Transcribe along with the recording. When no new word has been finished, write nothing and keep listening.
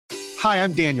Hi,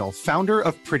 I'm Daniel, founder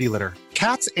of Pretty Litter.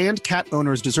 Cats and cat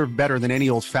owners deserve better than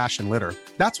any old-fashioned litter.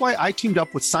 That's why I teamed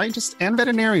up with scientists and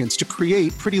veterinarians to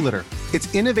create Pretty Litter. Its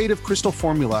innovative crystal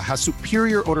formula has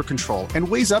superior odor control and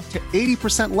weighs up to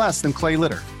 80% less than clay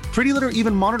litter. Pretty Litter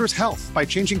even monitors health by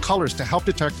changing colors to help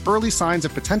detect early signs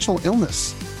of potential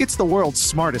illness. It's the world's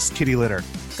smartest kitty litter.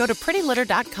 Go to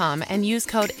prettylitter.com and use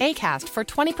code ACAST for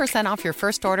 20% off your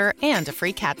first order and a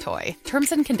free cat toy.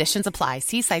 Terms and conditions apply.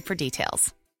 See site for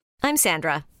details. I'm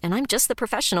Sandra, and I'm just the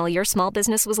professional your small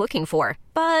business was looking for.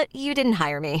 But you didn't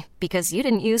hire me because you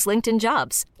didn't use LinkedIn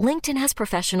Jobs. LinkedIn has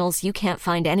professionals you can't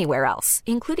find anywhere else,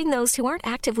 including those who aren't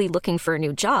actively looking for a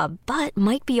new job, but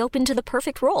might be open to the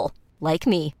perfect role, like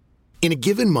me. In a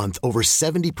given month, over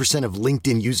 70% of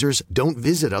LinkedIn users don't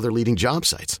visit other leading job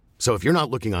sites. So if you're not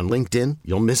looking on LinkedIn,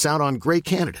 you'll miss out on great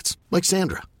candidates like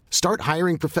Sandra. Start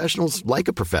hiring professionals like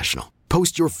a professional.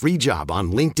 Post your free job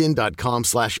on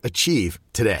linkedin.com/achieve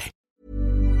today.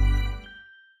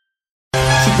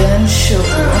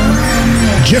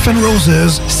 Jeff and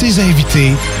Roses, ses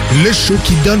invités, le show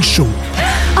qui donne chaud.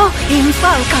 Oh, et une fois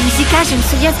au camp musical, je me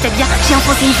souviens, c'était bien, j'ai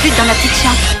enfoncé une flûte dans la petite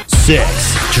chatte.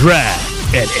 Sex, drive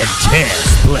and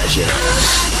intense pleasure.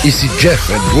 Ici Jeff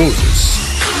and Roses.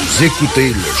 Vous écoutez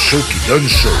le show qui donne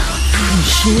chaud. Le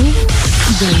show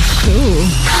qui donne chaud.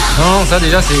 Non, ça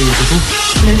déjà, c'est tout.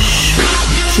 Le show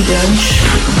qui donne chaud.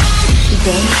 Qui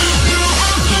donne chaud.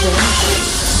 Qui donne chaud.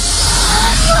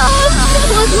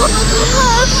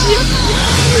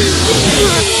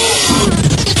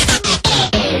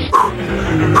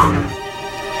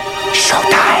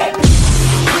 Showtime.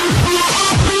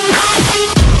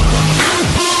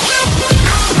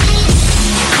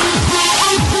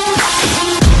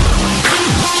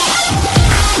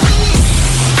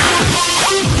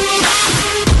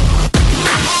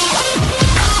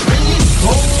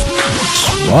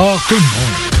 Bonsoir tout le monde.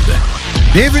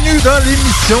 Bienvenue dans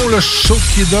l'émission Le Show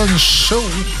qui donne chaud.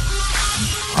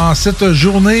 En cette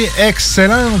journée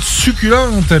excellente,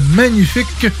 succulente,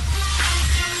 magnifique.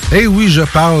 Et oui, je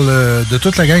parle de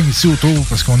toute la gang ici autour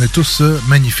parce qu'on est tous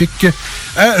magnifiques.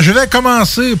 Je vais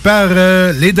commencer par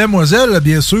les demoiselles,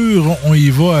 bien sûr. On y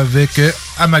va avec,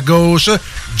 à ma gauche,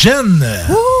 Jen.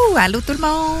 Ouh, allô tout le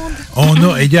monde.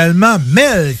 On a également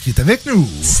Mel qui est avec nous.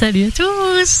 Salut à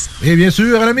tous. Et bien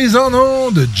sûr, à la mise en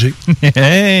onde de Jay.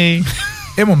 Hey.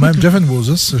 Et moi-même, Jeff and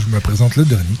Roses. Je me présente le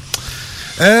dernier.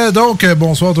 Donc,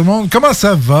 bonsoir tout le monde. Comment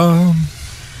ça va?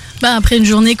 Ben, après une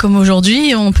journée comme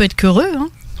aujourd'hui, on peut être qu'heureux, hein?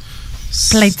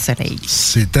 Plein de soleil.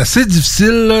 C'est assez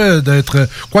difficile d'être...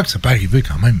 Quoique ça peut arriver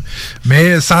quand même.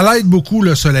 Mais ça l'aide beaucoup,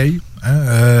 le soleil.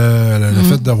 Hein? Le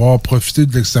fait d'avoir profité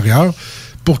de l'extérieur.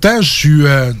 Pourtant, je suis...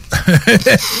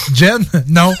 Jen,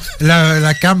 non,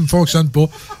 la cam ne fonctionne pas.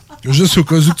 Juste au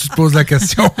cas où tu te poses la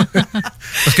question.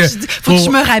 Parce que faut que je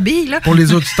me rhabille, là. Pour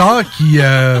les auditeurs qui,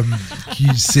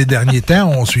 ces derniers temps,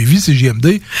 ont suivi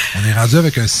CJMD, on est rendu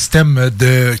avec un système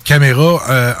de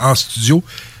caméra en studio.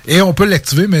 Et on peut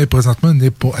l'activer, mais présentement, il n'est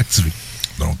pas activé.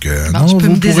 Donc, non, vous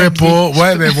ne pourrez pas.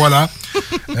 Ouais, ben voilà.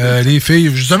 Les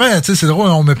filles, justement, tu sais, c'est drôle,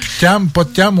 on met plus de cam, pas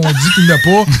de cam, on dit qu'il n'y en a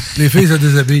pas. Les filles se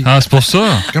déshabillent. Ah, c'est pour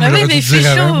ça. Comme oui, mais il fait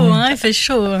chaud, hein, il fait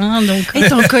chaud, hein, donc. Et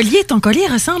ton collier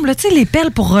ressemble, tu sais, les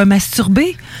perles pour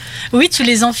masturber. Oui, tu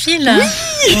les enfiles.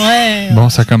 Oui. Ouais. Bon,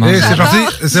 ça commence. Et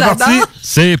c'est parti,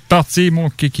 C'est parti, mon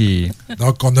kiki.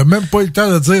 Donc, on n'a même pas eu le temps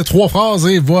de dire 3 phrases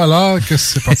et voilà que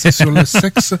c'est parti sur le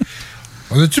sexe.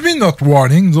 On a-tu mis notre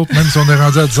warning, nous autres, même si on est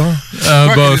rendu à 10 ans?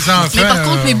 Bah, mais par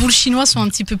contre, mes boules chinois sont un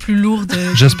petit peu plus lourdes.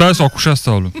 J'espère qu'ils sont couchés à ce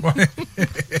temps-là. Ouais.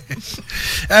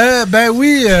 Ben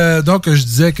oui, donc je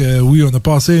disais que oui, on a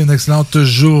passé une excellente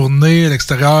journée. À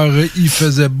l'extérieur, il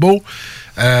faisait beau.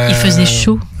 Il faisait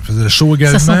chaud. Il faisait chaud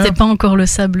également. Ça sentait pas encore le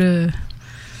sable...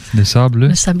 Le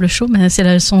sable chaud, mais c'est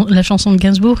la chanson de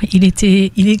Gainsbourg.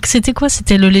 C'était quoi?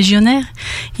 C'était le légionnaire.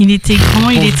 Il était grand,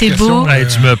 il était beau. Hey,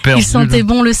 tu m'as perdu, il sentait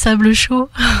bon le sable chaud.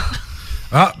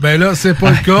 Ah, ben là, c'est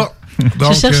pas le cas.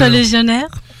 Donc, je cherche un légionnaire.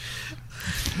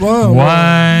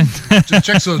 Ouais.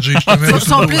 Check ça, Jay. Ils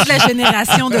sont plus de la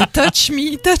génération de Touch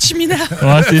Me Now.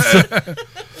 Ouais, c'est ça.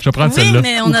 Je vais prendre celle-là. Oui,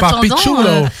 mais en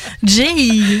attendant, Jay,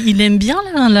 il aime bien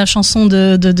la chanson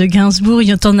de Gainsbourg.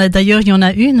 D'ailleurs, il y en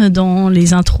a une dans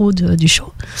les intros du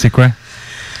show. C'est quoi?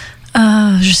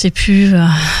 Je sais plus,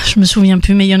 je me souviens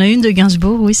plus, mais il y en a une de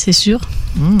Gainsbourg, oui, c'est sûr.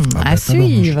 À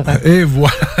suivre. Et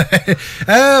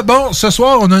voilà. Bon, ce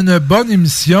soir, on a une bonne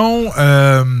émission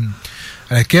à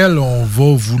laquelle on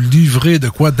va vous livrer de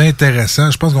quoi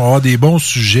d'intéressant. Je pense qu'on va avoir des bons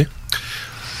sujets.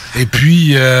 Et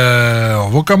puis, on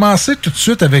va commencer tout de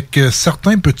suite avec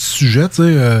certains petits sujets.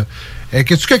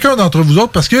 Est-ce quelqu'un d'entre vous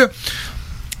autres? Parce que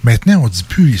Maintenant, on ne dit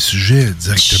plus les sujets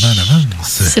directement en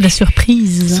avance. C'est la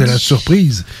surprise. C'est la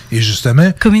surprise. Et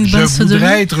justement, je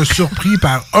voudrais être surpris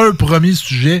par un premier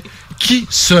sujet qui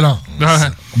se lance.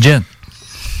 Jen.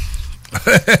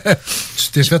 Tu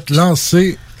t'es fait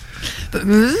lancer.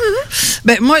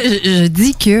 Moi, je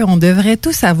dis qu'on devrait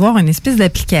tous avoir une espèce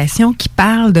d'application qui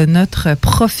parle de notre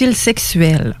profil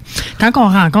sexuel. Quand on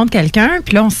rencontre quelqu'un,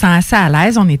 puis là, on se sent assez à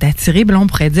l'aise, on est attiré, puis là, on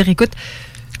pourrait dire, écoute,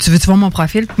 tu veux-tu voir mon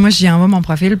profil? Puis moi, j'y envoie mon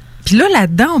profil. Puis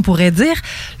là-dedans, on pourrait dire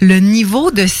le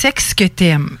niveau de sexe que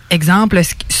t'aimes. Exemple,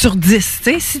 sur 10.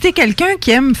 T'sais, si t'es quelqu'un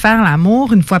qui aime faire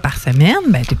l'amour une fois par semaine,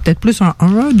 ben t'es peut-être plus un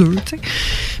 1, 2.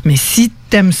 Mais si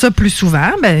t'aimes ça plus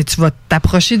souvent, ben tu vas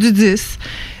t'approcher du 10.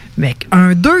 Mais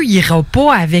un 2, il ira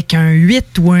pas avec un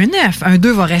 8 ou un 9. Un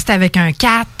 2 va rester avec un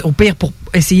 4, au pire, pour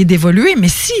essayer d'évoluer. Mais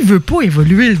s'il veut pas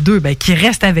évoluer, le 2, ben qu'il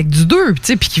reste avec du 2,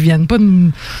 puis qu'il vienne pas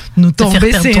nous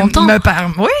tomber.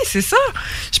 Oui, c'est ça.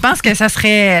 Je pense que ça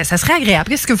serait agréable.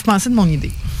 Qu'est-ce que vous pensez de mon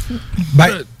idée? Non,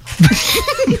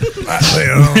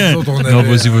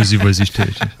 vas-y.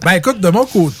 Ben, écoute, de mon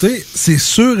côté, c'est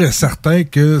sûr et certain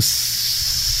que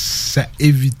ça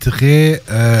éviterait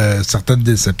certaines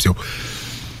déceptions.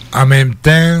 En même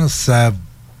temps, ça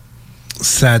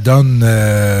donne...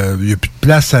 il n'y a plus de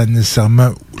place à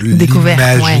nécessairement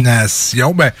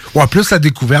l'imagination. Ouais. Plus la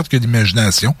découverte que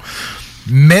l'imagination.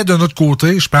 Mais de notre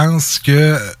côté, je pense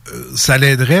que ça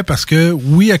l'aiderait parce que,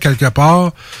 oui, à quelque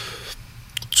part,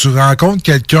 tu rencontres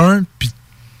quelqu'un, puis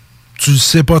tu ne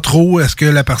sais pas trop, est-ce que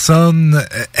la personne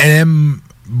aime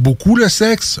beaucoup le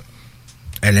sexe?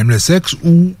 Elle aime le sexe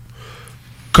ou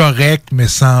correct, mais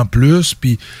sans plus,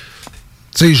 puis...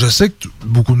 Tu sais, je sais que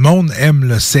beaucoup de monde aime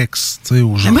le sexe, tu sais,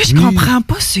 aujourd'hui. Mais moi, je comprends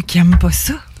pas ceux qui aiment pas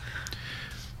ça.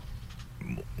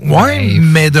 Ouais,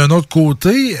 mais d'un autre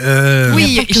côté...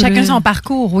 chacun son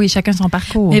parcours. Oui, chacun son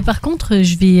parcours. Mais par contre,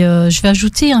 je vais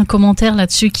ajouter un commentaire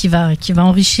là-dessus qui va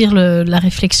enrichir la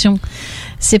réflexion.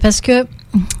 C'est parce que...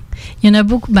 Il y en a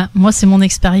beaucoup, moi c'est mon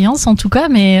expérience en tout cas,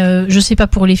 mais je sais pas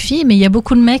pour les filles, mais il y a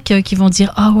beaucoup de mecs qui vont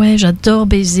dire ah ouais, j'adore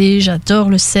baiser, j'adore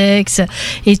le sexe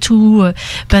et tout,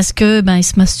 parce que ils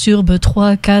se masturbent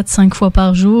 3, 4, 5 fois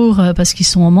par jour parce qu'ils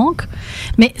sont en manque.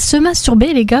 Mais se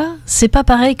masturber, les gars, c'est pas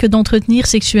pareil que d'entretenir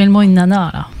sexuellement une nana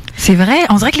là. C'est vrai,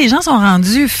 on dirait que les gens sont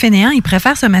rendus fainéants, ils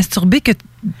préfèrent se masturber que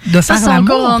de faire l'amour. Ça, c'est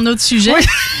encore un autre sujet. Oui.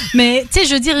 Mais, tu sais,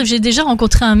 je veux dire, j'ai déjà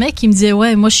rencontré un mec qui me disait,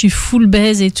 ouais, moi, je suis full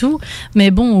baise et tout. Mais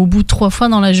bon, au bout de 3 fois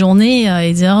dans la journée,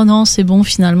 il disait, oh non, c'est bon,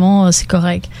 finalement, c'est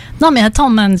correct. Non, mais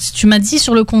attends, man, tu m'as dit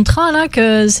sur le contrat, là,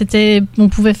 que on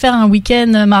pouvait faire un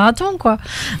week-end marathon, quoi.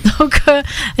 Donc,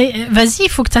 vas-y, il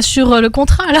faut que t'assures le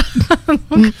contrat, là.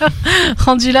 Donc,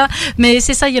 rendu là. Mais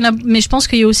c'est ça, mais je pense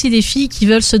qu'il y a aussi des filles qui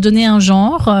veulent se donner un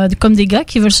genre, comme des gars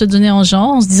qui veulent se donner un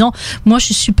genre en se disant, moi, je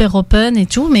suis super open et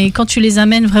tout, mais quand tu les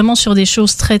amènes vraiment sur des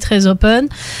choses très très open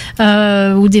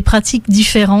ou des pratiques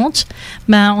différentes,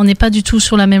 on n'est pas du tout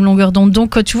sur la même longueur d'onde.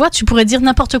 Donc tu vois, tu pourrais dire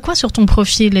n'importe quoi sur ton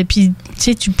profil et puis tu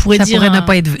sais, tu pourrais ça dire pourrait ne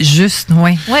pas être juste,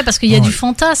 ouais parce qu'il y a du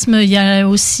fantasme, il y a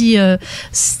aussi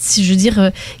je veux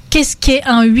dire qu'est-ce qu'est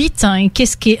un 8 et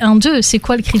qu'est-ce qu'est un 2? C'est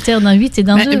quoi le critère d'un 8 et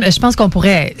d'un 2? Je pense qu'on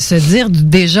pourrait se dire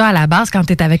déjà à la base, quand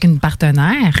tu es avec une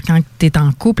partenaire, quand tu es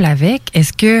en couple avec,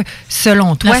 est-ce que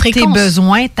selon toi, tes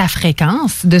besoins, ta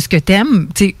fréquence de ce que tu aimes,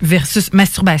 versus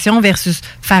masturbation, versus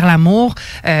faire l'amour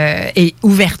et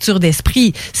ouverture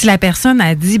d'esprit. Si la personne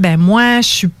a dit, moi,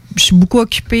 je suis beaucoup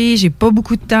occupée, j'ai pas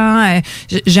beaucoup de temps,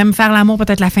 j'aime faire l'amour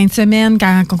peut-être la fin de semaine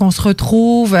quand on se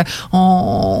retrouve,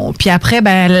 puis après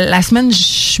la semaine je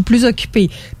suis plus occupée.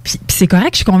 Puis c'est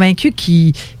correct, je suis convaincue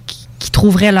qu'ils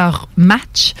trouveraient leur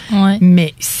match. Ouais.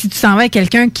 Mais si tu s'en vas avec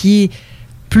quelqu'un qui est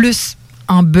plus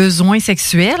en besoin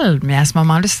sexuel, mais à ce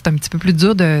moment-là, c'est un petit peu plus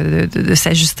dur de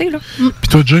s'ajuster là. Puis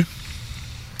toi, Jay,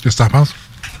 qu'est-ce que t'en penses?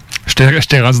 Je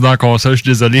t'ai rendu dans la console, je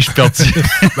suis désolé, je suis parti.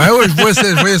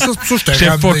 Je voyais ça, c'est pour ça que je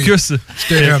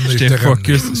t'ai ramené. J'étais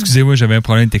focus. Excusez-moi, j'avais un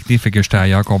problème technique, fait que j'étais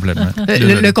ailleurs complètement.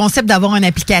 Le concept d'avoir une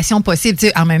application possible,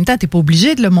 en même temps, t'es pas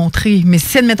obligé de le montrer, mais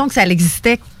si, admettons que ça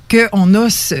existait, qu'on a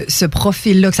ce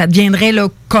profil-là, que ça deviendrait là,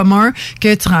 commun,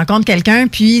 que tu rencontres quelqu'un,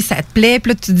 puis ça te plaît,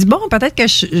 puis là, tu te dis, bon, peut-être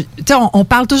que on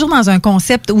parle toujours dans un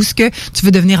concept où ce que tu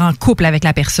veux devenir en couple avec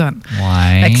la personne.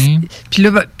 Ouais. Puis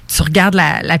là, tu regardes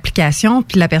l'application,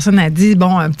 puis la personne a dit,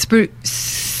 bon, un petit peu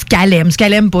ce qu'elle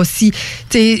aime pas. Si,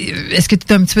 est-ce que tu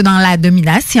es un petit peu dans la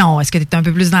domination? Est-ce que tu es un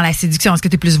peu plus dans la séduction? Est-ce que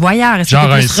tu es plus voyeur? Est-ce que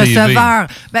tu es plus receveur?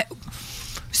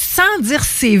 Sans dire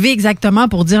CV exactement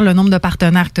pour dire le nombre de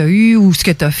partenaires que tu as eu ou ce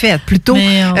que tu as fait. Plutôt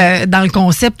dans le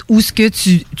concept où ce que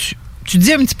tu tu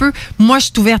dis un petit peu, moi, je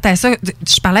suis ouverte à ça.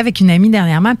 Je parlais avec une amie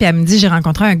dernièrement, puis elle me dit, j'ai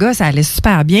rencontré un gars, ça allait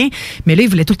super bien, mais là, il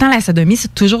voulait tout le temps la sodomie,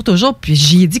 c'est toujours. Puis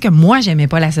j'y ai dit que moi, j'aimais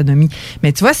pas la sodomie.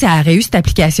 Mais tu vois, si elle aurait eu cette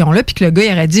application-là, puis que le gars,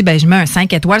 il aurait dit, ben, je mets un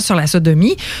 5 étoiles sur la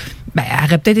sodomie, ben, elle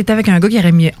aurait peut-être été avec un gars qui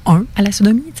aurait mis 1 à la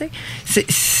sodomie, tu sais.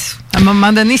 À un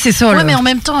moment donné, c'est ça. Ouais, mais en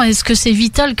même temps, est-ce que c'est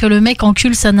vital que le mec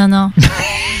encule sa nana?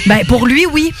 Ben, pour lui,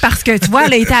 oui, parce que tu vois,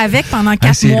 elle a été avec pendant 4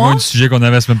 mois. C'est loin du sujet qu'on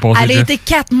avait la semaine passée. Elle a été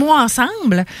 4 mois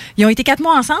ensemble. Ils ont été 4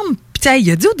 mois ensemble. Puis,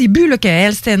 il a dit au début là,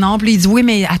 qu'elle, c'était non. Puis, il dit, oui,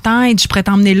 mais attends, je pourrais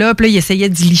t'emmener là. Puis, là, il essayait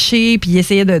d'y licher. Puis, il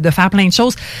essayait de faire plein de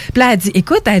choses. Puis, là, elle dit,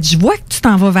 écoute, je vois que tu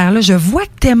t'en vas vers là. Je vois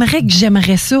que t'aimerais que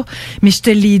j'aimerais ça. Mais je te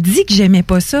l'ai dit que j'aimais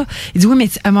pas ça. Il dit, oui, mais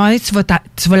à un moment donné,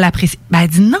 tu vas l'apprécier. Ben, elle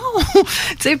dit, non. Tu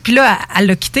sais, puis là, elle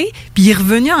l'a quitté. Puis, il est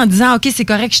revenu en disant, OK, c'est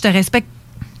correct, je te respecte.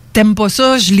 T'aimes pas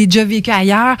ça, je l'ai déjà vécu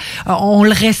ailleurs. On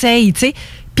le réessaye, tu sais.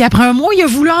 Puis après un mois, il a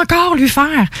voulu encore lui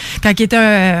faire. Quand il était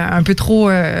un peu trop...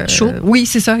 chaud. Oui,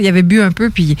 c'est ça. Il avait bu un peu,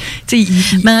 puis...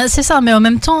 Ben, c'est ça, mais en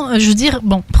même temps, je veux dire,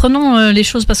 bon, prenons les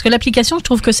choses, parce que l'application, je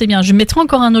trouve que c'est bien. Je mettrai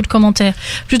encore un autre commentaire.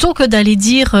 Plutôt que d'aller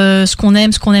dire ce qu'on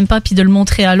aime, ce qu'on n'aime pas, puis de le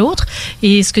montrer à l'autre,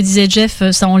 et ce que disait Jeff,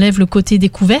 ça enlève le côté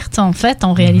découverte, en fait,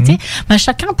 en réalité. Ben,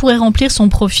 chacun pourrait remplir son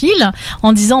profil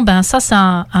en disant, ben ça, c'est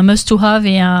un must to have,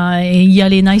 et il y a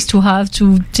les nice to have,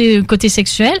 côté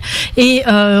sexuel, et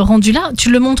rendu là, tu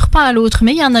le montre pas à l'autre,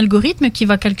 mais il y a un algorithme qui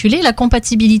va calculer la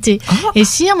compatibilité. Et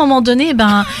si à un moment donné,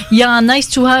 ben il y a un nice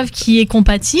to have qui est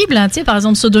compatible, tu sais, par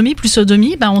exemple sodomie plus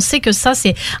sodomie, ben on sait que ça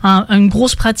c'est une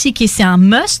grosse pratique et c'est un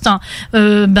must.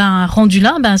 Ben rendu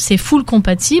là, ben c'est full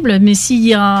compatible. Mais s'il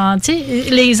y a, tu sais,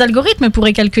 les algorithmes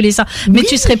pourraient calculer ça, mais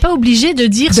tu serais pas obligé de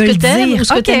dire ce que t'aimes ou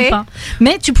ce que t'aimes pas.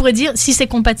 Mais tu pourrais dire si c'est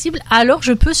compatible, alors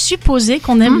je peux supposer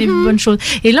qu'on aime les bonnes choses.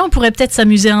 Et là, on pourrait peut-être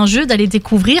s'amuser à un jeu d'aller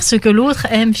découvrir ce que l'autre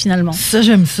aime finalement. Ça,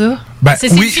 j'aime ça. Ben, c'est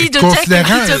ces filles de tech qui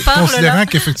te parlent. Considérant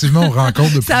qu'effectivement, on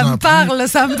rencontre de plus en plus.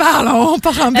 Ça me parle. On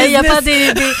part en business. Il n'y a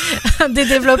pas des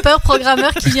développeurs,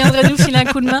 programmeurs qui viendraient nous filer un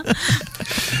coup de main?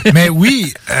 Mais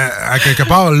oui, à quelque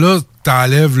part, là,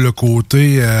 t'enlèves le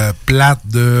côté plate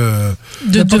de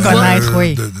connaître,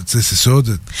 oui. C'est ça,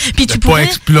 de puis pas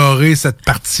explorer cette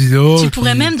partie-là. Tu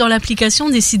pourrais même, dans l'application,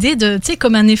 décider de, tu sais,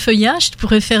 comme un effeuillage, tu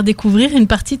pourrais faire découvrir une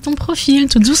partie de ton profil,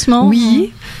 tout doucement.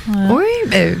 Oui. Oui,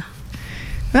 mais...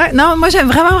 Ouais, non, moi j'aime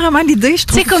vraiment l'idée. Je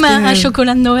trouve c'est comme un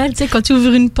chocolat de Noël, tu sais, quand tu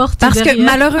ouvres une porte. Parce derrière. que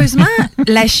malheureusement,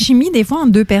 la chimie des fois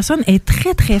entre deux personnes est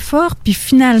très très forte, puis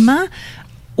finalement,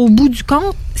 au bout du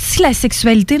compte, si la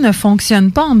sexualité ne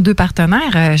fonctionne pas entre deux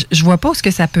partenaires, je vois pas où ce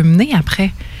que ça peut mener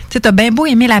après. Tu sais, t'as bien beau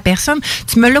aimer la personne.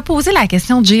 Tu me l'as posé la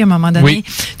question, Jay, à un moment donné. Oui.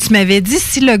 Tu m'avais dit,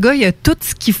 si le gars, il a tout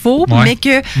ce qu'il faut, mais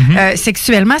que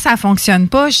sexuellement, ça fonctionne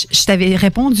pas, je t'avais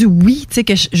répondu oui, tu sais,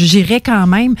 que j'irais quand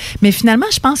même. Mais finalement,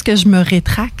 je pense que je me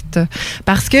rétracte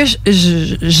parce que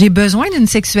j'ai besoin d'une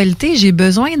sexualité, j'ai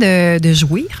besoin de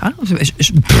jouir. Hein?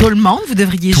 Tout le monde, vous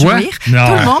devriez jouir. Non,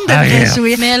 tout le monde devrait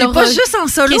jouir. Mais alors, pas juste en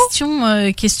solo.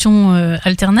 Question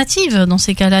alternative dans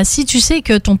ces cas-là. Si tu sais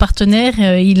que ton partenaire,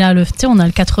 il a tu sais, on a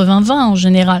le 80-20 en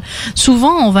général.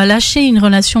 Souvent, on va lâcher une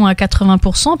relation à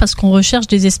 80% parce qu'on recherche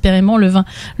désespérément le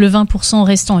 20%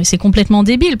 restant. Et c'est complètement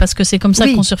débile parce que c'est comme ça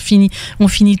qu'on on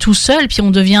finit tout seul puis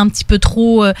on devient un petit peu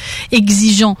trop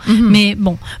exigeant. Mais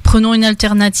bon, prenons une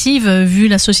alternative. Vu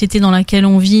la société dans laquelle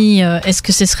on vit, est-ce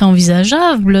que ce serait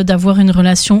envisageable d'avoir une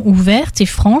relation ouverte et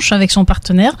franche avec son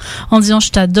partenaire en disant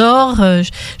je t'adore,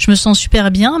 je me sens super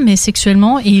bien, mais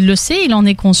sexuellement, et il le sait, il en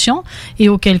est conscient, et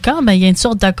auquel cas, il y a une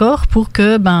sorte d'accord pour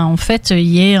que, en fait,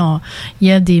 il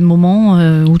y a des moments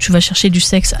où tu vas chercher du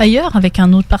sexe ailleurs avec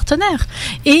un autre partenaire.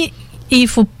 Et il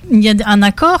y a un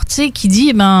accord, tu sais, qui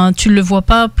dit, tu le vois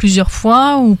pas plusieurs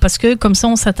fois, ou parce que comme ça,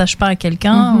 on s'attache pas à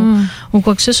quelqu'un, ou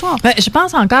quoi que ce soit. Je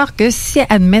pense encore que si,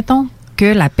 admettons, que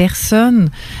la personne,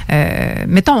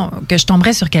 mettons que je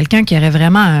tomberais sur quelqu'un qui aurait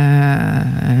vraiment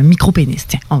un micro-pénis,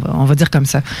 tiens, on va dire comme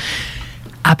ça.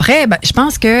 Après, je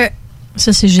pense que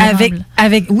ça c'est gérable.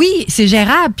 Oui, c'est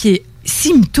gérable. Puis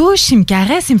s'il me touche, s'il me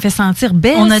caresse, s'il me fait sentir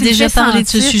belle. On a déjà parlé de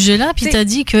ce sujet-là, puis t'as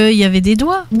dit qu'il y avait des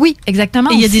doigts. Oui, exactement.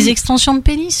 Et il y a des extensions de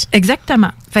pénis. Exactement.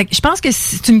 Fait que je pense que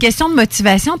c'est une question de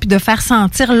motivation puis de faire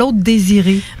sentir l'autre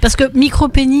désiré. Parce que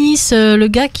micro-pénis, le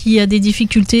gars qui a des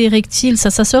difficultés érectiles, ça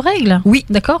se règle. Oui.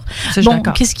 D'accord? Bon,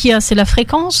 qu'est-ce qu'il y a? C'est la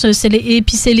fréquence, et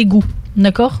puis c'est les goûts.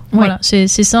 D'accord? Oui. Voilà, c'est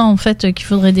ça en fait qu'il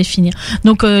faudrait définir.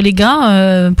 Donc les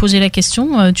gars, posez la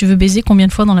question, tu veux baiser combien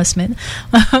de fois dans la semaine?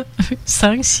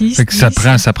 5, 6, fait que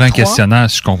 10, ça prend un questionnaire,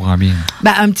 si je comprends bien.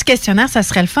 Un petit questionnaire, ça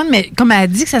serait le fun, mais comme elle a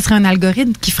dit que ça serait un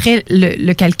algorithme qui ferait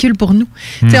le calcul pour nous.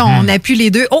 Tu sais, on appuie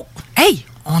les deux. Oh, hey,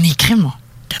 on écrit, moi.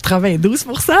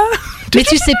 92%. Mais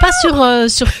tu sais pas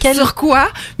sur quel... Sur quoi?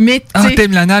 Mais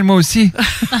t'aimes l'anal, moi aussi.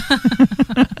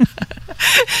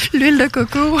 L'huile de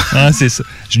coco. Ah, c'est ça.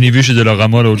 Je l'ai vu chez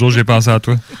Dolorama l'autre jour, j'ai pensé à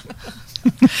toi.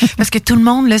 Parce que tout le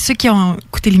monde, là, ceux qui ont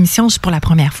écouté l'émission juste pour la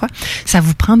première fois, ça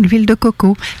vous prend de l'huile de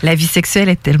coco. La vie sexuelle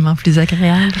est tellement plus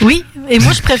agréable. Oui, et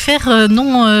moi je préfère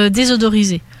non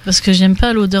désodorisé parce que j'aime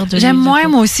pas l'odeur de l'huile. J'aime moins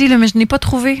moi aussi, là, mais je n'ai pas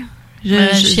trouvé.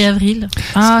 Chez Avril.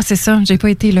 Ah, c'est ça, j'ai pas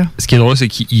été là. Ce qui est drôle, c'est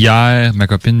qu'hier, ma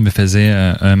copine me faisait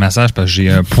un massage parce que j'ai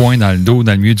un point dans le dos,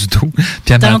 dans le milieu du dos. Puis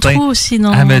t'as un trou aussi,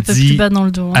 non? Un peu plus bas dans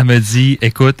le dos. Elle m'a dit,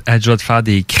 écoute, elle doit te faire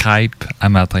des crêpes à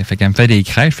matin. Fait qu'elle me fait des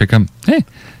crêpes, je fais comme,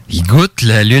 il goûte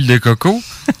l'huile de coco?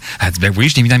 Elle dit, ben oui,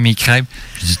 je l'ai mis dans mes crêpes.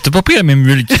 Je dis, t'as pas pris la même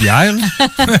huile qu'hier, là?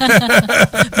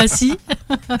 Ben si.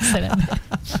 C'est la même.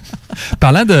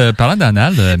 Parlant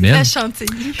d'anal, Mel, la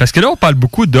chantilly. Parce que là, on parle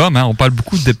beaucoup d'hommes, hein, on parle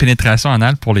beaucoup de pénétration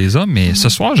anale pour les hommes, mais ce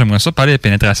soir, j'aimerais ça parler de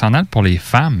pénétration anale pour les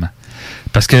femmes.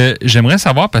 Parce que j'aimerais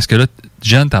savoir, parce que là,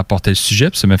 Jen t'a apporté le sujet,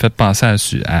 puis ça m'a fait penser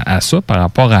à ça par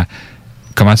rapport à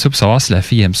comment ça pour savoir si la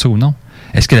fille aime ça ou non.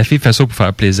 Est-ce que la fille fait ça pour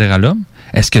faire plaisir à l'homme?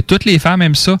 Est-ce que toutes les femmes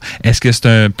aiment ça? Est-ce que c'est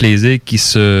un plaisir qui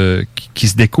se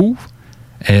découvre?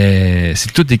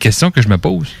 C'est toutes des questions que je me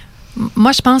pose.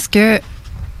 Moi, je pense que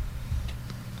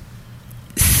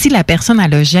si la personne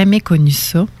elle n'a jamais connu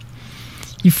ça,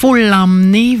 il faut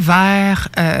l'emmener vers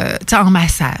en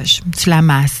massage. Tu la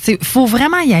masses. Il faut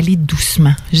vraiment y aller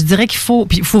doucement. Je dirais qu'il faut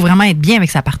vraiment être bien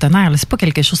avec sa partenaire. Là. C'est pas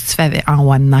quelque chose que tu fais en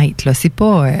one night. Là. C'est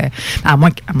pas à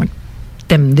moins que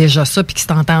t'aimes déjà ça puis que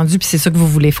c'est entendu puis c'est ça que vous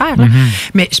voulez faire. Là.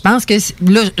 Mm-hmm. Mais je pense que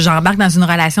là, j'embarque dans une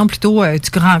relation plutôt,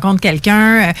 tu rencontres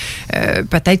quelqu'un,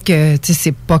 peut-être que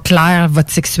c'est pas clair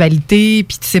votre sexualité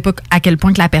puis tu sais pas à quel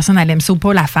point que la personne elle aime ça ou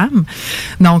pas, la femme.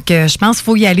 Donc, je pense qu'il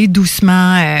faut y aller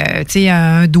doucement,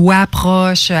 un doigt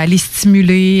proche, aller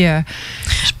stimuler.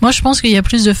 Moi, je pense qu'il y a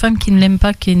plus de femmes qui ne l'aiment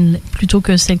pas plutôt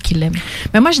que celles qui l'aiment.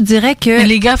 Mais moi, je dirais que... Mais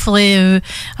les gars, il faudrait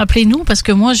appeler nous parce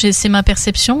que moi, c'est ma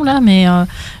perception là, mais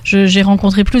j'ai rencontré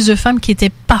plus de femmes qui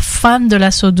n'étaient pas fans de la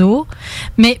sodo.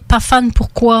 Mais pas fans,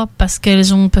 pourquoi? Parce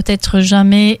qu'elles ont peut-être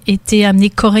jamais été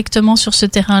amenées correctement sur ce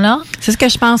terrain-là. C'est ce que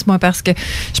je pense, moi, parce que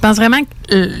je pense vraiment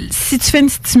que si tu fais une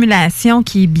stimulation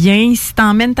qui est bien, si tu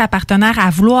emmènes ta partenaire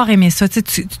à vouloir aimer ça,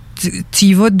 tu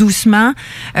y vas doucement,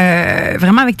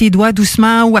 vraiment avec tes doigts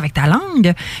doucement ou avec ta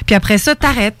langue, puis après ça,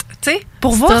 t'arrêtes, tu sais,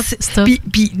 pour voir. Stop.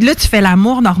 Puis là, tu fais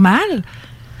l'amour normal.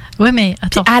 Oui, mais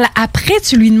attends. Puis après,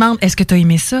 tu lui demandes, est-ce que tu as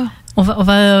aimé ça? On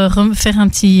va refaire un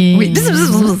petit... Oui.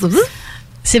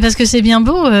 C'est parce que c'est bien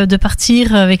beau de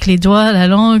partir avec les doigts, la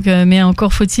langue, mais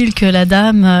encore faut-il que la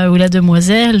dame ou la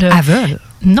demoiselle... aveugle.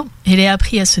 Non, elle ait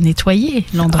appris à se nettoyer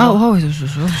l'endroit.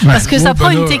 Parce que ça prend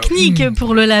une technique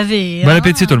pour le laver. Bon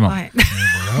appétit tout le monde. Ouais.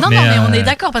 Non, mais on est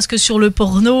d'accord parce que sur le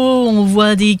porno, on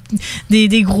voit des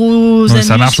gros anus.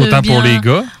 Ça marche autant pour les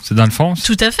gars, c'est dans le fond.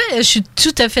 Tout à fait, je suis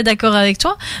tout à fait d'accord avec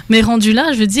toi. Mais rendu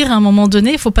là, je veux dire, à un moment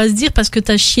donné, il faut pas se dire parce que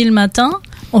t'as chié le matin.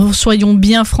 Soyons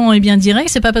bien francs et bien directs,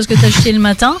 c'est pas parce que t'as chié le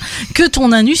matin que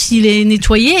ton anus il est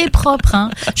nettoyé et propre. Hein.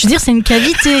 Je veux dire, c'est une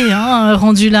cavité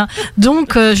rendu là.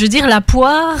 Donc, je veux dire, la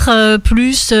poire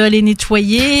plus les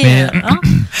nettoyer,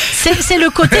 c'est le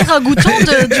côté ragoûtant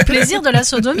du plaisir de la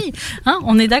sodomie. Hein,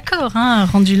 on est d'accord, hein,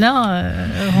 rendu là.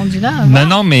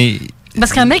 Non, mais...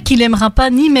 Parce qu'un mec, il aimera pas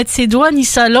ni mettre ses doigts, ni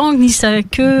sa langue, ni sa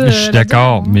queue. Je suis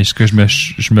d'accord, mais ce que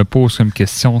je me pose comme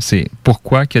question, c'est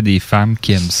pourquoi qu'il y a des femmes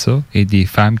qui aiment ça et des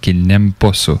femmes qui n'aiment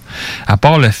pas ça? À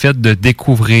part le fait de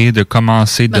découvrir, de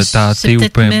commencer, de tenter ou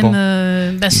peu importe.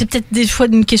 C'est peut-être des fois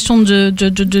une question de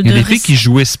il y a des filles qui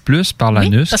jouissent plus par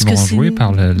l'anus, qui vont jouer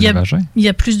par le vagin. Il y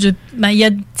a plus de... il y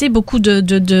a beaucoup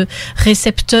de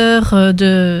récepteurs,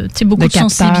 beaucoup de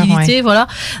sensibilité, voilà.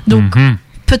 Donc...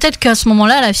 Peut-être qu'à ce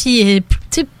moment-là, la fille est...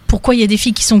 Tu sais, pourquoi il y a des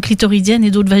filles qui sont clitoridiennes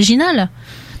et d'autres vaginales?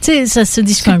 Tu sais, ça se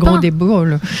discute pas. C'est un gros débat,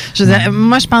 là.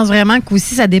 Moi, je pense vraiment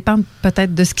qu'aussi, ça dépend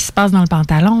peut-être de ce qui se passe dans le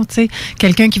pantalon, tu sais.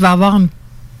 Quelqu'un qui va avoir une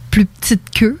plus petite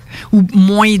queue ou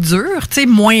moins dure, tu sais,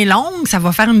 moins longue, ça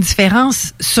va faire une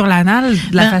différence sur l'anal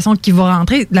de la façon qu'il va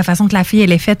rentrer, de la façon que la fille,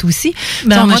 elle est faite aussi.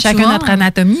 On a chacun notre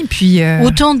anatomie, puis...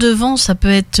 Autant devant, ça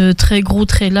peut être très gros,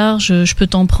 très large, je peux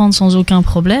t'en prendre sans aucun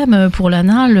problème. Pour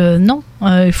l'anal, non.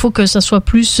 Il faut que ça soit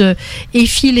plus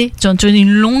effilé. Tu as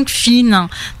une longue fine,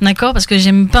 d'accord? Parce que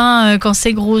j'aime pas quand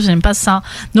c'est gros, j'aime pas ça.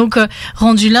 Donc,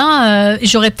 rendu là,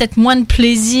 j'aurais peut-être moins de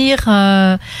plaisir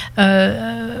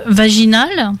vaginal,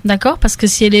 d'accord? Parce que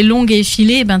si elle est longue et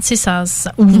effilée, ben, tu sais, ça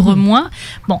ouvre moins.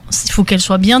 Bon, il faut qu'elle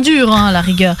soit bien dure, à la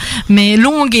rigueur. Mais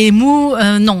longue et mou,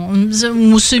 non.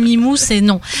 Ou semi-mou, c'est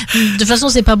non. De toute façon,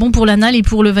 c'est pas bon pour l'anal et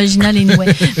pour le vaginal anyway.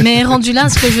 Mais rendu là,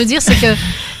 ce que je veux dire, c'est que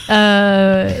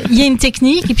il y a une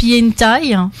technique et puis il y a une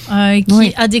taille qui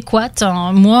est adéquate.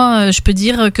 Moi, je peux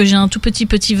dire que j'ai un tout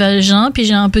petit vagin, puis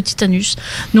j'ai un petit anus.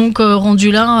 Donc,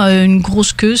 rendu là, une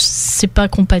grosse queue, c'est pas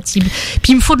compatible.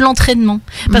 Puis il me faut de l'entraînement.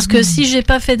 Parce que si j'ai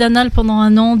pas fait d'anal pendant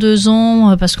 1 an, 2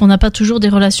 ans, parce qu'on n'a pas toujours des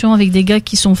relations avec des gars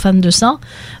qui sont fans de ça,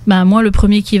 bah moi, le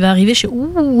premier qui va arriver, je suis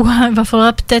il va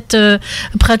falloir peut-être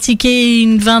pratiquer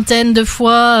une 20aine de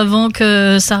fois avant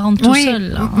que ça rentre tout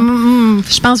seul. Là.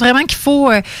 Je pense vraiment qu'il faut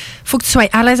que tu sois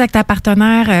à l'aise avec ta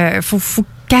partenaire. Faut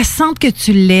qu'elle sente que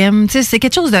tu l'aimes. Tu sais, c'est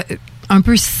quelque chose de un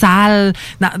peu sale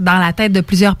dans la tête de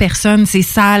plusieurs personnes. C'est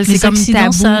sale, c'est comme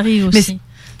tabou. Ça arrive aussi.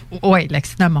 Oui,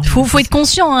 l'accident. Faut être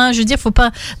conscient, hein. Je veux dire, faut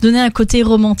pas donner un côté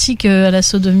romantique à la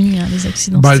sodomie, hein, les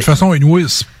accidents. De toute façon,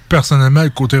 personnellement, le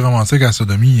côté romantique à la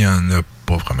sodomie, il n'y en a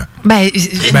pas vraiment.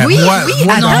 Oui,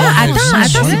 attends,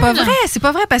 c'est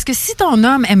pas vrai, parce que si ton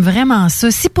homme aime vraiment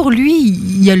ça, si pour lui,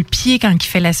 il a le pied quand il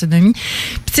fait la sodomie,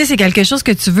 puis tu sais, c'est quelque chose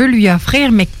que tu veux lui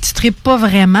offrir, mais que tu tripes pas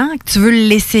vraiment, que tu veux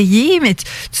l'essayer, mais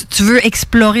tu veux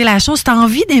explorer la chose, tu as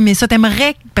envie d'aimer ça,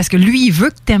 t'aimerais, parce que lui, il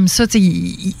veut que t'aimes ça, tu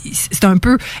sais, c'est un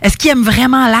peu, est-ce qu'il aime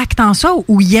vraiment l'acte en soi,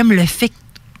 ou il aime le fait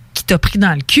qu'il t'a pris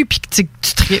dans le cul, puis que tu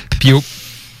tripes? Puis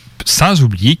sans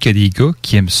oublier qu'il y a des gars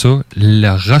qui aiment ça, le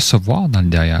recevoir dans le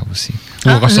derrière aussi.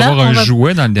 Ou recevoir un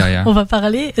jouet dans le derrière. On va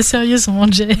parler sérieusement,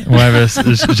 Jay. Ouais,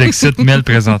 j'excite Mel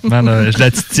présentement. Là. Je la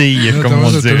titille, comme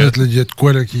on dirait. Il y a de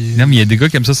quoi là qui... Non, mais il y a des gars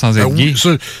qui aiment ça sans être gay.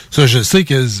 Ça, je sais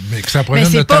que ça provient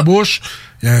de ta bouche.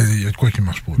 Il y a de quoi qui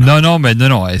marche pas. Là.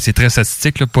 Non, c'est très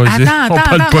statistique. Là, pas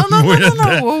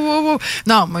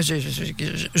non, moi,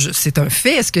 c'est un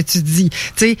fait, ce que tu dis. Tu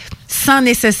sais, sans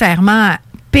nécessairement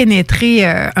pénétrer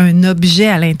un objet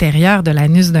à l'intérieur de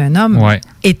l'anus d'un homme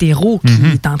hétéro qui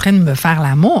est en train de me faire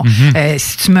l'amour.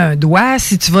 Si tu mets un doigt,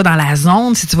 si tu vas dans la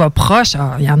zone, si tu vas proche,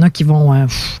 il y en a qui vont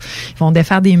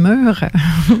défaire des murs.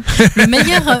 Le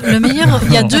meilleur,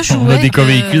 il y a 2 jouets. On a des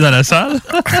convaincus dans la salle.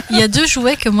 Il y a 2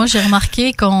 jouets que moi j'ai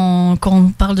remarqué quand on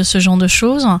parle de ce genre de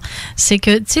choses. C'est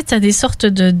que, tu sais, tu as des sortes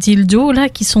de dildos là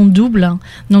qui sont doubles.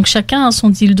 Donc chacun a son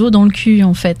dildo dans le cul,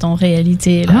 en fait, en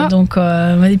réalité. Là. Donc,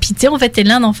 et puis, tu sais, en fait, t'es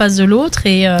l'un en face de l'autre.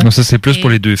 Ça, c'est plus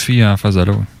pour les 2 filles en face de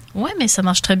l'autre. Ouais, mais ça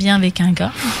marche très bien avec un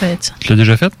gars, en fait. Tu l'as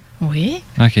déjà fait? Oui.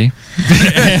 OK. Oui.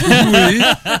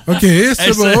 OK,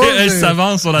 c'est bon. Elle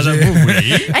s'avance sur la jambe. Oui.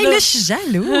 Hey, là, je suis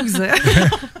jalouse.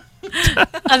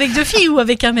 Avec 2 filles ou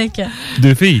avec un mec?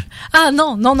 2 filles. Ah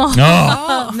non.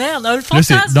 Oh, merde, le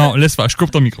fantasme. Non, laisse faire, je coupe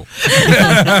ton micro.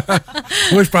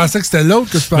 Oui, je pensais que c'était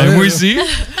l'autre que tu parlais. Ben, moi aussi.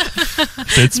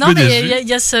 Non, mais il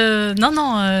y a ce...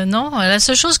 Non. La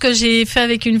seule chose que j'ai fait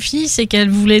avec une fille, c'est qu'elle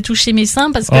voulait toucher mes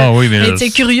seins parce qu'elle était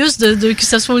curieuse de que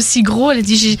ça soit aussi gros. Elle a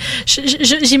dit,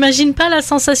 j'imagine pas la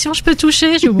sensation, je peux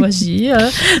toucher. Je dis, vas-y.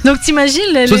 Donc, t'imagines...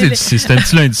 C'était un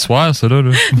petit lundi soir, ça, là.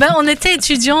 On était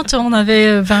étudiantes, on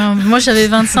avait... moi, j'avais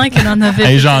 25, elle en avait...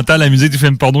 Hey, j'entends la musique du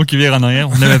film porno qui vire en arrière.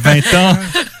 On avait 20 ans.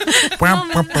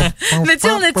 Mais tu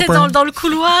sais, on était dans le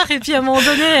couloir et puis à un moment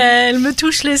donné, elle me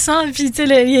touche les seins et puis tu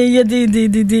sais, il y a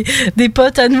des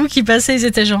potes à nous qui passaient, ils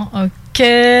étaient genre OK,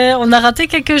 on a raté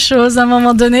quelque chose à un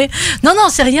moment donné. Non,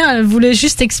 c'est rien, elle voulait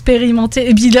juste expérimenter.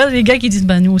 Et puis là, les gars qui disent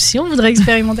nous aussi, on voudrait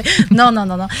expérimenter. Non.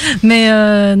 Mais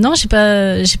non, j'ai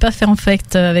pas fait en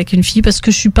fait avec une fille parce que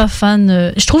je suis pas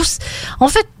fan. Je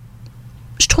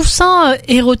trouve ça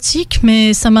érotique,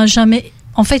 mais ça m'a jamais...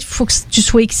 En fait, il faut que tu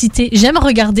sois excité. J'aime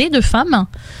regarder de femmes,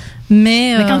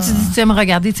 mais quand tu dis que tu aimes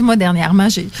regarder, tu sais, moi, dernièrement,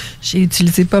 j'ai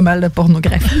utilisé pas mal de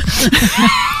pornographie.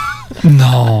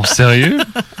 Non, sérieux?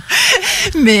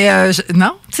 Mais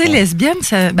non, tu sais, lesbienne,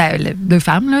 de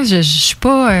femmes, là, je suis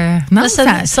pas... non,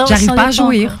 j'arrive pas à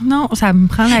jouir. Non, ça me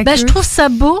prend la queue. Je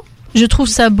trouve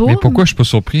ça beau. Mais pourquoi je suis pas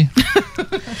surpris?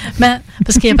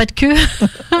 Parce qu'il n'y a pas de queue.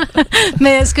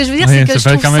 Mais ce que je veux dire, c'est que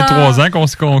ça fait quand même 3 ans qu'on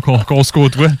se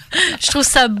côtoie. Je trouve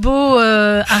ça beau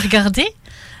à regarder.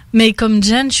 Mais comme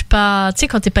Jen, je suis pas... Tu sais,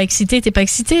 quand t'es pas excité, t'es pas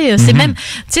excité. C'est même...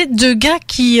 Tu sais, 2 gars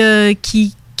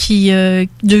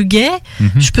de gays,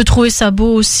 je peux trouver ça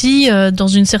beau aussi dans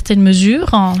une certaine mesure.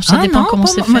 Ça dépend comment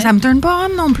c'est fait. Moi, ça me turn pas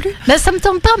on non plus. Ça me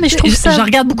turn pas, mais je trouve ça... Je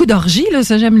regarde beaucoup d'orgies, là,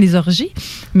 ça, j'aime les orgies.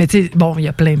 Mais tu sais, bon, il y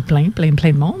a plein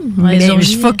de monde. Ouais, mais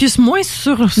je focus moins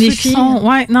sur les filles.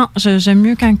 Ouais, non, j'aime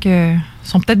mieux quand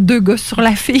sont peut-être 2 gars sur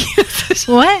la fille.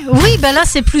 Oui, là,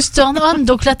 c'est plus turn on.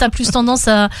 Donc là, t'as plus tendance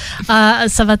à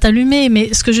ça va t'allumer.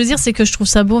 Mais ce que je veux dire, c'est que je trouve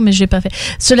ça beau, mais je l'ai pas fait.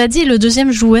 Cela dit, le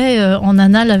deuxième jouet en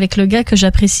anal avec le gars que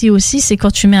j'apprécie aussi, c'est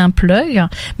quand tu mets un plug,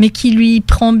 mais qui lui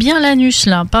prend bien l'anus,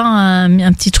 là. Pas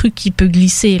un petit truc qui peut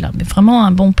glisser, là. Mais vraiment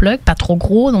un bon plug, pas trop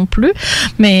gros non plus,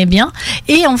 mais bien.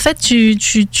 Et en fait, tu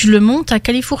le montes à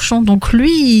califourchon. Donc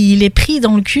lui, il est pris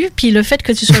dans le cul, puis le fait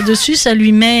que tu sois dessus, ça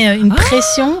lui met une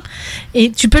pression.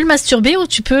 Et tu peux le masturber ou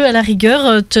tu peux, à la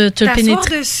rigueur, te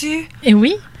pénétrer dessus. Et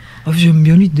oui. Oh, j'aime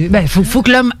bien l'idée. Ben, faut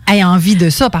que l'homme ait envie de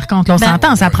ça, par contre. Là, on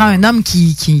s'entend, ça prend un homme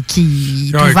qui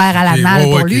est ouvert à l'anal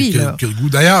pour lui. Qui a le goût.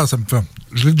 D'ailleurs, ça me fait...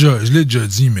 Je l'ai déjà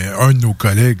dit, mais un de nos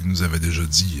collègues nous avait déjà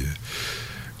dit,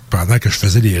 pendant que je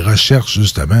faisais des recherches,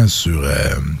 justement, sur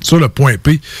le point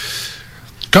P,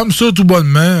 comme ça, tout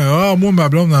bonnement, moi, ma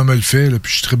blonde, elle me le fait, là,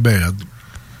 puis je suis très bien raide.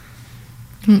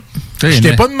 Je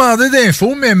t'ai pas demandé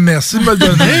d'infos, mais merci de me le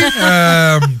donner.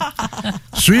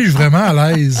 Suis-je vraiment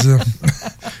à l'aise?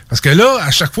 Parce que là,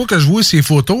 à chaque fois que je vois ces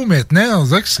photos, maintenant, on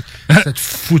dirait que cette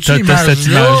foutue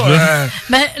image-là...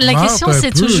 La question,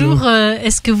 c'est toujours,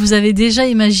 est-ce que vous avez déjà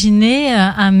imaginé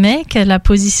un mec, la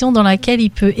position dans laquelle il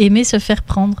peut aimer se faire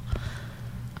prendre?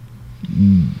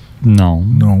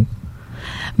 Non.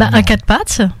 À quatre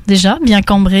pattes, déjà, bien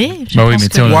cambré. Oui, mais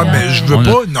tu mais je veux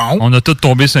pas, non. On a tous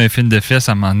tombé sur un film de fesses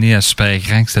à un moment donné à super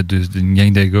écran, que c'était une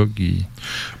gang de gars qui...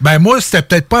 Moi, c'était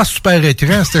peut-être pas à super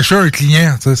écran, c'était chez un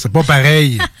client, c'est pas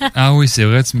pareil. Ah oui, c'est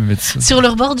vrai, tu m'avais dit ça. Sur le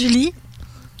rebord du lit?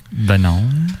 Non.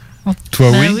 Toi,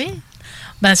 oui?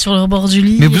 Sur le bord du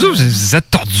lit. Mais vous autres, vous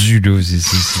êtes tordus, là.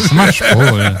 Ça marche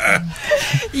pas, là.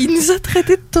 Il nous a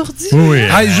traités de tordus. Oui.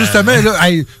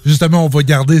 Justement, on va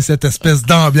garder cette espèce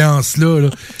d'ambiance-là.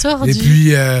 Tordus. Et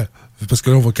puis, parce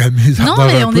que là, on va calmer les ardeurs. Non,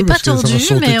 mais on n'est pas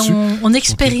tordus, mais on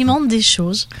expérimente des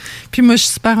choses. Puis moi, je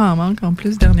suis super en manque, en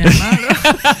plus, dernièrement.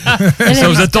 Ça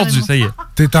vous a tordu, ça y est.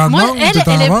 T'es en manque?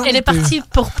 Elle est partie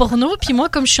pour porno, puis moi,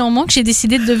 comme je suis en manque, j'ai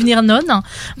décidé de devenir nonne,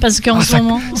 parce qu'en ce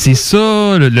moment... C'est ça,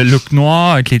 le look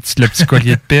noir avec le petit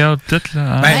collier de perles, tout,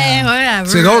 là.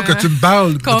 C'est drôle que tu me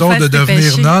parles, mettons, de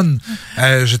devenir nonne.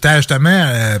 J'étais justement,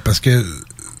 parce que,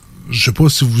 je sais pas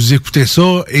si vous écoutez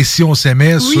ça, et si on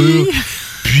s'aimait sur...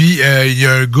 Puis, il y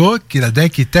a un gars qui est là-dedans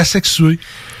qui est asexué.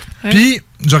 Puis,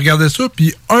 je regardais ça,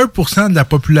 puis 1% de la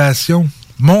population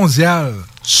mondiale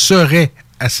serait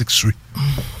asexuée.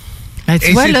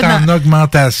 Et vois, c'est en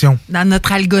augmentation. Dans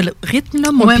notre algorithme,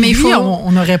 là, moi, mais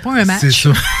on n'aurait pas un match. C'est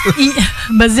ça.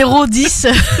 0-10,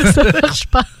 ça marche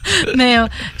pas. Mais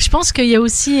je pense qu'il y a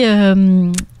aussi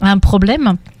un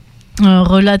problème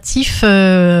relatif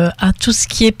à tout ce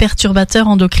qui est perturbateur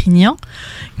endocrinien,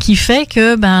 qui fait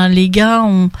que les gars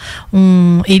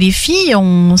et les filles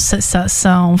ça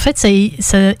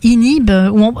inhibe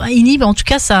en tout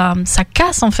cas ça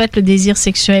casse en fait le désir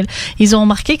sexuel. Ils ont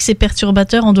remarqué que ces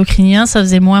perturbateurs endocriniens, ça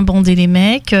faisait moins bander les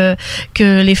mecs,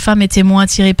 que les femmes étaient moins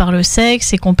attirées par le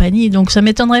sexe et compagnie. Donc ça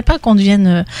m'étonnerait pas qu'on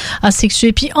devienne asexué.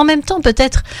 Et puis en même temps,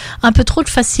 peut-être un peu trop de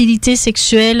facilité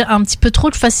sexuelle, un petit peu trop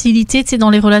de facilité, tu sais,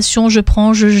 dans les relations, je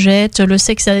prends, je jette, le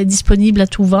sexe est disponible à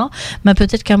tout va.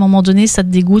 Peut-être qu'à un moment donné, ça te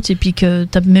dégoûte et puis que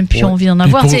t'as même plus envie d'en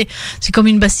avoir. C'est comme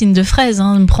une bassine de fraises.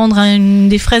 Prendre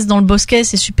des fraises dans le bosquet,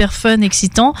 c'est super fun,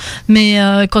 excitant. Mais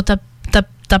quand t'as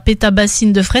tapé ta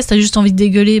bassine de fraises, t'as juste envie de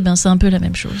dégueuler, c'est un peu la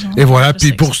même chose. Et voilà,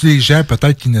 puis pour les gens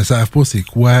peut-être qui ne savent pas c'est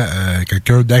quoi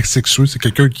quelqu'un d'asexué, c'est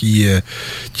quelqu'un qui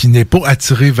n'est pas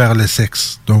attiré vers le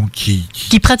sexe, donc qui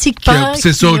pratique pas.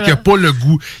 C'est ça, qui a pas le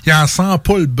goût, il en sent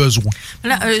pas le besoin.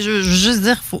 Là, je veux juste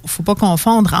dire, faut pas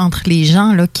confondre entre les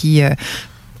gens là qui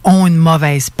ont une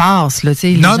mauvaise passe, là,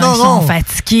 les gens qui sont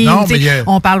fatigués.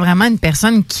 On parle vraiment d'une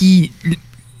personne qui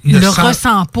ne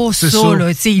ressent pas ça.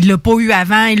 Là, il l'a pas eu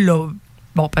avant,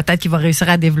 bon, peut-être qu'il va réussir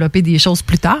à développer des choses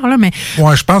plus tard, là, mais...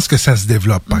 Ouais, je pense que ça se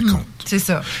développe, par contre. C'est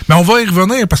ça. Mais on va y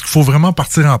revenir parce qu'il faut vraiment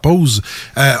partir en pause.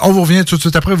 On vous revient tout de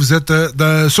suite après. Vous êtes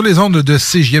sur les ondes de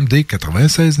CJMD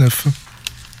 96.9.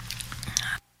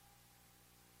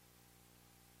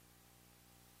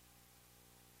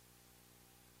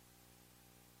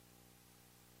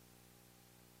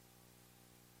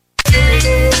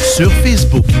 Sur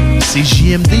Facebook,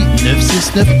 CJMD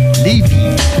 969 Lévis.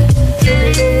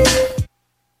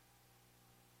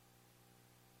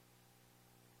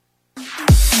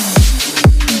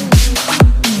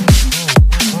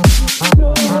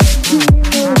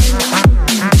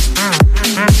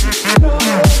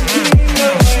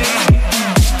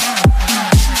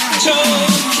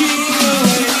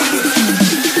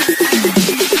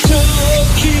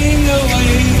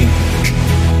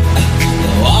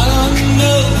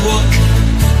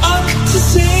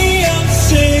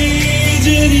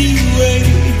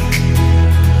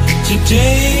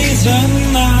 Today's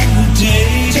another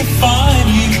day to find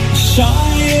you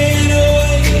shying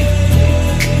away.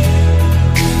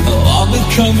 Oh, I'll be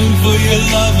coming for your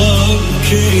love,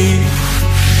 okay?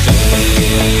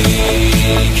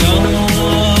 Take on me.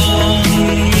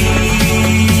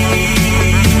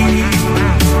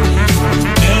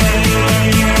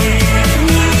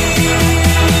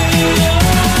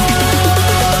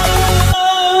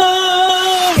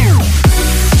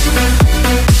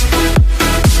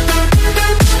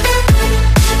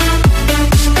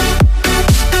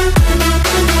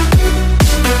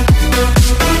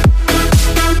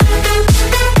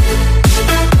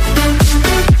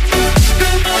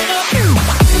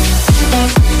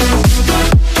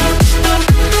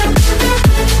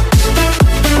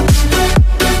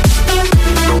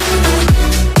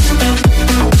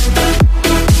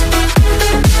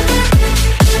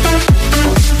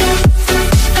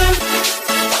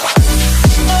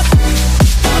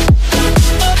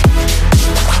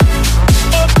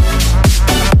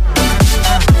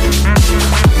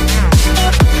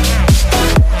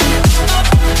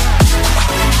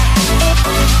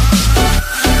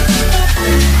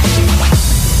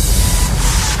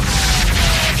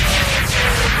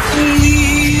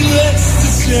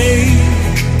 shame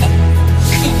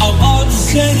of all the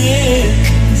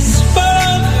sentence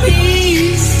from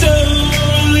me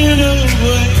stolen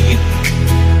away.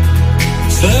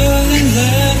 Fell in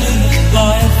love,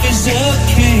 life is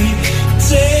okay.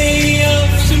 Say up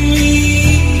to me.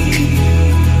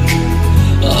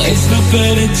 Oh, it's no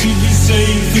better to be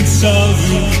safe than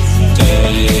sorry.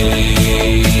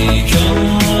 Take on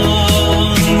me.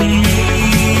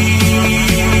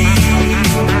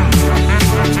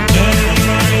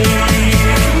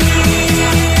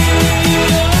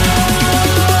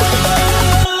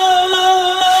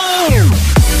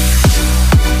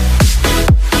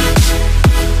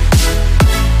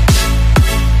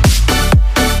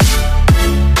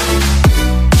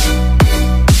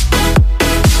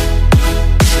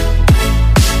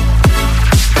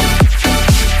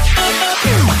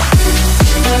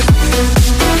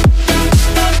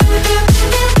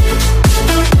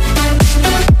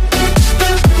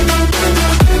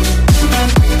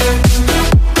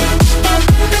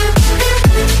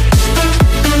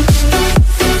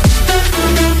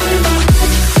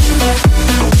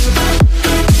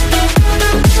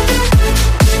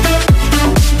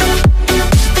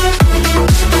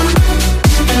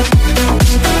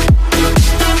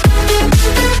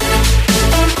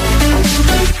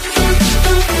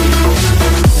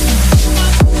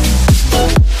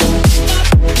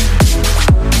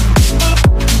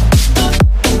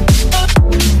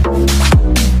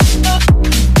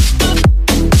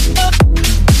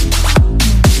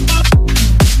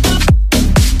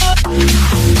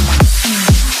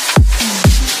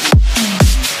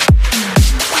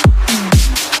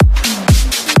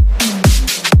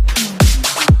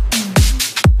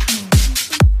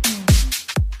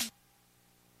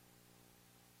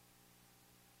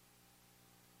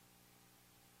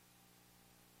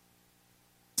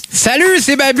 Salut,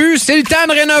 c'est Babu, c'est le temps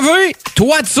de rénover.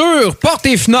 Toiture, portes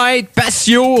et fenêtres,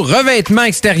 patio, revêtement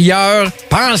extérieur,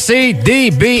 pensez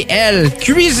DBL.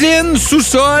 Cuisine,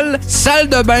 sous-sol, salle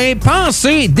de bain,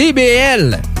 pensez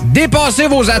DBL. Dépassez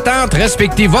vos attentes,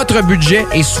 respectez votre budget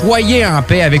et soyez en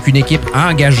paix avec une équipe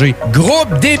engagée.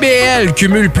 Groupe DBL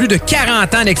cumule plus de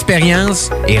 40 ans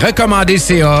d'expérience et recommandé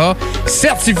CAA,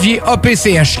 certifié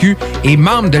APCHQ et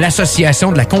membre de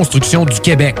l'Association de la construction du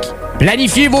Québec.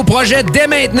 Planifiez vos projets dès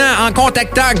maintenant en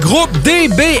contactant Groupe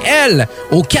DBL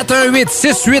au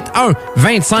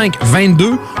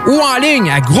 418-681-2522 ou en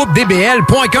ligne à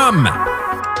groupedbl.com.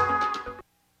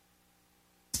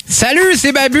 Salut,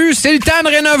 c'est Babu, c'est le temps de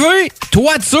rénover.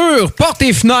 Toiture, portes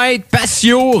et fenêtres,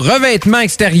 patio, revêtement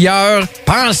extérieur,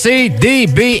 pensez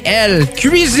DBL.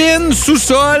 Cuisine,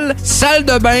 sous-sol, salle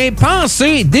de bain,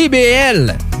 pensez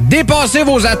DBL. Dépassez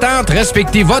vos attentes,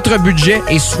 respectez votre budget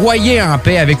et soyez en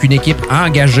paix avec une équipe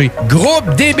engagée.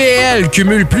 Groupe DBL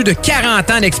cumule plus de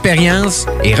 40 ans d'expérience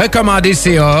et recommandé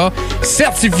CAA,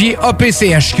 certifié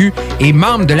APCHQ et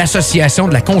membre de l'Association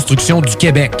de la construction du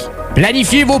Québec.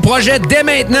 Planifiez vos projets dès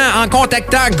maintenant en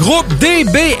contactant Groupe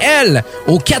DBL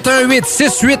au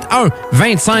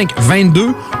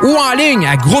 418-681-2522 ou en ligne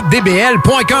à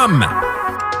groupedbl.com.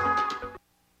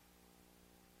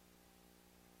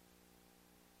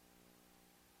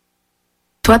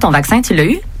 Toi, ton vaccin, tu l'as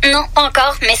eu? Non, pas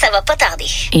encore, mais ça va pas tarder.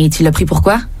 Et tu l'as pris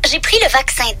pourquoi? J'ai pris le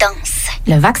vaccin danse.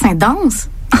 Le vaccin danse?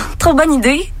 Trop bonne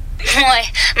idée! Ouais,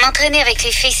 m'entraîner avec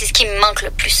les filles, c'est ce qui me manque le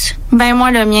plus. Ben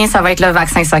moi, le mien, ça va être le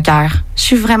vaccin soccer. Je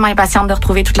suis vraiment impatiente de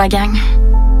retrouver toute la gang.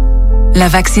 La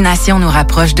vaccination nous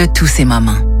rapproche de tous ces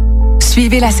moments.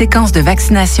 Suivez la séquence de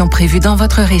vaccination prévue dans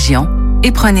votre région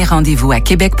et prenez rendez-vous à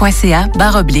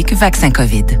québec.ca/vaccin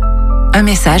COVID. Un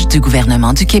message du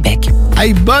gouvernement du Québec.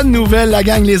 Hey, bonne nouvelle, la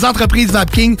gang. Les entreprises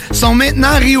Vapking sont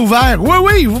maintenant réouvertes.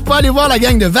 Oui, vous pouvez aller voir la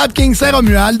gang de Vapking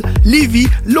Saint-Romuald, Lévis,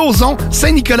 Lauson,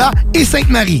 Saint-Nicolas et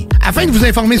Sainte-Marie. Afin de vous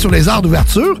informer sur les heures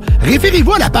d'ouverture,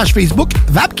 référez-vous à la page Facebook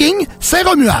Vapking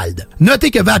Saint-Romuald.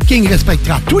 Notez que Vapking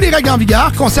respectera tous les règles en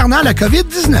vigueur concernant la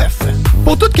COVID-19.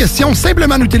 Pour toute question,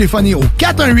 simplement nous téléphoner au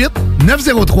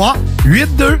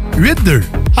 418-903-8282.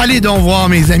 Allez donc voir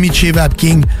mes amis de chez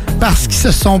Vapking, parce qu'ils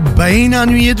se sont bien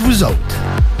ennuyés de vous autres.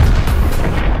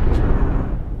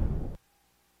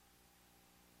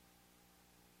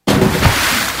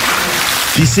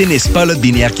 Piscine et Spa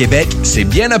Lotbinière Québec, c'est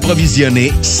bien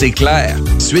approvisionné, c'est clair.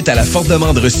 Suite à la forte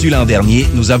demande reçue l'an dernier,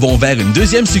 nous avons ouvert une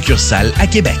deuxième succursale à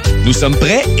Québec. Nous sommes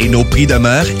prêts et nos prix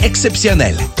demeurent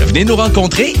exceptionnels. Venez nous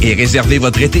rencontrer et réserver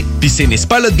votre été. Piscine et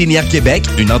Spa Lotbinière Québec,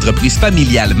 une entreprise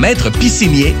familiale maître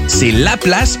piscinier, c'est la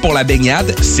place pour la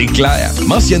baignade, c'est clair.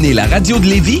 Mentionnez la radio de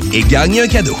Lévis et gagnez un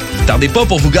cadeau. Tardez pas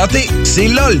pour vous gâter, c'est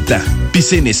là le temps.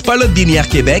 Piscine et Spa Lotbinière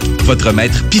Québec, votre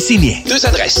maître piscinier. 2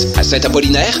 adresses, à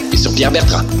Saint-Apollinaire et sur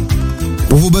Pierre-Bertrand.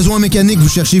 Pour vos besoins mécaniques, vous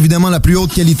cherchez évidemment la plus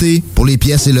haute qualité pour les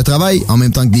pièces et le travail, en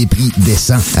même temps que des prix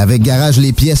décents. Avec Garage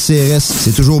Les Pièces CRS,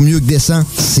 c'est toujours mieux que décent.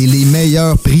 C'est les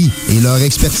meilleurs prix et leur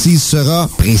expertise sera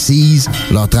précise,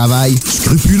 leur travail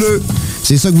scrupuleux.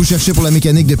 C'est ça que vous cherchez pour la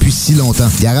mécanique depuis si longtemps.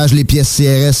 Garage Les Pièces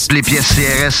CRS. Les pièces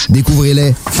CRS.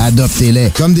 Découvrez-les, adoptez-les.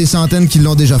 Comme des centaines qui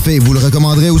l'ont déjà fait, vous le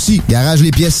recommanderez aussi. Garage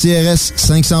Les Pièces CRS,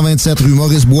 527 rue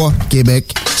Maurice-Bois,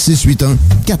 Québec,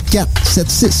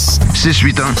 681-4476.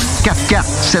 681-4476.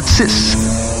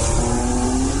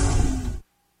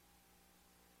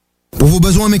 Pour vos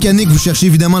besoins mécaniques, vous cherchez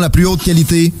évidemment la plus haute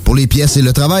qualité pour les pièces et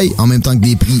le travail, en même temps que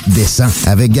des prix décents.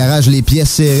 Avec Garage Les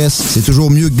Pièces CRS, c'est toujours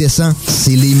mieux que décent.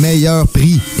 C'est les meilleurs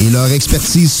prix et leur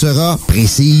expertise sera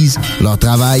précise, leur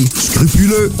travail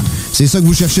scrupuleux. C'est ça que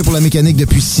vous cherchez pour la mécanique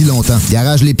depuis si longtemps.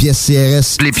 Garage Les Pièces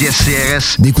CRS. Les pièces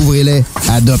CRS. Découvrez-les,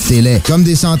 adoptez-les. Comme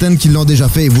des centaines qui l'ont déjà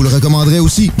fait, vous le recommanderez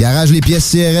aussi. Garage Les Pièces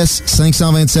CRS,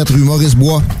 527 rue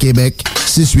Maurice-Bois, Québec,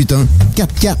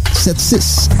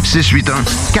 681-4476.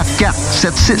 681-4476.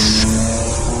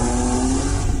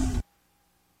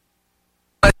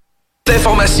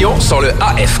 D'informations sur le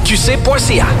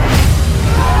afqc.ca.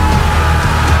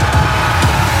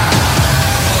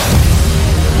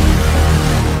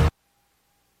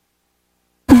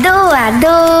 Dos à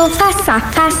dos, face à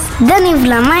face, donnez-vous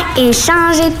la main et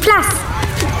changez de place.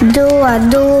 Dos à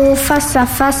dos, face à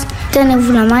face,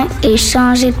 donnez-vous la main et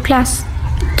changez de place.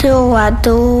 Dos à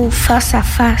dos, face à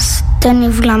face,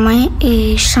 donnez-vous la main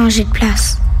et changez de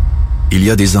place. Il y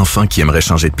a des enfants qui aimeraient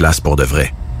changer de place pour de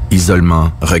vrai.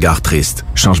 Isolement, regard triste,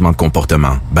 changement de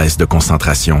comportement, baisse de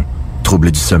concentration,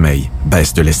 trouble du sommeil,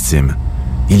 baisse de l'estime.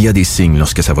 Il y a des signes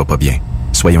lorsque ça va pas bien.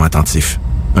 Soyons attentifs.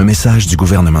 Un message du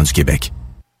gouvernement du Québec.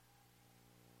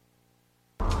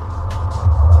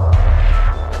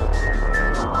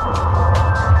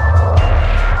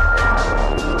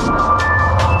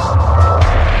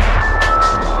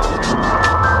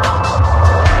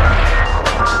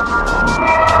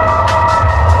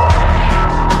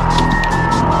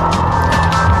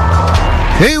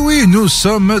 Eh oui, nous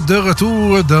sommes de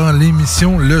retour dans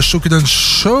l'émission Le Show qui donne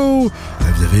show.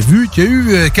 Vous avez vu qu'il y a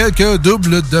eu quelques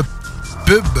doubles de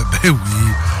pub. Ben oui,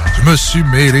 je me suis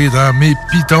mêlé dans mes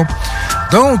pitons.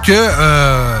 Donc,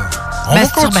 on va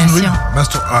continuer.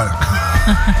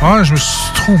 Je me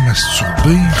suis trop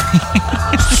masturbé.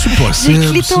 C'est possible. J'ai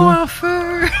le clito en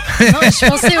feu. Non, je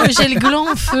pensais au gel gland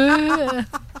en feu.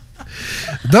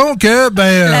 Donc,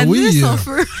 La oui. nuit en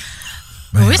feu.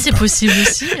 Oui, c'est possible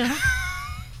aussi. Hein.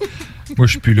 Moi,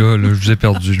 je suis plus là, je vous ai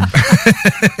perdu.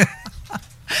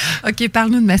 OK,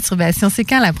 parle-nous de masturbation. C'est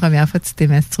quand la première fois que tu t'es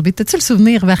masturbé? T'as-tu le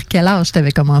souvenir vers quel âge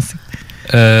t'avais commencé?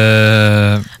 12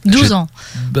 ans.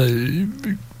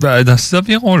 Dans ces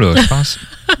environs-là, je pense.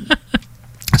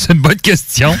 C'est une bonne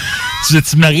question. Tu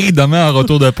m'arrives demain en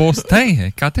retour de pause.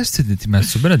 Quand est-ce que tu t'es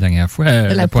masturbé la dernière fois?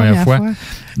 La première fois?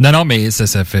 Non, mais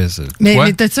ça fait ça.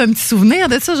 Mais t'as-tu un petit souvenir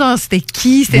de ça? Genre, c'était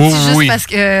qui? C'était juste parce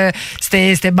que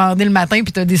c'était bandé le matin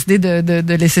puis t'as décidé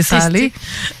de laisser ça aller?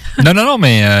 Non,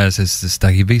 mais c'est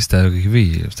arrivé. Je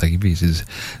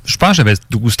pense que j'avais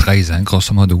 12-13 ans,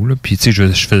 grosso modo. Là. Puis, tu sais,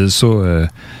 je faisais ça...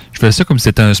 je faisais ça comme si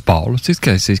c'était un sport. Tu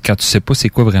sais, quand tu sais pas c'est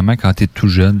quoi vraiment quand t'es tout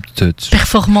jeune.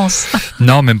 Performance.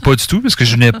 Non, même pas du tout, parce que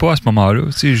je n'ai pas à ce moment-là.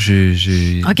 Tu sais,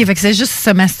 j'ai... OK, fait que c'est juste se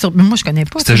masturber. Moi, je connais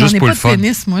pas. C'était juste pour le fun.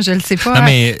 Tennis, moi, je le sais pas. Non,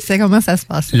 mais c'est comment ça se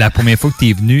passe. La première fois que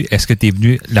t'es venu, est-ce que t'es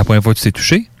venu la première fois que tu t'es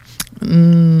touché?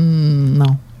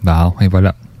 Non. Bon, et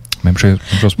voilà. Même chose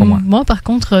pour moi. Moi, par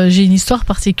contre, j'ai une histoire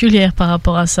particulière par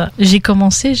rapport à ça. J'ai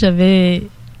commencé, j'avais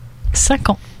 5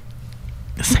 ans.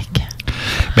 5 ans.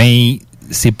 Ben,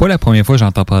 c'est pas la première fois que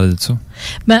j'entends parler de ça.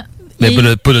 Ben, mais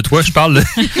pas de toi, je parle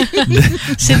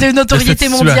c'est de notoriété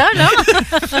mondiale, hein?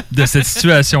 De cette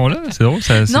situation-là, c'est drôle.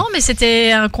 Non, mais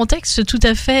c'était un contexte tout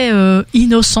à fait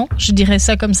innocent, je dirais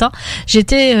ça comme ça.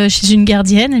 J'étais chez une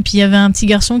gardienne et puis il y avait un petit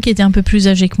garçon qui était un peu plus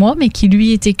âgé que moi, mais qui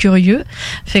lui était curieux.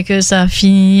 Fait que ça a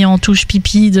fini en touche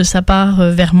pipi de sa part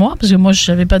vers moi, parce que moi je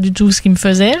savais pas du tout ce qu'il me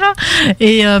faisait là.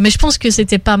 Et mais je pense que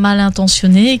c'était pas mal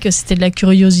intentionné, que c'était de la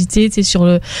curiosité, tu sais, sur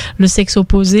le sexe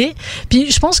opposé.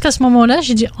 Puis je pense qu'à ce moment-là,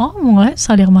 j'ai dit ouais,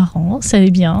 ça a l'air marrant, ça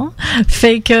allait bien.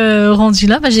 Fait que rendu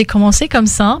là, j'ai commencé comme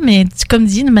ça, mais comme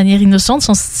dit, de manière innocente,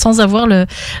 sans avoir la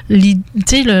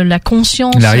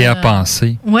conscience.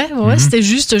 L'arrière-pensée. Ouais, c'était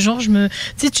juste genre,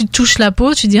 tu touches la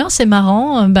peau, tu dis, c'est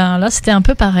marrant. Ben là, c'était un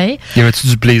peu pareil. Y avait-tu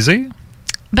du plaisir?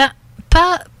 Ben,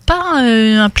 pas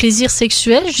un plaisir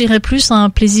sexuel, je dirais plus un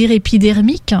plaisir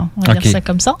épidermique, on va dire ça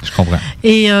comme ça. Je comprends.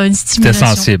 Et une stimulation.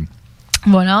 C'était sensible.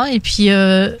 Voilà, et puis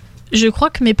je crois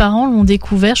que mes parents l'ont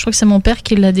découvert. Je crois que c'est mon père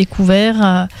qui l'a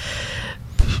découvert.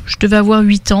 je devais avoir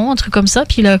 8 ans, un truc comme ça.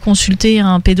 Puis il a consulté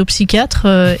un pédopsychiatre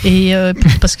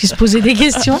parce qu'il se posait des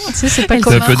questions. Tu sais, c'est pas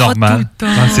comme un peu normal.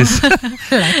 C'est ça.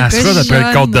 À ce moment, d'après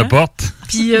le code de porte.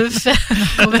 Puis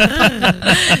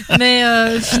mais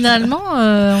finalement,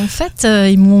 en fait,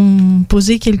 ils m'ont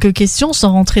posé quelques questions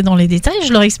sans rentrer dans les détails.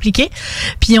 Je leur ai expliqué.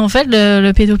 Puis en fait,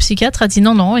 le pédopsychiatre a dit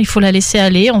non, il faut la laisser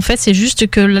aller. En fait, c'est juste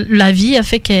que la vie a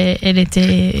fait qu'elle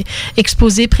était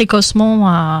exposée précocement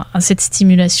à cette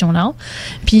stimulation-là.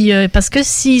 Puis parce que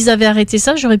s'ils avaient arrêté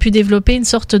ça, j'aurais pu développer une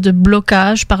sorte de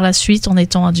blocage par la suite en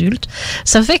étant adulte.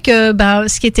 Ça fait que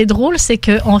ce qui était drôle, c'est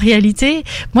que en réalité,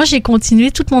 moi j'ai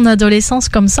continué toute mon adolescence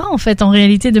comme ça, en fait, en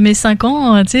réalité, de mes 5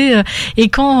 ans, tu sais, et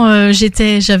quand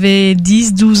j'avais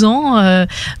 10, 12 ans,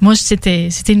 moi, c'était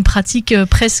une pratique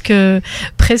presque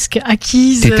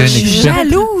acquise. T'étais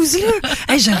jalouse, là!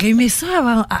 Hey, j'aurais aimé ça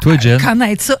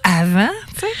connaître ça avant,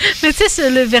 tu sais. Mais tu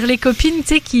sais, vers les copines,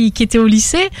 tu sais, qui étaient au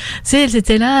lycée, tu sais, elles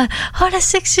étaient là, oh, la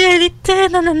sexualité,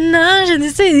 nanana, je ne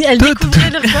sais, elles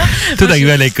découvraient leur corps. Tout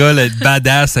arrivé à l'école, être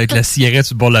badass avec la cigarette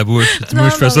sur le bord de la bouche. Moi,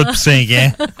 je fais ça depuis 5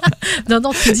 ans.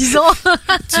 Non, depuis 10 ans.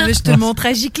 Tu veux que je te montre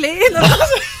à gicler?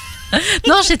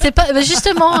 Non, j'étais pas.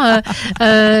 Justement,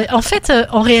 en fait,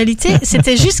 en réalité,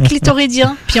 c'était juste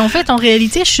clitoridien. Puis en fait, en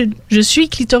réalité, je suis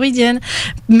clitoridienne.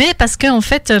 Mais parce que en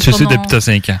fait, je sais depuis t'as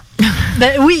 5 ans.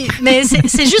 Ben oui, mais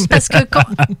c'est juste parce que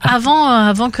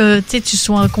avant que tu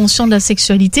sois conscient de la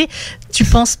sexualité, tu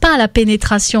penses pas à la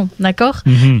pénétration, d'accord?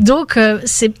 Mm-hmm. Donc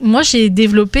moi j'ai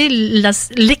développé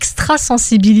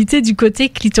l'extra-sensibilité du côté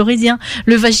clitoridien.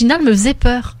 Le vaginal me faisait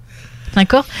peur.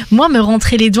 D'accord? Moi, me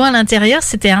rentrer les doigts à l'intérieur,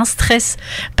 c'était un stress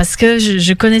parce que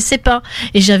je connaissais pas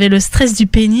et j'avais le stress du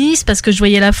pénis parce que je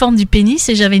voyais la forme du pénis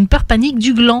et j'avais une peur panique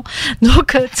du gland.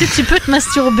 Donc, tu peux te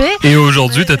masturber. Et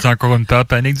aujourd'hui, t'as encore une peur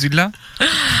panique du gland?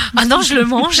 Ah non, je le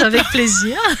mange avec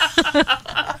plaisir.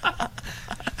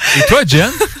 Et toi,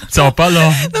 Jen? On parle là.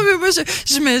 Non, mais moi,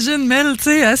 j'imagine Mel, tu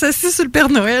sais, assise sur le Père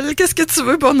Noël. Qu'est-ce que tu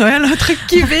veux pour Noël? Un truc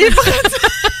qui vibre?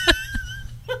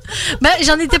 Ben,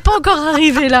 j'en étais pas encore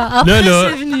arrivé là. Après,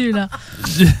 c'est venu là.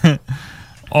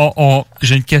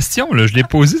 J'ai une question là. Je l'ai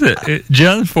posée.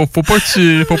 Jen, faut pas que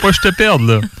je te perde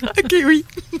là. Ok, oui.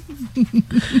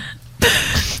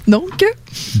 Donc?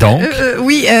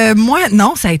 Oui, moi,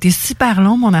 non, ça a été super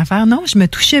long, mon affaire. Non, je me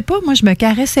touchais pas, moi, je me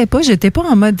caressais pas. J'étais pas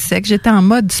en mode sexe, j'étais en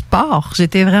mode sport.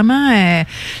 J'étais vraiment...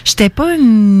 j'étais pas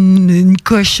une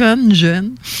cochonne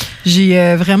jeune.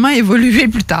 J'ai vraiment évolué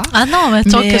plus tard. Ah non, mais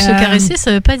tant que se caresser,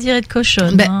 ça veut pas dire être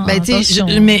cochonne.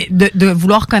 Mais de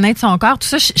vouloir connaître son corps, tout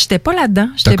ça, j'étais pas là-dedans.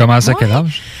 T'as commencé à quel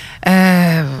âge?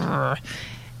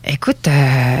 Écoute,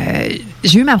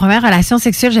 j'ai eu ma première relation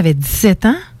sexuelle, j'avais 17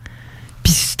 ans.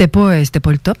 Puis c'était pas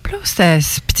le top, là.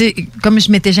 Comme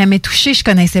je m'étais jamais touchée, je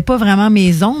connaissais pas vraiment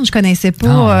mes zones, je connaissais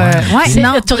pas...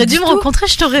 t'aurais dû me rencontrer,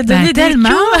 je t'aurais donné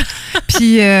tellement.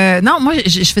 Puis non, moi,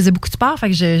 je faisais beaucoup de sport, fait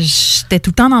que j'étais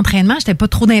tout le temps d'entraînement, j'étais pas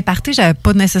trop d'imparté, j'avais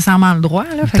pas nécessairement le droit,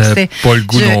 là. Fait que c'était pas le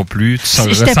goût non plus, tu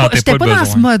ressentais pas le besoin. J'étais pas dans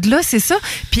ce mode-là, c'est ça.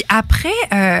 Puis après,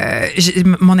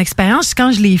 mon expérience,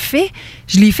 quand je l'ai fait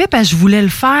parce que je voulais le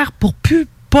faire pour plus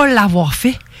pas l'avoir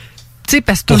fait. Tu sais,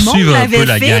 parce que tout le monde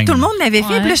l'avait fait. Tout le monde l'avait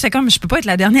fait. Puis là, j'étais comme, je peux pas être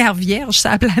la dernière vierge sur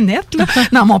la planète, là,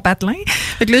 dans mon patelin.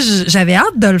 Fait que là, j'avais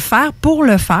hâte de le faire pour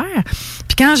le faire.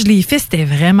 Puis quand je l'ai fait, c'était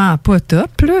vraiment pas top,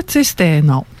 là. Tu sais, c'était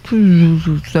non.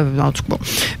 En tout cas.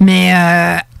 Mais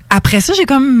après ça,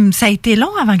 ça a été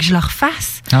long avant que je le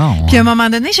refasse. Puis à un moment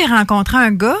donné, j'ai rencontré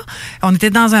un gars. On était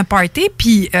dans un party,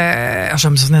 puis je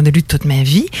me souviens de lui toute ma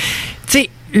vie. Tu sais,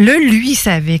 là, lui, il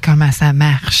savait comment ça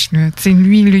marche.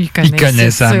 Lui, il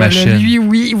connaissait sa machine. Lui,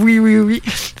 oui.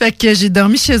 Fait que j'ai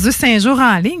dormi chez eux 5 jours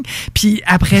en ligne. Puis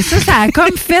après ça, ça a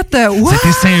comme fait...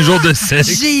 C'était 5 jours de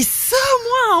sexe. J'ai ça,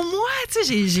 moi, en moi.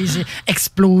 J'ai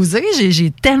explosé.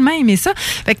 J'ai tellement aimé ça.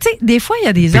 Fait que, tu sais, des fois, il y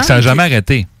a des hommes... ça n'a jamais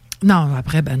arrêté. Non,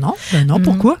 après, non,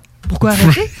 pourquoi? Pourquoi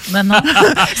arrêter? Ben non.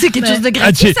 C'est quelque chose de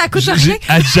gratuit, ça coûte rien.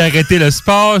 J'ai arrêté le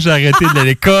sport, j'ai arrêté de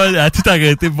l'école, elle a tout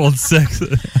arrêté pour le sexe.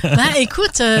 Ben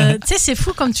écoute, tu sais, c'est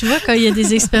fou comme tu vois quand il y a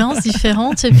des expériences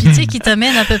différentes, puis tu sais, qui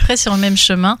t'amènent à peu près sur le même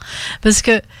chemin. Parce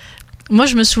que moi,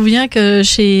 je me souviens que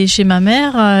chez ma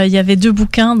mère, il y avait 2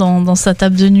 bouquins dans sa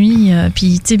table de nuit,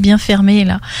 puis tu sais, bien fermé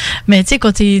là. Mais tu sais,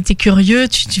 quand t'es curieux,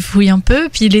 tu fouilles un peu.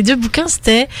 Puis les 2 bouquins,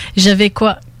 j'avais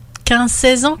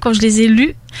 15-16 ans quand je les ai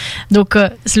lus. Donc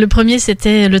le premier,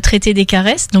 c'était le traité des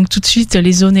caresses, donc tout de suite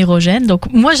les zones érogènes.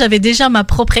 Donc moi, j'avais déjà ma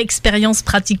propre expérience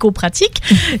pratico-pratique.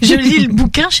 Je lis le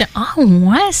bouquin, je dis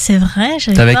ouais, c'est vrai.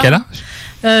 T'avais quel âge?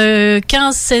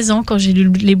 15-16 ans quand j'ai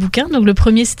lu les bouquins. Donc le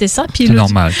premier c'était ça. Puis c'est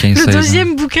normal, 15-16 ans. Le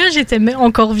deuxième bouquin, j'étais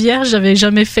encore vierge, j'avais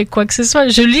jamais fait quoi que ce soit.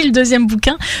 Je lis le deuxième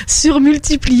bouquin sur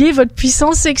multiplier votre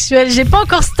puissance sexuelle. J'ai pas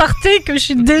encore starté que je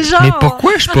suis déjà. Mais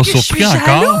pourquoi je suis pas surpris encore?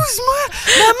 Jalouse, moi.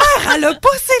 Ma mère, elle a pas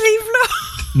ces livres-là.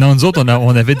 Non, nous autres,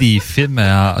 on avait des films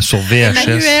sur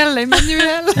VHS.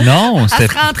 Emmanuel. Non, c'était...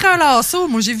 Elle se rentrait un lasso.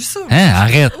 Moi, j'ai vu ça. Hein,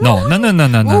 arrête. Non.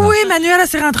 Oui, Emmanuel, elle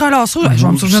s'est rentrée un lasso. Je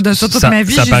vais me souvenir de ça toute ma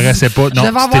vie. Ça paraissait pas. Non, je devais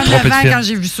avoir 9 ans film. quand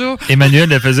j'ai vu ça. Emmanuel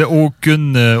ne faisait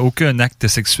aucun acte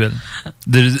sexuel.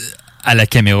 À la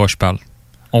caméra, je parle.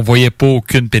 On voyait pas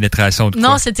aucune pénétration.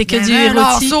 Non, c'était que du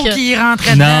érotique. Lasso qui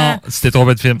rentrait dedans. Non, c'était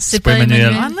trompé de film. C'est pas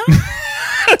Emmanuel.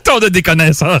 Tant de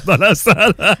déconnaisseurs dans la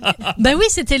salle. Ben oui,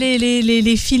 c'était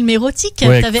les films érotiques.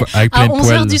 Ouais, t'avais, avec plein à de 11h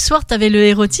poils. du soir, t'avais le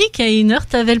érotique, à 1h,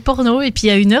 t'avais le porno, et puis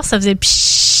à 1h, ça faisait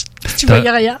pshhh, tu voyais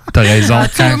rien. T'as raison.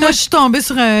 Moi, je suis tombée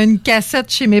sur une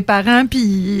cassette chez mes parents,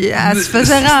 puis elle se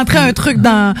faisait rentrer un truc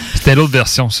dans... C'était l'autre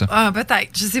version, ça. Ah, peut-être,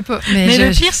 je sais pas. Mais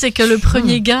le pire, c'est que le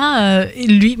premier gars,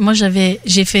 lui, moi,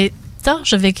 j'ai fait...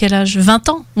 J'avais quel âge? 20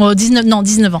 ans?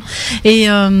 19 ans. Et...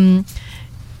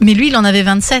 mais lui, il en avait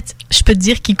 27. Je peux te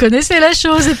dire qu'il connaissait la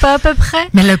chose et pas à peu près.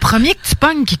 Mais le premier que tu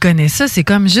pognes qui connaît ça, c'est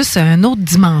comme juste une autre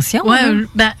dimension. Ouais,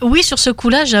 oui, sur ce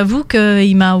coup-là, j'avoue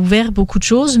qu'il m'a ouvert beaucoup de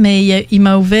choses, mais il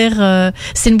m'a ouvert...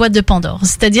 c'est une boîte de Pandore.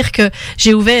 C'est-à-dire que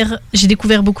j'ai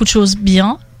découvert beaucoup de choses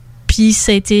bien, puis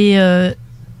ça a été...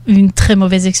 une très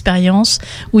mauvaise expérience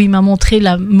où il m'a montré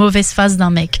la mauvaise face d'un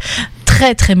mec.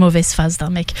 Très, très mauvaise face d'un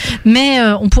mec. Mais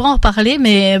on pourra en parler,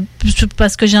 mais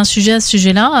parce que j'ai un sujet à ce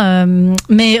sujet-là.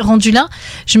 Mais rendu là,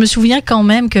 je me souviens quand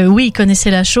même que oui, il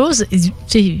connaissait la chose. Et, tu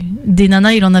sais, des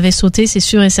nanas, il en avait sauté, c'est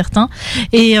sûr et certain.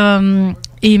 Et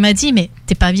il m'a dit, mais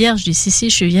t'es pas vierge? Je dis, si,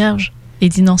 je suis vierge. Et il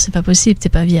dit, non, c'est pas possible, t'es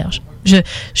pas vierge.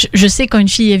 Je sais quand une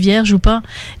fille est vierge ou pas.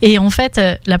 Et en fait,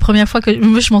 la première fois que...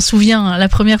 Moi, je m'en souviens, la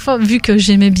première fois, vu que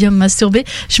j'aimais bien me masturber,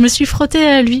 je me suis frottée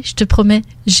à lui, je te promets.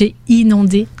 J'ai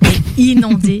inondé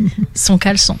son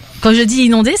caleçon. Quand je dis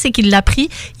inondé, c'est qu'il l'a pris,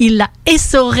 il l'a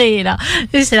essoré, là.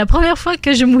 Et c'est la première fois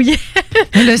que je mouillais.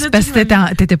 Là, c'est parce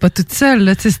que t'étais pas toute seule,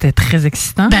 là. Tu sais, c'était très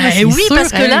excitant. Ben là, oui, sûr, parce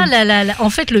que là, en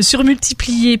fait, le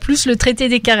surmultiplier, plus le traité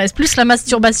des caresses, plus la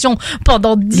masturbation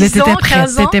pendant 10 ans,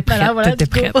 15 ans. T'étais prête.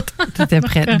 T'étais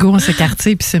prête. Go, on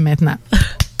s'écartait, puis c'est maintenant.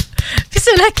 Puis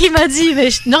c'est là qu'il m'a dit,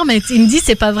 mais il me dit,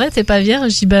 c'est pas vrai, t'es pas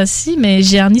vierge. Je dis, bah si, mais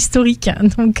j'ai un historique. Hein,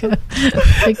 donc,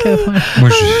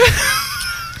 voilà.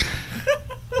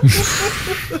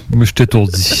 Moi, je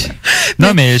t'étourdis.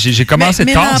 Non, mais j'ai commencé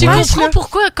tard. Tu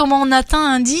comprends comment on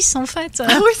atteint un 10, en fait?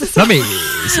 Ah oui, c'est ça. Non, mais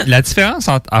la différence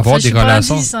entre avoir des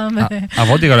relations... 10, hein, mais...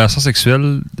 avoir des relations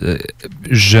sexuelles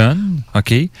jeunes,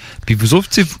 OK? Puis vous autres,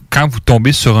 quand vous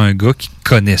tombez sur un gars qui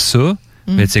connaît ça,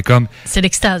 mais c'est comme... C'est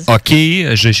l'extase. OK,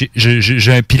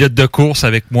 j'ai un pilote de course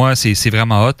avec moi, c'est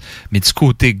vraiment hot. Mais du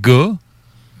côté gars,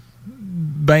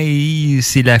 ben,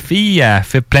 c'est la fille, elle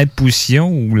fait plein de positions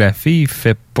ou la fille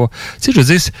fait pas... Tu sais, je veux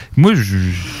dire, moi,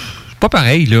 c'est pas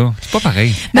pareil, là. C'est pas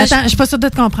pareil. Mais attends, je suis pas sûre de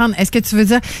te comprendre. Est-ce que tu veux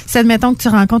dire, si admettons que tu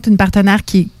rencontres une partenaire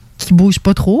qui bouge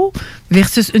pas trop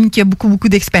versus une qui a beaucoup, beaucoup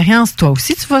d'expérience, toi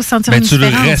aussi, tu vas sentir une différence?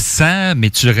 Tu le ressens, mais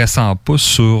tu le ressens pas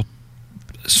sur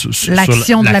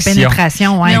l'action de la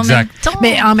pénétration, ouais. Exact.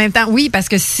 Mais en même temps, oui, parce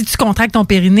que si tu contractes ton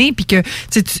périnée puis que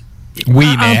tu oui,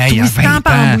 mais à 20 ans,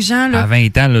 en bougeant, là. À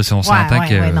 20 ans, là, si on s'entend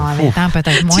que... Ouais, non, à 20 ans,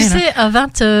 peut-être moins. Tu sais, à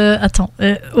 20...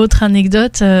 autre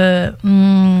anecdote,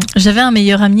 j'avais un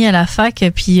meilleur ami à la fac,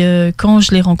 puis quand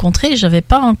je l'ai rencontré, j'avais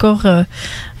pas encore...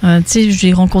 tu sais, je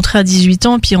l'ai rencontré à 18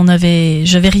 ans, puis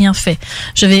j'avais rien fait.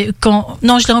 Je l'ai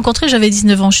rencontré, j'avais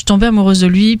 19 ans. Je suis tombée amoureuse de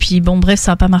lui, puis bon, bref,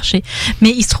 ça a pas marché. Mais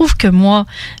il se trouve que moi,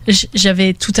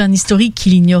 j'avais tout un historique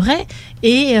qu'il ignorait,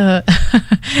 et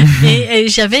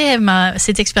j'avais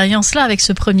cette expérience-là avec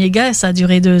ce premier gars, ça a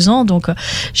duré 2 ans, donc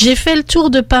j'ai fait le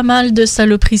tour de pas mal de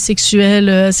saloperies sexuelles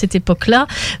à cette époque-là,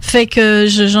 fait que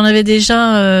j'avais déjà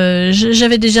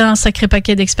un sacré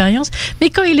paquet d'expériences.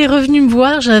 Mais quand il est revenu me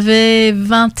voir, j'avais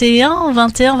 21,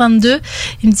 22,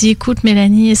 il me dit, écoute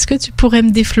Mélanie, est-ce que tu pourrais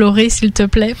me déflorer s'il te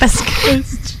plaît, parce que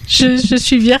je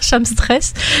suis vierge, ça me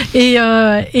stresse. Et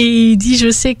il dit,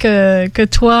 je sais que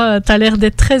toi, t'as l'air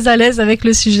d'être très à l'aise avec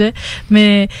le sujet,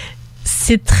 mais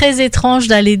c'est très étrange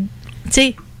d'aller,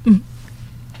 tu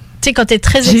sais, quand t'es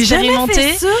très expérimenté,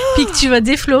 puis que tu vas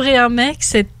déflorer un mec,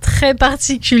 c'est très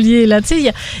particulier. Là, tu sais,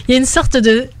 il y a une sorte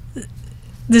de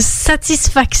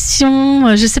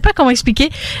satisfaction, je sais pas comment expliquer.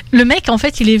 Le mec, en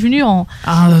fait, il est venu en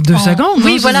 2 secondes.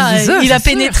 Oui, voilà, il a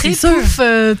pénétré, pouf,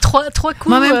 3 coups.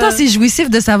 Mais en même temps, c'est jouissif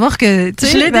de savoir que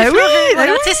je l'ai défloré.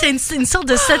 Voilà, tu sais, c'est une sorte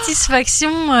de satisfaction.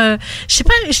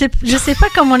 Je sais pas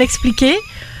comment l'expliquer.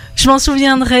 Je m'en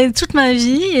souviendrai toute ma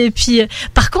vie. Et puis,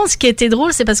 par contre, ce qui était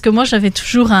drôle, c'est parce que moi, j'avais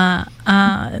toujours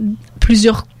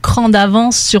plusieurs crans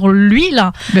d'avance sur lui,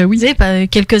 là. Ben oui. Vous savez,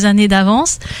 quelques années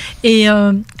d'avance. Et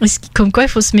comme quoi, il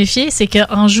faut se méfier, c'est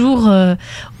qu'un jour,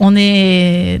 on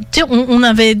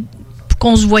avait...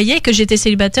 Qu'on se voyait, que j'étais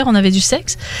célibataire, on avait du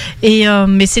sexe.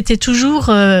 Mais c'était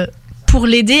toujours pour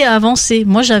l'aider à avancer.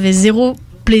 Moi, j'avais zéro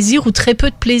plaisir ou très peu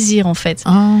de plaisir, en fait.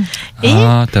 Tu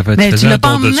l'as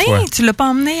pas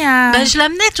emmené à... je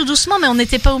l'amenais tout doucement, mais on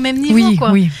n'était pas au même niveau,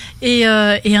 quoi. Oui. Et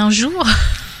un jour,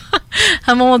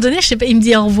 à un moment donné, je sais pas, il me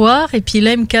dit au revoir, et puis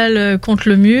là, il me cale contre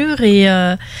le mur, et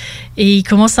il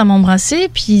commence à m'embrasser,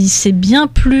 puis c'est bien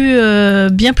plus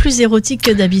érotique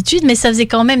que d'habitude, mais ça faisait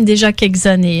quand même déjà quelques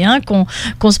années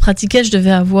qu'on se pratiquait. Je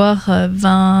devais avoir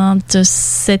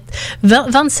 27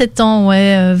 ans,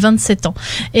 27 ans.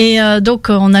 Et donc,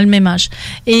 on a le même âge.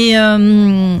 Et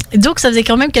donc, ça faisait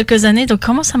quand même quelques années, donc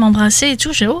commence à m'embrasser et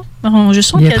tout. Je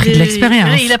sens qu'il a pris de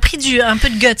l'expérience. Il a pris un peu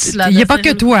de guts, là. Il n'y a pas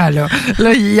que toi, là.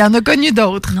 Là, il y en a connu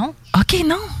d'autres. Non. OK,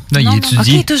 non. Non, il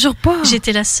étudie. OK, toujours pas.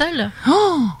 J'étais la seule.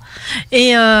 Oh!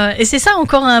 Et c'est ça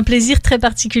encore un plaisir très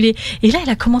particulier. Et là, il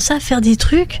a commencé à faire des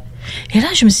trucs. Et là,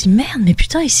 je me suis dit, merde, mais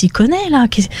putain, il s'y connaît, là.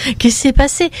 Qu'est-ce qui s'est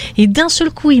passé? Et d'un seul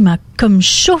coup, il m'a comme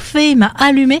chauffé, il m'a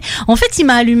allumé. En fait, il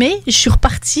m'a allumé, je suis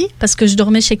repartie, parce que je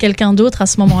dormais chez quelqu'un d'autre à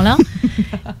ce moment-là.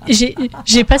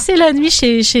 J'ai passé la nuit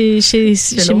chez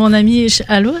mon ami,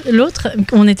 à l'autre,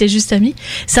 on était juste amis.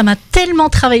 Ça m'a tellement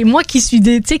travaillé. Moi qui suis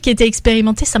qui était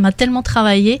expérimentée, ça m'a tellement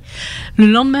travaillé. Le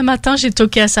lendemain matin, j'ai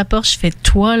toqué à sa porte, je fais,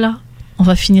 toi, là, on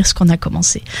va finir ce qu'on a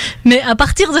commencé. Mais à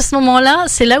partir de ce moment-là,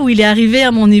 c'est là où il est arrivé à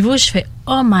mon niveau. Je fais,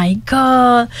 oh my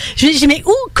God. Je lui dis, mais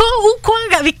où, quand, où, quoi,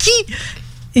 avec qui?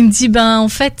 Il me dit, en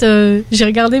fait, j'ai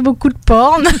regardé beaucoup de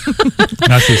porn.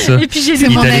 Ah, c'est ça. Et puis j'ai dit,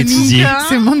 mon ami.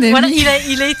 C'est mon ami. Voilà,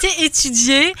 il a été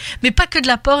étudié, mais pas que de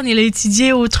la porn, il a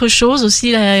étudié autre chose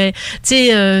aussi,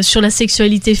 sur la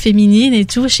sexualité féminine et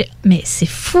tout. Mais c'est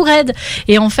fou raide.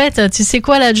 Et en fait, tu sais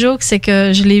quoi, la joke, c'est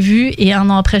que je l'ai vu et un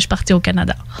an après, je partais au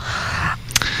Canada.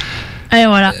 Et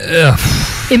voilà.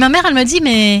 Et ma mère, elle me dit,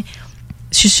 mais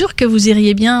je suis sûre que vous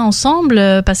iriez bien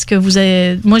ensemble parce que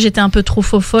moi j'étais un peu trop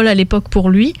folle à l'époque pour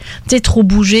lui, tu sais, trop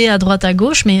bougé à droite à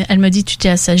gauche, mais elle me dit, tu t'es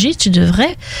assagi, tu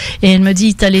devrais. Et elle me dit,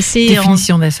 il t'a laissé...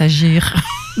 Définition d'assagir.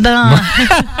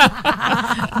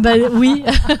 Oui.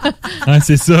 Ah,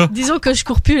 c'est ça. Disons que je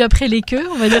cours plus après les queues,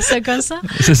 on va dire ça comme ça.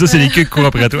 C'est ça, c'est les queues qui courent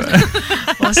après toi.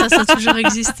 Bon, ça a toujours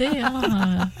existé.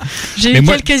 J'ai eu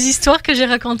quelques histoires que j'ai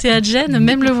racontées à Jen,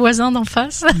 même le voisin d'en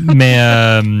face. Mais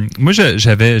moi,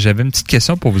 j'avais une petite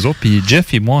question pour vous autres. Puis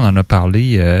Jeff et moi, on en a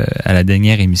parlé à la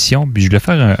dernière émission. Puis je voulais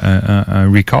faire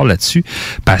un recall là-dessus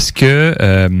parce que...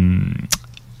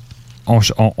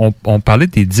 On parlait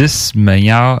des 10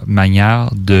 meilleures manières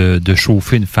de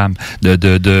chauffer une femme,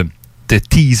 de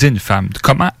teaser une femme,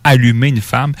 comment allumer une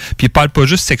femme. Puis il parle pas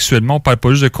juste sexuellement, on parle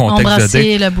pas juste de contexte.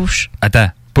 Embrasser la bouche. Attends,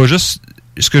 pas juste...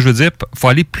 Ce que je veux dire, faut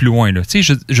aller plus loin, là. Tu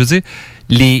sais, je veux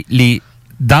dire,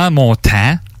 dans mon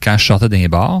temps, quand je sortais d'un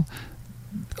bar,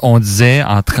 on disait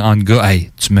entre gars,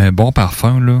 hey, tu mets un bon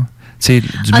parfum, là. Tu sais,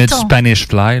 tu mets du Spanish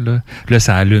Fly, là,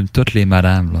 ça allume toutes les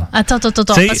madames, là. Attends,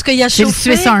 parce qu'il y a chauffé...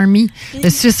 le Swiss Army. Le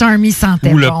Swiss Army sentait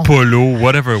bon. Ou le Polo,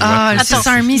 whatever. Le Swiss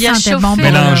Army sentait bon.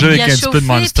 Mélangé avec un petit peu de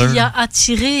Monster. Puis il y a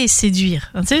attirer et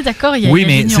séduire. Tu sais, d'accord? Il y a oui,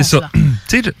 mais c'est ça.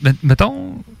 Tu sais,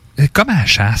 mettons, comme à la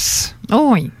chasse.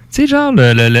 Oh oui. Tu sais, genre,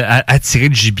 attirer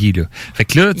le gibier, là. Fait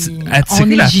que là, attirer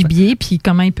on est le gibier, puis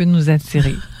comment il peut nous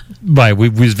attirer? Ben oui,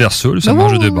 vice-versa, ça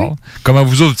mange de bord. Comment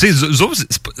vous autres, tu sais, vous autres,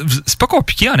 c'est pas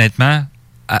compliqué, honnêtement.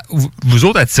 Vous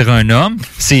autres, attirer un homme,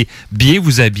 c'est bien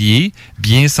vous habiller,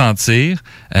 bien sentir,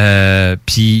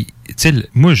 puis, tu sais,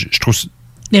 moi, je trouve...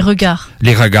 Les regards,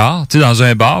 tu sais, dans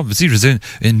un bar, tu sais, je veux dire,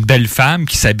 une belle femme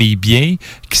qui s'habille bien,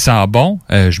 qui sent bon,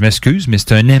 je m'excuse, mais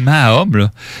c'est un aimant à homme,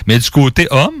 là. Mais du côté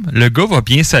homme, le gars va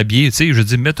bien s'habiller, tu sais, je veux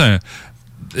dire, mettre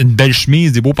une belle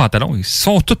chemise, des beaux pantalons. Ils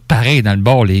sont tous pareils dans le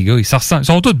bar, les gars. Ils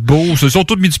sont tous beaux. Ils sont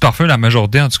tous mis du parfum, la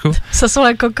majorité, en tout cas. Ça sent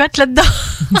la cocotte là-dedans.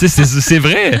 c'est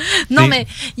vrai. Non, mais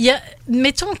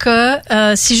mettons que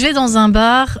si je vais dans un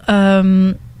bar...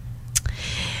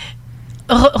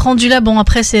 rendu là, bon,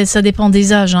 après, ça dépend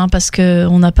des âges, parce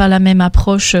qu'on n'a pas la même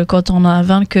approche quand on a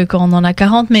 20 que quand on en a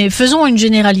 40, mais faisons une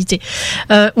généralité.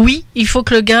 Oui, il faut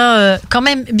que le gars, quand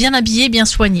même, bien habillé, bien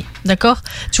soigné, d'accord?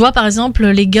 Tu vois, par exemple,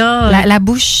 les gars... La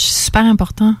bouche, super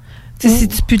important. Si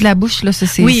tu pues de la bouche, là,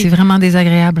 c'est vraiment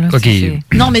désagréable. Là. Okay.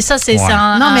 Non, mais ça, c'est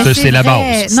ça. Non, mais c'est la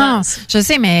base. Non, je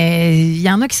sais, mais il y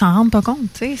en a qui s'en rendent pas compte.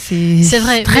 C'est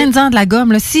vrai. Traîne-en de la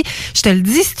gomme. Là. Si, je te le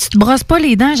dis, si tu te brosses pas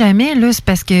les dents jamais, là, c'est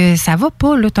parce que ça va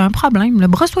pas. Tu as un problème.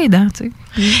 Brosse-toi les dents. Tu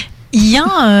sais. Il y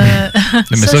a...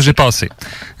 Le message est passé.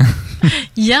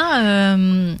 Il y a,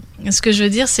 ce que je veux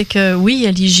dire, c'est que oui, il y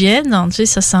a l'hygiène, hein, tu sais,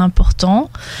 ça c'est important.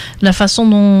 La façon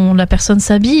dont la personne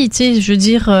s'habille, tu sais, je veux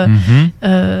dire.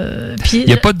 Il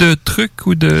n'y a pas de trucs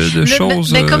ou de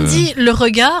choses. Mais comme dit, le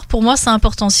regard, pour moi, c'est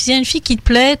important. S'il y a une fille qui te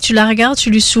plaît, tu la regardes, tu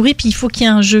lui souris, puis il faut qu'il y ait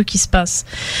un jeu qui se passe.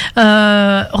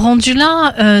 Rendu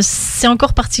là, c'est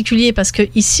encore particulier parce que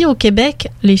ici au Québec,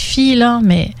 les filles là,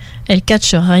 mais elles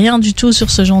catchent rien du tout sur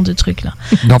ce genre de trucs là.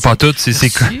 Non, pas toutes.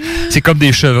 C'est comme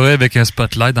des chevreuils avec un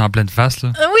spotlight en pleine face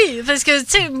là. Oui, parce que tu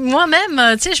sais,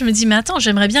 moi-même, tu sais, je me dis mais attends,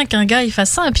 j'aimerais bien qu'un gars il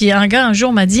fasse ça. Et puis un gars un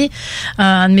jour m'a dit,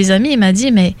 un de mes amis, il m'a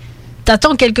dit mais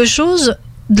t'attends quelque chose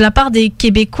de la part des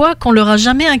Québécois qu'on leur a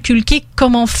jamais inculqué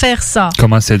comment faire ça.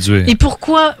 Comment séduire. Et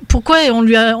pourquoi on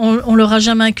leur a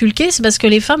jamais inculqué? C'est parce que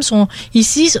les femmes sont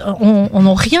ici, on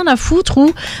n'a rien à foutre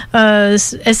ou elles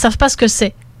savent pas ce que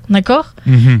c'est. D'accord?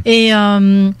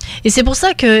 Mm-hmm. Et c'est pour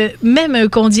ça que même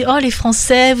quand on dit oh les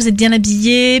Français vous êtes bien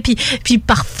habillés puis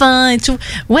parfum et tout,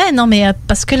 ouais non mais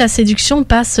parce que la séduction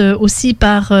passe aussi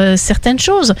par certaines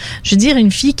choses. Je veux dire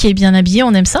une fille qui est bien habillée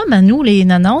on aime ça, bah nous les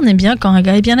nanas on aime bien quand un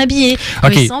gars est bien habillé.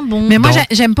 Okay. Il sent bon. Mais moi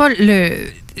j'aime pas le.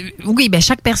 Oui, ben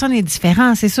chaque personne est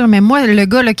différente, c'est sûr. Mais moi, le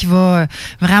gars là, qui va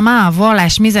vraiment avoir la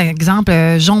chemise, par exemple,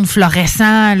 jaune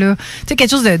fluorescent, là, tu sais,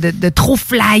 quelque chose de trop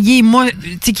flyé, moi,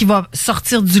 tu sais, qui va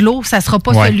sortir du lot, ça sera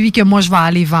pas celui que moi, je vais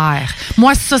aller vers.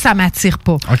 Moi, ça m'attire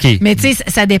pas. Okay. Mais tu sais,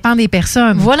 ça dépend des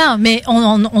personnes. Voilà, mais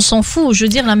on s'en fout. Je veux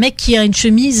dire, un mec qui a une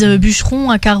chemise bûcheron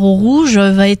à carreaux rouges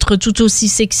va être tout aussi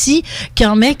sexy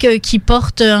qu'un mec qui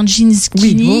porte un jean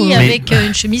skinny avec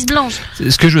une chemise blanche.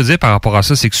 Ce que je veux dire par rapport à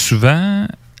ça, c'est que souvent,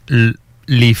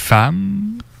 les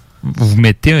femmes, vous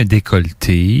mettez un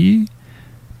décolleté,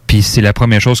 puis c'est la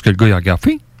première chose que le gars il regarde.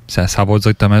 Oui, ça va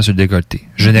directement sur le décolleté.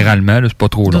 Généralement, là, c'est pas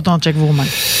trop long. D'autant check vos mains.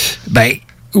 Ben,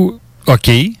 OK,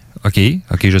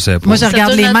 je sais pas. Moi, je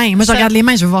regarde les mains. Moi, je regarde les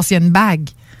mains, je veux voir s'il y a une bague.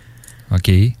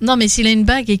 OK. Non, mais s'il a une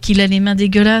bague et qu'il a les mains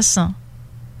dégueulasses...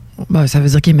 Ben, ça veut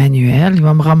dire qu'il est manuel. Il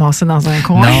va me ramasser dans un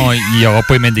coin. Non, il n'y aura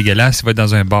pas les mains dégueulasses. Il va être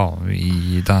dans un bar.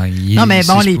 Non, mais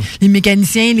bon, les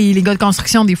mécaniciens, les gars de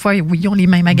construction, des fois, oui, ils ont les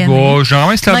mains maganées. Bon,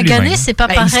 généralement, ils se lavent les mains. Magané, c'est pas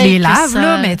pareil. Ils se les lavent,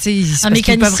 là, mais tu sais, parce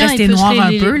qu'ils peuvent rester noirs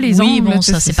un peu, les ongles. Oui, bon,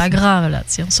 ça, c'est pas grave, là,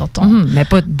 tu sais, on s'entend. Mais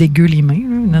pas dégueu les mains,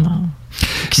 là. Non.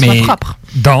 Qu'ils soient propres.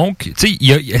 Donc, tu sais,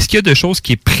 est-ce qu'il y a des choses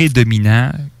qui est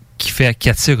prédominant qui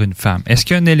attire une femme? Est-ce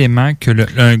qu'il y a un élément que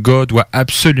un gars doit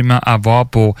absolument avoir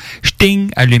pour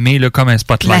allumer là, comme un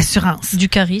spotlight? L'assurance. Du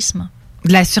charisme.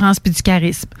 De l'assurance puis du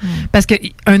charisme. Parce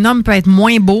qu'un homme peut être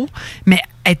moins beau, mais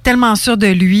être tellement sûr de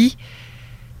lui,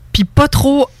 puis pas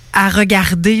trop à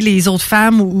regarder les autres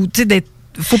femmes ou tu sais,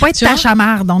 faut pas être tâche à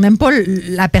marde. On n'aime pas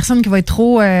la personne qui va être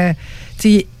trop tu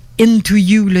sais, into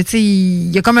you.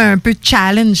 Il y a comme un peu de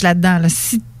challenge là-dedans. Là.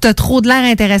 Si t'as trop de l'air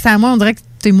intéressant à moi, on dirait que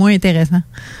t'es moins intéressant.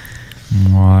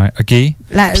 Ouais, OK.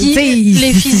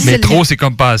 Les filles, mais trop, c'est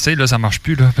comme pas assez, là, ça marche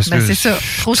plus, là. Parce que c'est ça.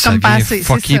 Trop, c'est comme pas assez. C'est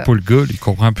fucké pour le gars, il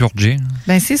comprend plus rien.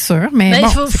 Ben, c'est sûr, mais bon,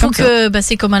 faut que,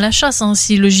 c'est comme à la chasse, hein.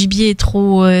 Si le gibier est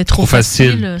trop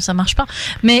facile, ça marche pas.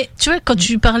 Mais, tu vois, quand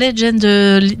tu parlais, Jen,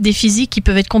 des physiques qui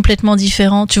peuvent être complètement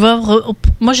différents, tu vois,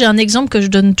 moi, j'ai un exemple que je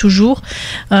donne toujours.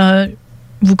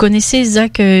 Vous connaissez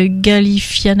Zach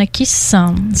Galifianakis,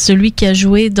 celui qui a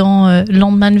joué dans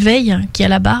Landman Veil, qui a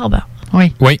la barbe?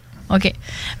 Oui. OK.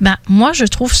 Ben, moi, je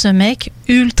trouve ce mec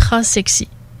ultra sexy.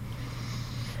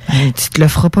 Tu te le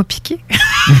feras pas piquer?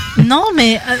 Non,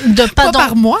 mais pas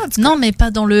par moi. Non, mais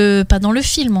pas dans le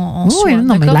film en soi. Oui,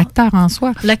 non, mais l'acteur en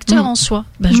soi. L'acteur en soi.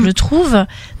 Ben, je le trouve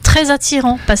très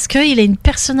attirant parce qu'il a une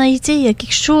personnalité, il y a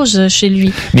quelque chose chez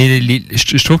lui. Mais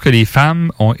je trouve que les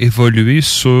femmes ont évolué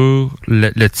sur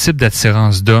le type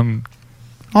d'attirance d'homme.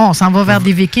 Oh, on s'en va vers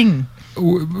des Vikings.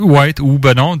 Ouais, ou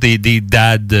ben non, des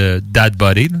dad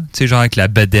body, tu sais, genre avec la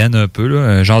bedaine un peu, là,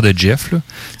 un genre de Jeff, là.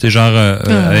 Tu sais, genre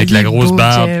avec la grosse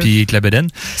barbe puis avec la bedaine.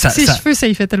 Ses cheveux, ça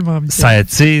y fait tellement bien.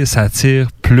 Ça attire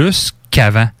plus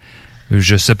qu'avant.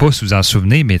 Je sais pas si vous en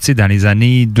souvenez, mais tu sais, dans les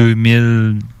années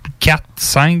 2004,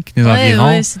 5, les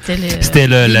environs. C'était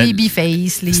les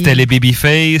babyface. C'était les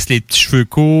babyface, les petits cheveux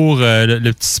courts,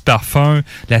 le petit parfum,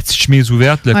 la petite chemise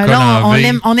ouverte, le col en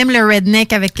V. On aime le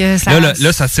redneck avec ça.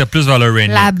 Là, ça tire plus vers le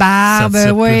redneck. La barbe,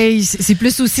 oui. C'est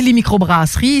plus aussi les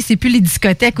microbrasseries. C'est plus les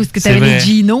discothèques où tu avais les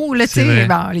Gino, là, tu sais.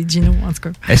 Bon, les Gino, en tout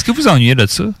cas. Est-ce que vous ennuyez de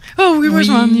ça? Oh oui, moi,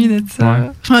 je m'ennuie de ça. Ouais.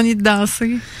 Je m'ennuie de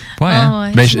danser.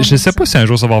 Ouais. Ben, je sais pas si un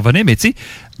jour ça va revenir, mais tu sais,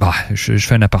 Bah, je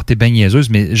fais un aparté bien niaiseuse,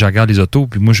 mais je regarde les autos,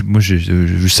 puis moi,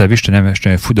 je savais que j'étais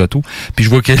un fou d'auto. Puis je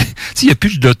vois que s'il n'y a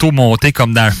plus d'auto montée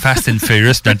comme dans Fast and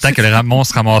Furious, dans le temps que le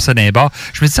monstre ramassait dans les bars,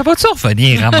 je me dis, ça va-tu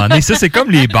revenir à un moment donné? Ça, c'est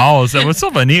comme les bars, ça va-tu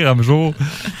revenir un jour?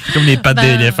 C'est comme les pattes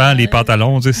d'éléphant, les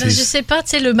pantalons, tu sais. Je sais pas, tu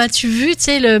sais, le m'as-tu vu, tu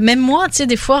sais, même moi, tu sais,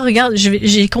 des fois, regarde,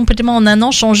 j'ai complètement en un an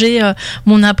changé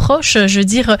mon approche. Je veux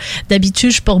dire,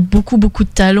 d'habitude, je porte beaucoup de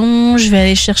talons, je vais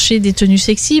aller chercher des tenues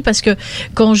sexy parce que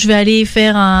quand je vais aller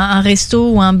faire un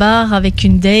resto ou un bar avec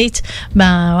une date,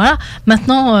 ben voilà.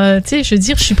 Maintenant, tu sais, je veux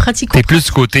dire, je suis pratico. T'es plus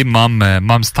du côté mom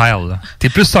style. Là. T'es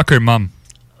plus soccer mom.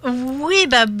 Oui,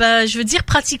 bah, je veux dire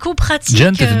pratico-pratique.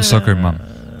 Jen, t'es une soccer mom.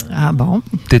 Ah bon?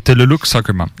 T'as le look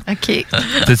soccer mom. OK.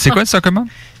 C'est quoi une soccer mom?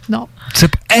 Non. C'est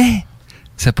pas... Hey!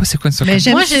 C'est pas c'est quoi une soccer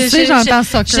mom? Moi, j'entends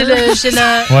soccer.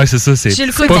 Ouais, c'est ça. J'ai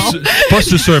le côté... Pas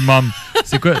soccer mom.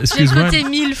 C'est quoi? Excuse-moi. J'ai le côté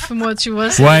MILF, moi, tu vois.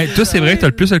 Ouais, toi, c'est vrai que t'as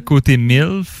le plus le côté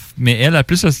MILF, mais elle a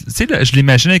plus... Tu sais, je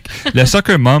l'imagine avec le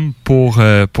soccer mom, pour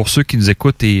ceux qui nous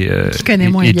écoutent et qui connaît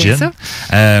moins bien ça.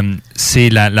 C'est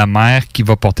la mère qui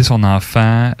va porter son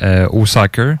enfant au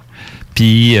soccer.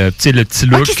 Puis, tu sais, le petit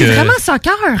look... OK, c'est vraiment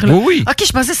soccer, là. Oui. OK,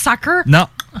 je pensais soccer. Non,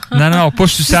 pas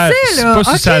suçage. Pas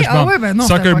suçage, ah ouais, ben non,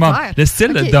 soccer mom. Le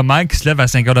style de mère qui se lève à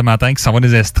 5 h du matin, qui s'en va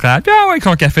des estrades, avec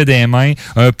son café des mains,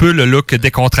 un peu le look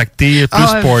décontracté, plus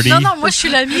sporty. Non, moi, je suis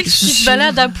la mille qui se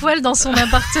balade à poil dans son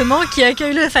appartement, qui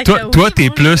accueille le facteur. Toi, t'es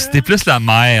plus la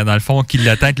mère, dans le fond, qui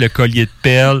l'attend avec le collier de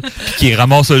perles, puis qui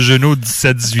ramasse le genou de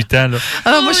 17-18 ans. Là.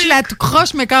 Alors, moi, je suis la tout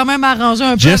croche, mais quand même arrangée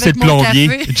un peu Jess, avec mon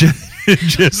café.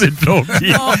 Jeff, c'est le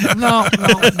plombier. Non.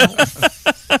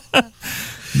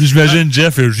 J'imagine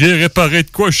Jeff, j'ai réparé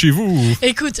de quoi chez vous?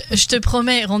 Écoute, je te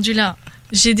promets, rendu là.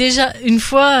 J'ai déjà, une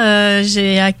fois,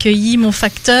 j'ai accueilli mon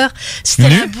facteur. C'était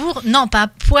la bourre. Non, pas à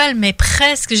poil, mais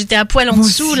presque. J'étais à poil en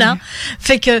dessous, là.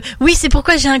 Fait que, oui, c'est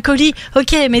pourquoi j'ai un colis.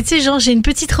 Ok, mais tu sais, genre, j'ai une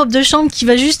petite robe de chambre qui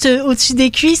va juste au-dessus des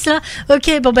cuisses, là.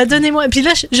 Ok, bon, bah, donnez-moi. Et puis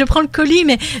là, je prends le colis,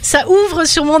 mais ça ouvre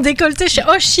sur mon décolleté. Je fais,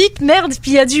 oh shit, merde.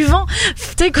 Puis il y a du vent.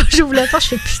 Tu sais, quand j'ouvre la porte,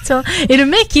 je fais putain. Et le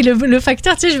mec, le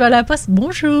facteur, tu sais, je vais à la poste.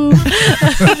 Bonjour.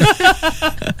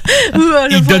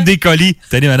 Il donne des colis.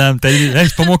 Salut, madame.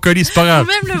 C'est pas mon colis, c'est pas grave. Ou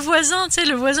même le voisin, tu sais,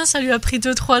 le voisin, ça lui a pris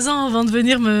 2-3 ans avant de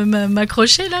venir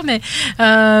m'accrocher, là,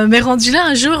 mais rendu là,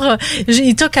 un jour,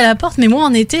 il toque à la porte, mais moi,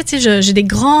 en été, tu sais, j'ai des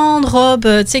grandes robes,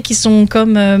 tu sais, qui sont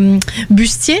comme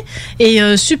bustier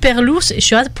et super loose, et je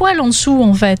suis à poil en dessous,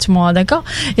 en fait, moi, d'accord?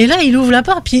 Et là, il ouvre la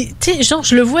porte, puis, tu sais, genre,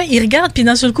 je le vois, il regarde, puis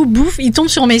d'un seul coup, bouffe, il tombe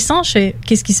sur mes seins, je fais,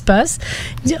 qu'est-ce qui se passe?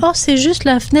 Il dit, oh, c'est juste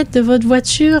la fenêtre de votre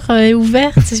voiture est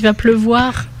ouverte, il va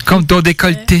pleuvoir. Comme ton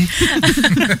décolleté.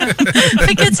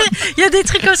 Fait que, tu sais, il y a des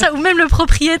trucs comme ça. Ou même le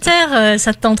propriétaire,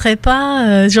 ça te tenterait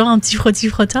pas, genre un petit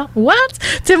frottis-frotteur. What?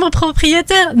 T'es mon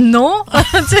propriétaire? Non.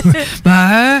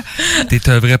 T'es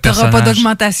un vrai personnage. T'auras pas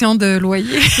d'augmentation de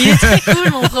loyer. Il est très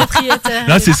cool, mon propriétaire.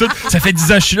 Là, c'est ça. Ça fait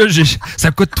 10 ans que je suis là. Ça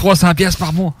me coûte 300$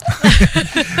 par mois.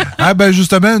 Ah, ben,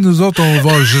 justement, nous autres,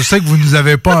 je sais que vous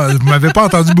m'avez pas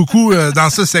entendu beaucoup dans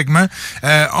ce segment.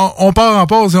 On part en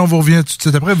pause et on vous revient tout de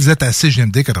suite après. Vous êtes à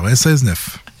CJMD 96.9.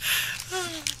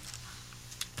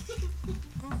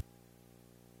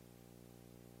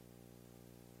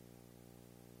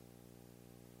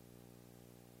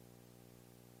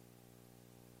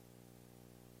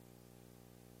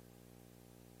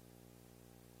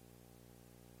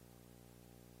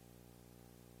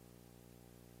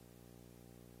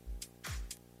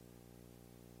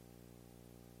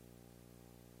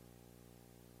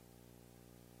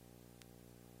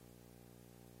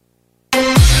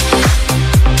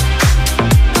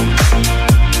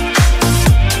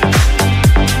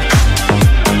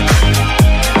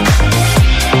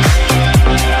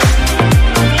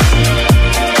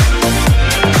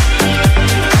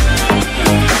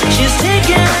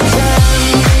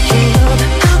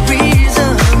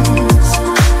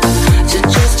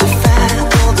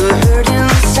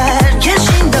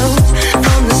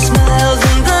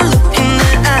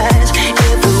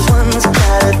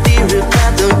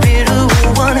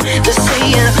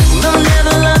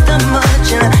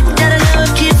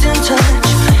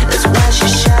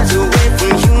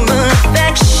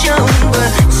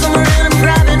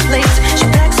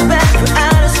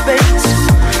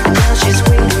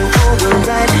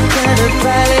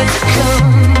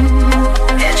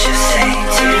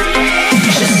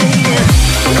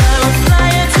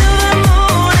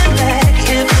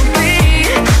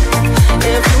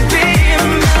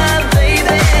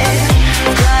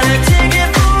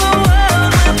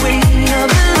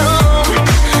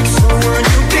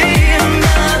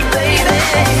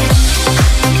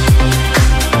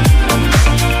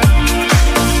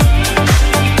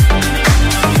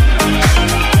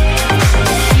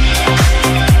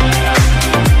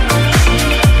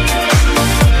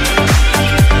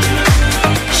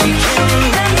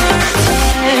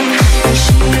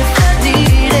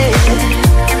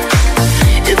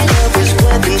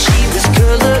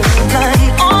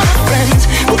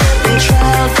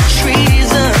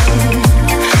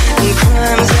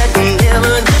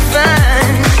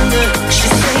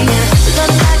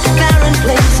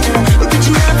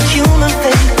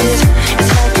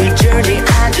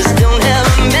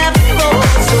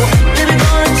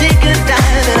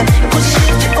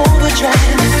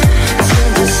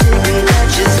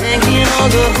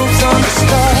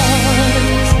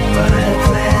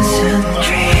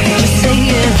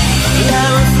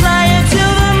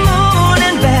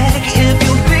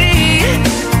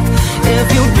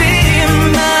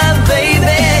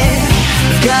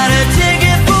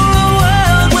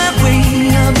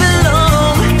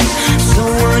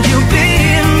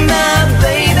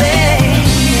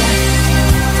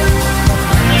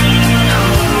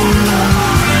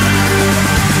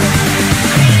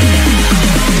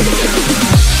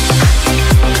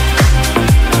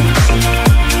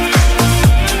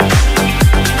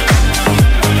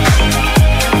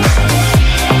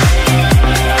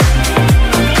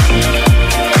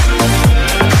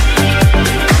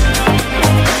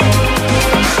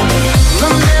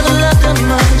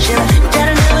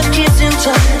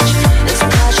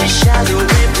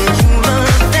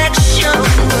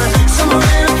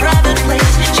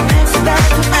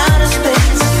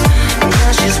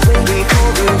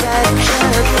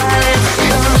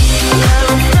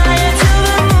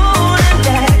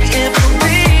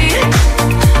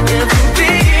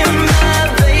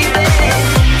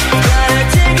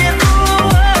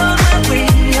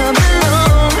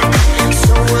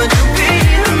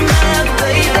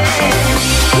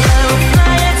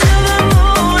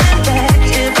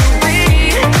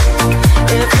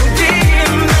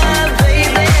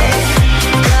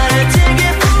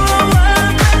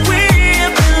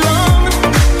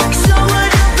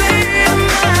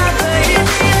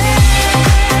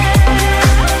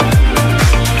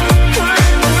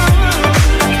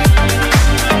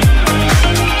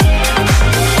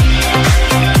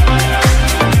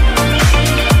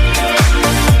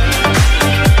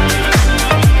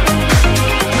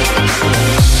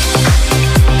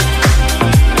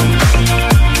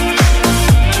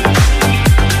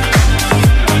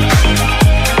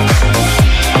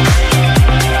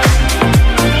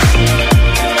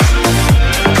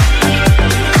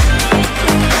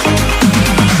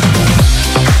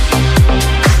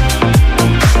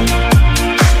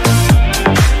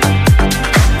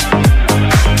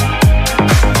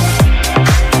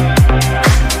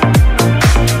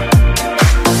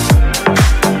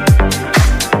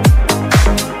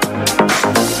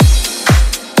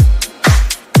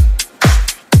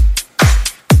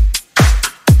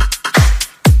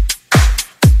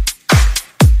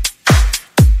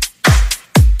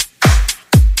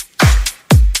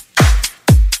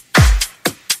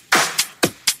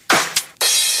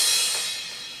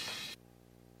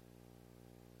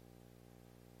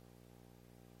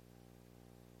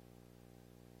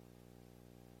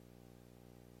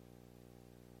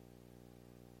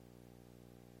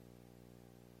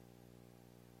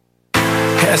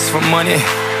 ask for money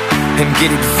and get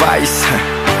advice.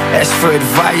 Ask for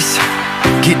advice,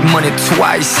 get money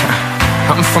twice.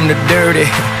 I'm from the dirty,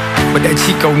 but that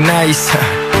Chico nice.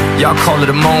 Y'all call it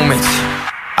a moment,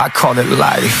 I call it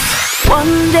life.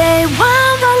 One day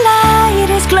while the light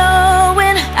is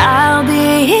glowing, I'll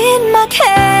be in my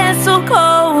castle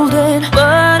golden.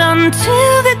 But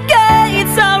until the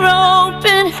gates are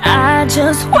open, I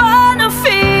just wanna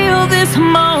feel this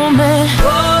moment.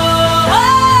 Oh,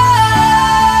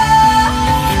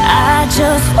 I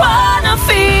just wanna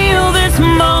feel this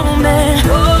moment.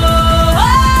 Oh,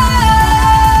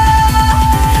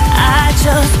 I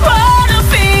just wanna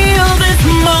feel this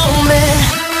moment.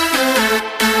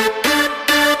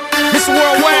 Miss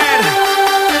Worldwide,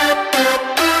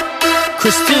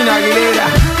 Christina Aguilera.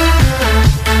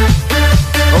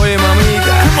 Oye,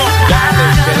 mamita, dale,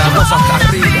 que la cosa está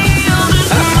arriba.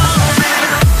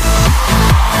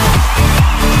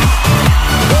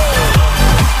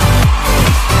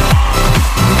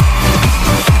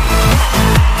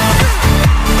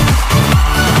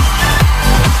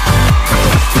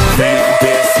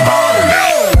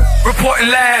 Reporting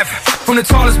live from the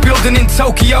tallest building in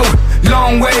Tokyo.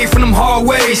 Long way from them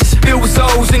hallways, filled with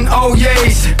O's and O's.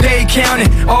 They counting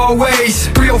always,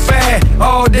 real fat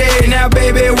all day. Now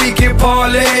baby we can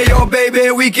parlay, oh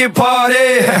baby we can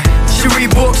party. She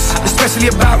read books, especially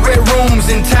about red rooms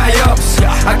and tie-ups.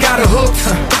 I got her hooked,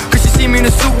 cause she see me in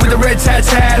a suit with the red tie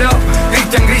tied up.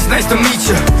 Rita and Gris, nice to meet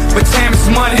you, but time is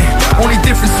money. Only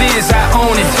difference is I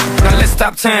own it. Now let's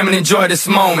stop time and enjoy this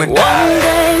moment. One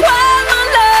day while the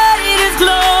light is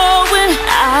glowing,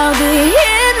 I'll be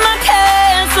in my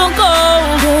castle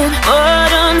golden.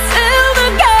 But until the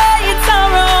gates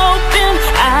are open,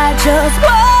 I just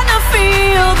wanna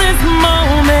feel this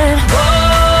moment.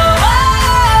 Oh,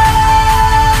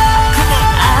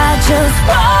 I just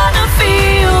wanna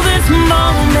feel this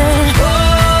moment. Oh,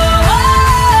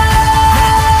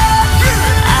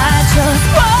 I just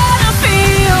wanna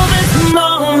feel this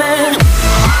moment.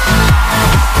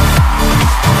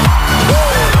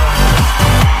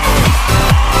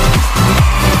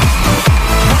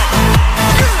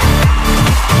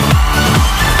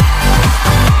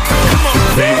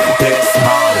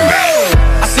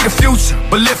 I see the future,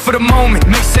 but live for the moment.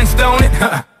 Makes sense, don't it?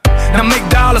 Now make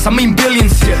dollars, I mean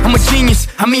billions. I'm a genius,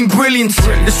 I mean brilliance.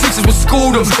 The streets is what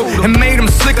schooled them and made them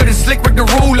slicker than Slick Rick the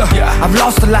Ruler. I've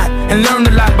lost a lot and learned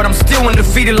a lot, but I'm still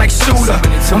undefeated like Shooter.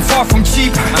 I'm far from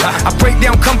cheap, I break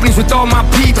down companies with all my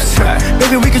peeps.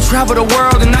 Baby, we can travel the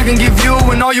world and I can give you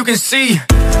and all you can see.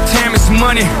 Time is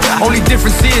money, only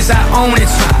difference is I own it.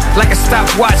 Like a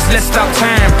stopwatch, let's stop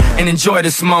time and enjoy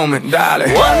this moment,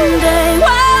 darling. One day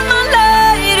while the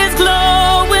light is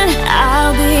glowing,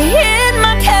 I'll be in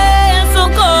my castle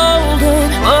golden.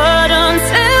 But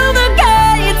until the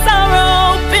gates are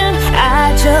open,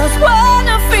 I just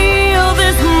wanna feel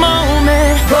this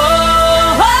moment.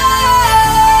 Oh,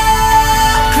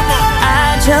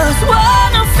 I just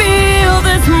wanna feel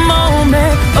this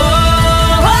moment. Oh,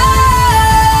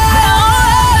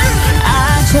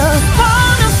 I just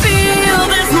wanna feel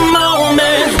this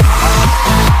moment.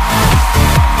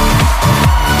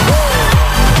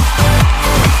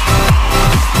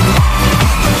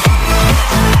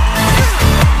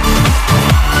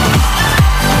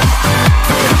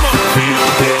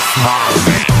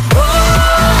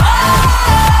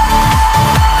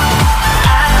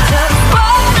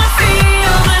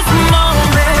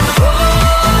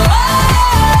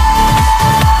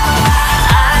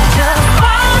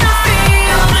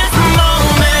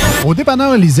 Au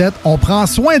dépanneur Lisette, on prend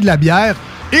soin de la bière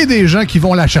et des gens qui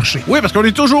vont la chercher. Oui, parce qu'on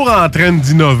est toujours en train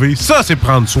d'innover. Ça, c'est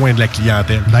prendre soin de la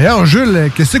clientèle. D'ailleurs,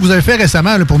 Jules, qu'est-ce que vous avez fait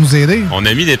récemment là, pour nous aider? On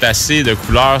a mis des passés de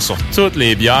couleurs sur toutes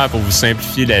les bières pour vous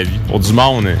simplifier la vie. Pour du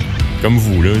monde comme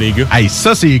vous, là, les gars. Hey,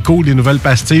 ça, c'est cool, des nouvelles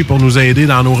pastilles pour nous aider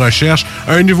dans nos recherches.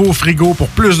 Un nouveau frigo pour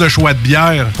plus de choix de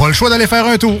bière. Pas le choix d'aller faire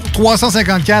un tour.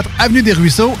 354 Avenue des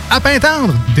Ruisseaux, à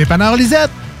Pintendre. Dépanneur Lisette.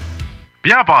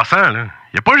 Puis en passant, là,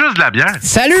 y a pas juste de la bière.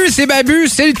 Salut, c'est Babu,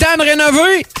 c'est le temps de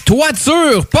rénover.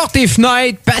 Toiture, portes et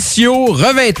fenêtres, patio,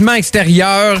 revêtement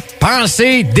extérieur.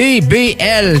 Pensez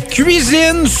DBL.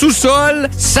 Cuisine, sous-sol,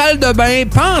 salle de bain,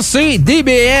 pensez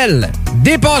DBL.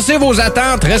 Dépassez vos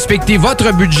attentes, respectez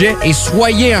votre budget et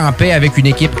soyez en paix avec une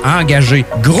équipe engagée.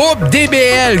 Groupe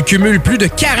DBL cumule plus de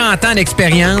 40 ans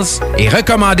d'expérience et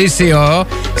recommandé CAA,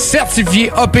 certifié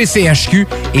APCHQ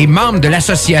et membre de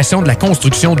l'Association de la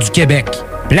construction du Québec.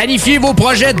 Planifiez vos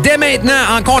projets dès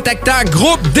maintenant en contactant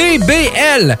Groupe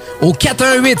DBL au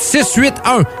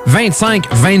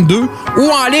 418-681-2522 ou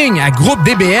en ligne à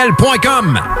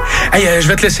groupedbl.com. Hey, je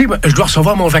vais te laisser. Je dois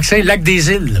recevoir mon vaccin Lac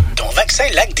des Îles. Ton vaccin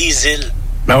Lac des Îles?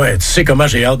 Ben ouais, tu sais comment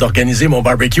j'ai hâte d'organiser mon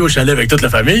barbecue au chalet avec toute la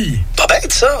famille. Pas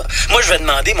bête, ça. Moi, je vais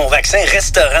demander mon vaccin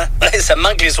restaurant. Ça me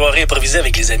manque les soirées improvisées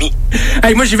avec les amis.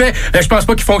 Hey, moi, j'y vais. Je pense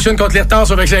pas qu'il fonctionne contre les retards,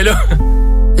 ce vaccin-là.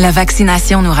 La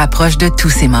vaccination nous rapproche de tous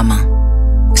ces moments.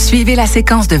 Suivez la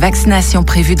séquence de vaccination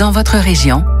prévue dans votre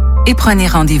région et prenez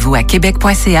rendez-vous à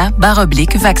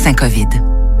québec.ca/vaccin COVID.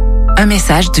 Un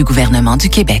message du gouvernement du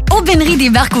Québec. Aubainerie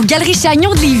débarque aux Galeries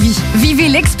Chagnon de Lévis. Vivez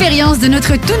l'expérience de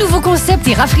notre tout nouveau concept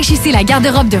et rafraîchissez la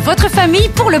garde-robe de votre famille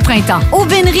pour le printemps.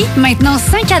 Aubainerie, maintenant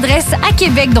 5 adresses à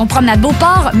Québec, dont Promenade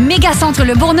Beauport, Mégacentre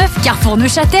Le Bourgneuf, Carrefour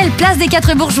Neuchâtel, Place des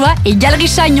Quatre Bourgeois et Galerie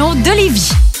Chagnon de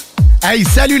Lévis. Hey,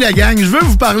 salut la gang, je veux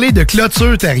vous parler de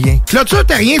Clôture Terrien. Clôture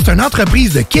Terrien, c'est une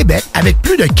entreprise de Québec avec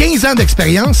plus de 15 ans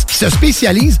d'expérience qui se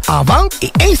spécialise en vente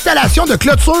et installation de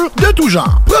clôtures de tout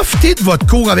genre. Profitez de votre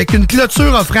cour avec une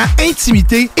clôture offrant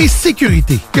intimité et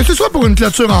sécurité. Que ce soit pour une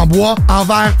clôture en bois, en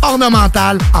verre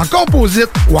ornemental, en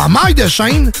composite ou en maille de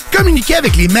chêne, communiquez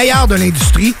avec les meilleurs de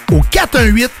l'industrie au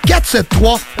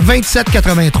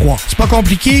 418-473-2783. C'est pas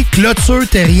compliqué,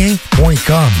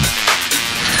 clôtureterrien.com.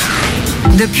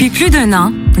 Depuis plus d'1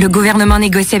 an, le gouvernement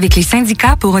négocie avec les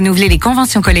syndicats pour renouveler les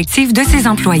conventions collectives de ses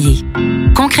employés.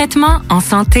 Concrètement, en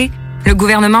santé, le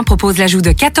gouvernement propose l'ajout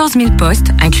de 14 000 postes,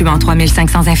 incluant 3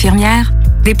 500 infirmières,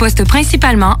 des postes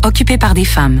principalement occupés par des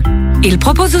femmes. Il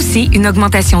propose aussi une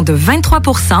augmentation de 23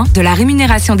 % de la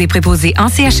rémunération des préposés en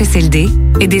CHSLD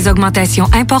et des augmentations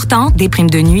importantes des primes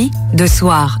de nuit, de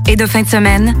soir et de fin de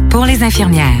semaine pour les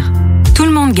infirmières. Tout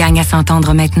le monde gagne à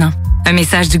s'entendre maintenant. Un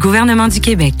message du gouvernement du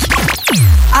Québec.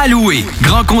 À louer.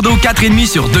 Grand condo 4,5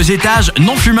 sur 2 étages,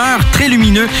 non-fumeur, très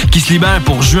lumineux, qui se libère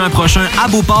pour juin prochain à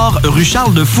Beauport, rue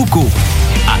Charles-de-Foucault.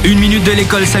 À 1 minute de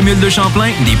l'école Samuel de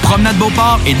Champlain, des promenades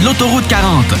Beauport et de l'autoroute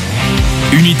 40.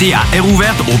 Unité à air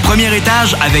ouverte au premier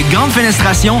étage avec grande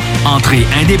fenestration, entrée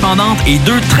indépendante et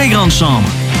 2 très grandes chambres.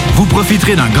 Vous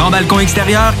profiterez d'un grand balcon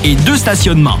extérieur et 2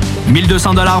 stationnements. 1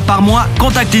 200 $ par mois.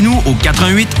 Contactez-nous au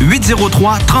 88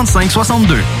 803 35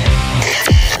 62.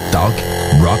 Talk,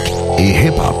 rock et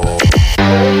hip-hop.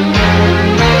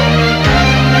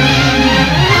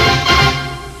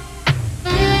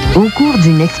 Au cours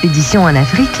d'une expédition en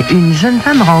Afrique, une jeune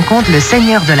femme rencontre le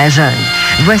seigneur de la jungle.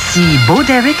 Voici Bo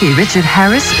Derek et Richard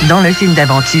Harris dans le film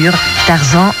d'aventure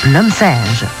Tarzan, l'homme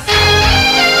sage.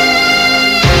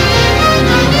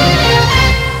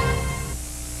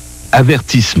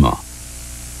 Avertissement.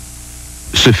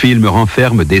 Ce film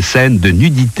renferme des scènes de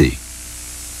nudité.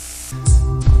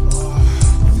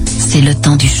 C'est le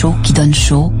temps du show qui donne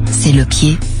chaud. C'est le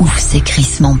pied. Ouf, c'est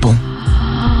crissement bon.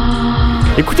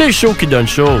 Écoutez le show qui donne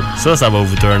chaud. Ça va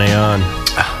vous turner on.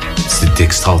 C'est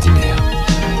extraordinaire.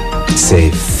 C'est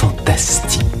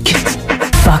fantastique.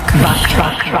 Fuck me.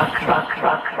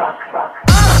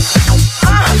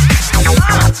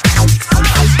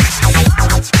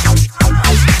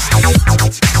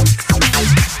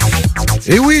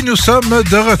 Et oui, nous sommes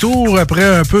de retour après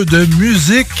un peu de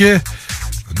musique.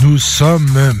 Nous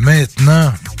sommes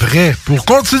maintenant prêts pour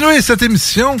continuer cette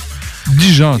émission.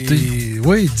 Disjanté.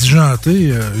 Oui,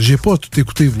 disjanté. J'ai pas tout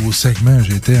écouté vos segments.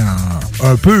 J'étais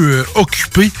un peu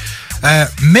occupé.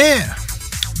 Mais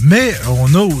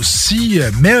on a aussi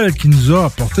Mel qui nous a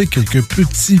apporté quelques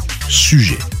petits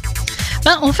sujets.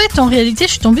 En fait, en réalité,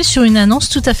 je suis tombée sur une annonce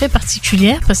tout à fait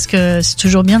particulière parce que c'est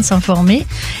toujours bien de s'informer.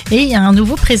 Et il y a un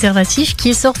nouveau préservatif qui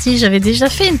est sorti. J'avais déjà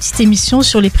fait une petite émission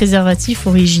sur les préservatifs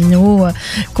originaux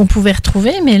qu'on pouvait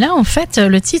retrouver. Mais là, en fait,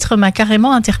 le titre m'a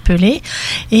carrément interpellée.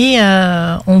 Et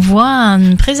on voit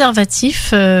un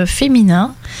préservatif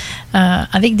féminin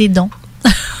avec des dents.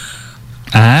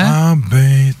 Ah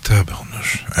ben,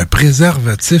 tabarnouche. Un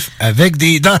préservatif avec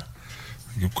des dents.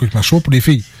 Pourquoi je marche pas pour les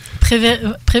filles?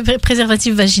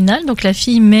 Préservatif vaginal, donc la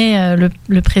fille met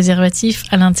le préservatif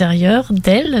à l'intérieur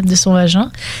d'elle, de son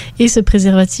vagin, et ce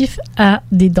préservatif a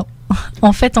des dents.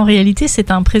 En fait, en réalité, c'est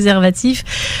un préservatif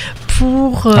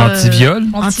pour... anti-viol?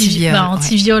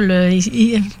 Anti-viol.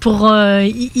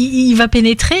 Il va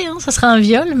pénétrer, hein, ça sera un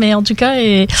viol, mais en tout cas,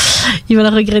 il va le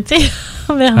regretter.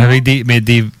 Avec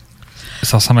des...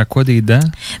 Ça ressemble à quoi, des dents?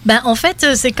 En fait,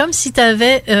 c'est comme si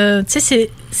t'avais...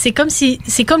 c'est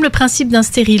comme le principe d'un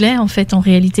stérilet, en fait, en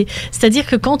réalité. C'est-à-dire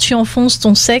que quand tu enfonces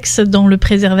ton sexe dans le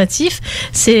préservatif,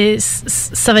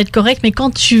 ça va être correct, mais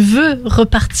quand tu veux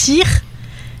repartir...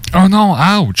 Oh non,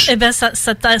 ouch! Eh ben,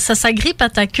 ça s'agrippe à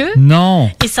ta queue.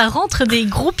 Non! Et ça rentre des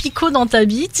gros picots dans ta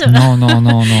bite. Non.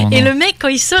 Et le mec, quand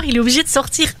il sort, il est obligé de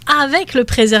sortir avec le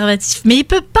préservatif. Mais il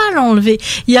peut pas l'enlever.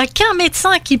 Il y a qu'un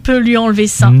médecin qui peut lui enlever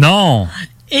ça. Non!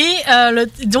 Et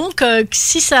donc,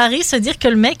 si ça arrive, ça veut dire que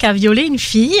le mec a violé une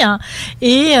fille.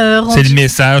 Et c'est le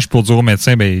message pour dire au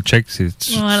médecin, check,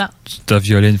 voilà. tu as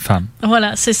violé une femme.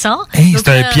 Voilà, c'est ça. Hey, c'est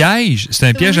un piège. C'est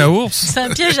un piège à ours. C'est un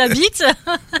piège à bite.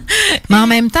 Mais en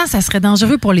même temps, ça serait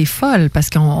dangereux pour les folles parce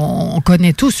qu'on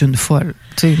connaît tous une folle.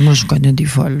 Tu sais, moi, je connais des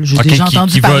folles. J'ai déjà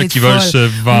entendu parler de folles. Qui veulent se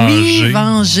venger. Oui,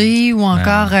 venger ou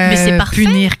encore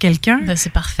punir quelqu'un. Ben,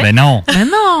 c'est parfait. Mais non. Mais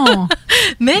non.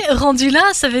 Mais rendu là,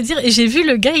 ça veut dire... J'ai vu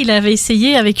le gars, il avait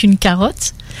essayé avec une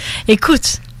carotte.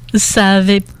 Écoute, ça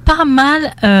avait pas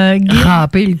mal...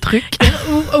 râpé le truc.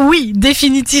 Oui,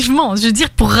 définitivement. Je veux dire,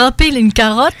 pour râper une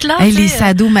carotte, là... Hey, les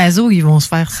sadomaso, ils vont se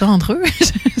faire ça entre eux.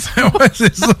 Ouais,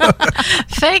 c'est ça.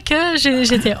 Fait que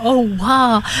j'étais oh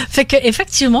wow. Fait que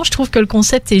effectivement, je trouve que le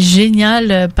concept est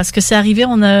génial parce que c'est arrivé.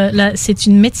 C'est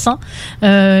une médecin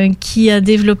qui a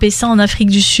développé ça en Afrique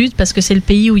du Sud parce que c'est le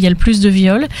pays où il y a le plus de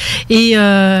viols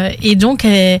et donc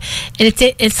elle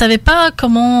savait pas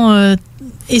comment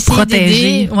essayer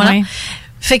protéger, voilà. Ouais.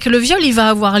 Fait que le viol, il va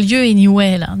avoir lieu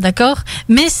anyway, là, d'accord?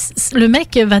 Mais le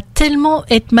mec va tellement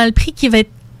être mal pris qu'il va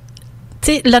être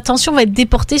l'attention va être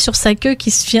déportée sur sa queue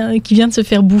qui vient de se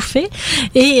faire bouffer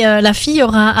et la fille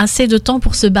aura assez de temps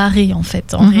pour se barrer en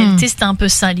fait. En réalité, c'était un peu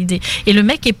ça l'idée. Et le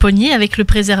mec est pogné avec le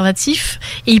préservatif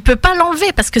et il peut pas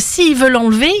l'enlever parce que s'il veut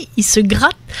l'enlever, il se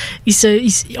gratte, il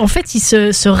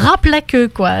se râpe la queue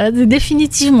quoi,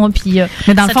 définitivement. Puis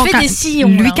mais dans ça le fond, fait des sillons.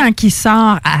 Lui là. quand il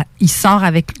sort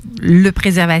avec le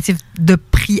préservatif de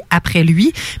prix après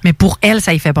lui, mais pour elle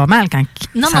ça y fait pas mal quand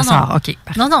ça sort. OK.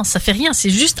 Non, ça fait rien, c'est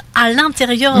juste à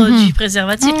l'intérieur du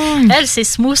préservatif. Elle, c'est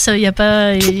smooth, il n'y a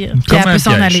pas... Puis elle peut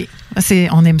s'en aller.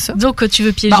 On aime ça. Donc, tu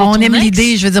veux piéger on ton aime ex.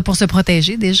 l'idée, je veux dire, pour se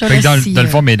protéger déjà. Là, dans le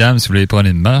fond, mesdames, si vous voulez prendre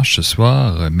une marche ce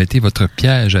soir, mettez votre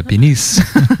piège à pénis.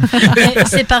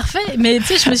 C'est parfait, mais tu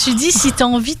sais, je me suis dit, si tu as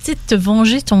envie de te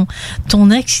venger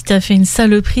ton ex, si tu as fait une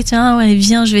saloperie, tiens, ouais,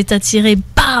 viens, je vais t'attirer,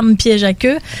 bam, piège à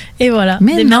queue, et voilà.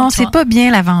 Mais non, c'est pas bien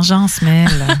la vengeance, Mel.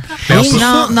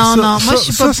 Non, moi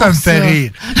je suis pas pour ça. Ça me fait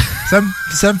rire.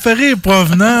 Ça me fait rire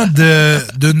provenant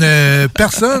d'une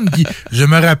personne qui, je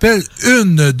me rappelle,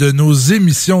 une de nos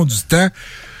émissions du temps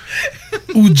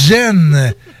où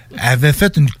Jen avait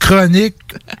fait une chronique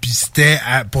puis c'était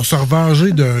pour se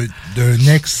revenger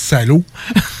d'un ex-salaud.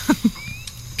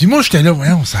 Puis moi, j'étais là,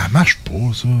 voyons, ça marche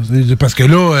pas, ça. Parce que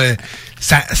là,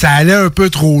 ça allait un peu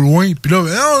trop loin. Puis là,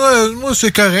 non, moi,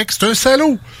 c'est correct, c'est un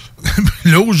salaud.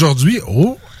 Là, aujourd'hui,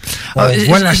 on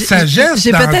voit la sagesse.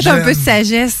 J'ai peut-être un peu de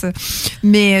sagesse,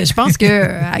 mais je pense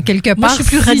que à quelque part. Moi, je suis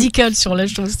plus radicale sur la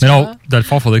chose. Mais non, dans le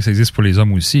fond, il faudrait que ça existe pour les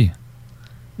hommes aussi.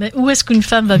 Mais où est-ce qu'une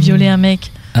femme va violer un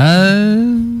mec?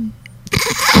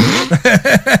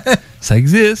 Ça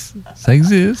existe.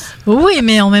 Oui,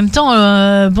 mais en même temps,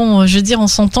 je veux dire, on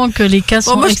s'entend que les cas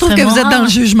sont moi, je trouve que vous êtes dans le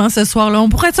jugement ce soir-là. On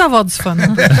pourrait-tu avoir du fun?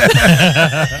 Hein?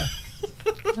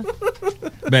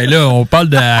 Ben là, on parle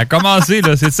de commencer,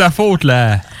 là, c'est de sa faute,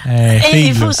 là. Et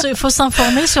il faut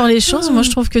s'informer sur les choses. Moi, je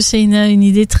trouve que c'est une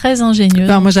idée très ingénieuse.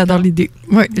 Non, moi, j'adore l'idée.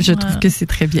 Oui, je trouve que c'est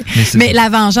très bien. Mais la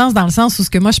vengeance, dans le sens où ce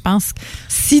que moi, je pense,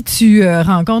 si tu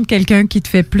rencontres quelqu'un qui te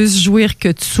fait plus jouir que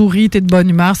tu souris, t'es de bonne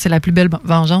humeur, c'est la plus belle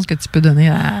vengeance que tu peux donner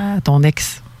à ton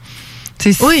ex.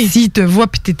 Tu sais, s'il te voit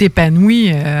puis t'es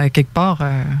épanoui quelque part...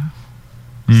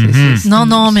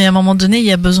 Non, mais à un moment donné, il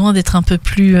y a besoin d'être un peu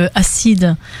plus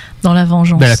acide dans la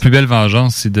vengeance. Ben, la plus belle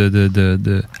vengeance, c'est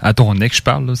à ton ex, je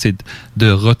parle, là, c'est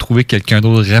de retrouver quelqu'un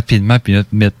d'autre rapidement puis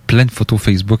mettre plein de photos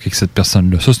Facebook avec cette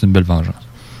personne-là. Ça, c'est une belle vengeance.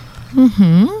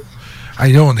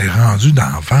 Là, on est rendu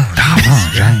dans vengeance.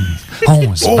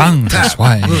 On se venge ce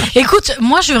soir. Écoute,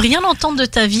 moi, je veux rien entendre de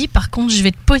ta vie. Par contre, je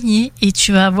vais te pogner et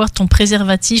tu vas avoir ton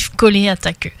préservatif collé à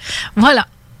ta queue. Voilà.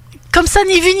 Comme ça,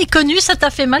 ni vu ni connu, ça t'a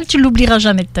fait mal, tu l'oublieras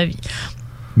jamais de ta vie.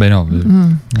 Ben non.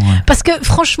 Ouais. Parce que,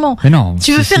 franchement, non,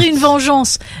 tu veux faire une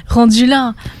vengeance rendue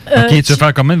là. OK, tu veux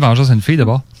faire combien de vengeance à une fille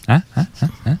d'abord? Hein?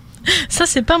 Ça,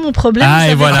 c'est pas mon problème. Ah,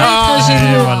 et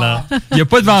voilà. Il n'y a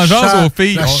pas de vengeance aux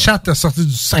filles. La chatte a sorti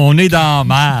du sac. On est dans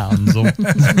merde, nous autres.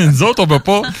 Nous autres, on peut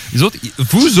pas. Les autres,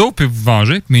 vous autres pouvez vous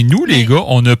venger, mais nous, les gars,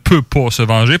 on ne peut pas se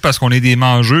venger parce qu'on est des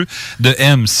mangeux de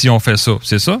M si on fait ça.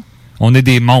 C'est ça? On est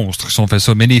des monstres si on fait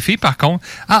ça. Mais les filles, par contre,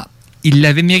 il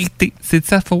l'avait mérité. C'est de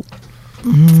sa faute.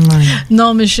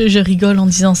 Non, mais je rigole en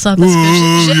disant ça parce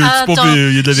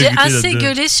que j'ai assez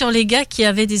gueulé sur les gars qui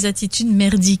avaient des attitudes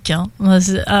merdiques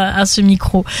à ce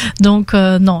micro. Donc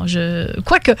non,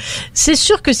 quoique c'est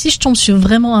sûr que si je tombe sur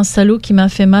vraiment un salaud qui m'a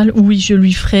fait mal, oui, je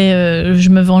lui ferai, je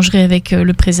me vengerai avec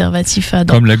le préservatif à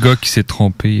dents. Comme le gars qui s'est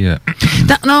trompé.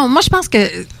 Non, moi je pense que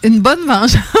une bonne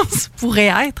vengeance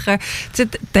pourrait être,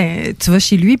 tu vas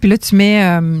chez lui puis là tu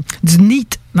mets du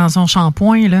neat dans son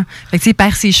shampoing, là. Fait que, il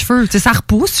perd ses cheveux. Ça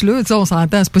repousse, là. On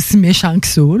s'entend, c'est pas si méchant que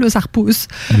ça, là. Ça repousse.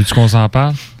 Veux-tu qu'on s'en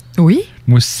parle? Oui.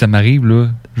 Moi, si ça m'arrive, là,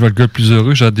 je vais être le gars le plus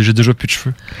heureux, j'ai déjà plus de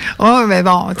cheveux. Oh, mais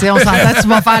bon, tu sais, on s'entend, tu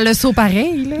vas faire le saut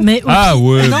pareil. Là. Mais,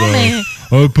 ouais, non, mais...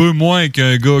 un peu moins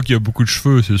qu'un gars qui a beaucoup de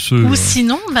cheveux, c'est sûr. Ou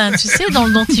sinon, tu sais, dans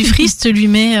le dentifrice, tu lui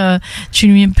mets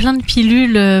plein de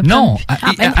pilules. Non,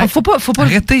 faut pas.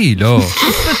 Arrêtez, là.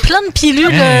 Plein de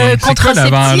pilules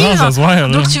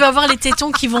contraceptives. Donc, tu vas avoir les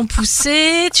tétons qui vont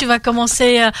pousser, tu vas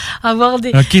commencer à avoir des...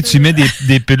 OK, tu mets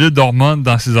des pilules d'hormones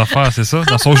dans ses affaires, c'est ça?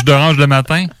 Dans son jus d'orange le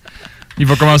matin? Il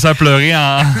va commencer à pleurer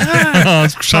en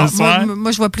se couchant le soir?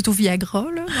 Moi, je vois plutôt Viagra,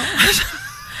 là.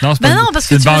 Non, c'est non, parce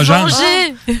que tu veux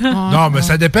venger. Non, mais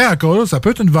ça dépend encore là. Ça peut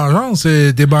être une vengeance.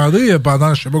 T'es bandé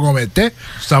pendant je sais pas combien de temps.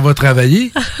 Ça va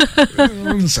travailler.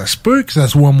 Ça se peut que ça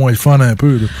soit moins le fun un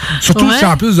peu. Là. Surtout si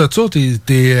en plus de ça, t'es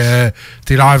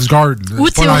lifeguard.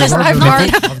 Ou t'es au restaurant.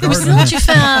 Ou sinon, tu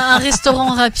fais un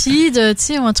restaurant rapide, tu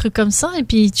sais, ou un truc comme ça, et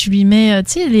puis tu lui mets,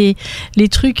 tu sais, les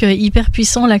trucs hyper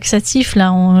puissants, laxatifs, là,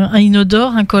 un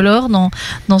inodore, incolore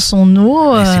dans son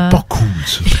eau. C'est pas cool,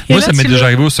 ça. Moi, ça m'est déjà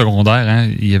arrivé au secondaire, hein.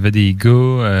 Il y avait des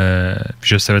gars,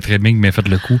 je savais très bien qu'il m'avait fait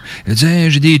le coup. Il a dit hey,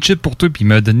 j'ai des chips pour toi, puis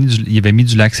il avait mis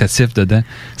du laxatif dedans.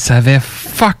 Ça avait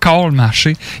fuck all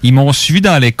marché. Ils m'ont suivi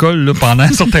dans l'école là, pendant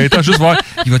un certain temps, juste voir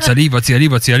il va-tu aller,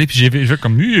 puis j'ai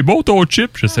comme il est beau ton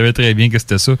chip. Je savais très bien que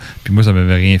c'était ça. Puis moi, ça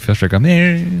m'avait rien fait. Je fais comme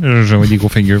j'avais des gros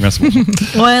fingers, merci beaucoup.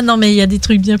 Ouais, non, mais il y a des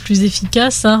trucs bien plus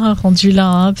efficaces, hein, rendus là.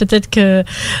 Hein. Peut-être que.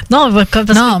 Non, parce que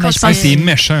quand je pense. C'est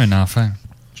méchant, un enfant.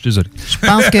 Désolé. Je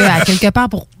pense qu'à quelque part,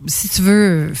 si tu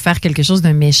veux faire quelque chose de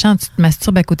méchant, tu te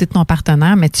masturbes à côté de ton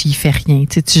partenaire, mais tu y fais rien.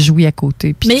 Tu jouis à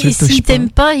côté. Mais s'il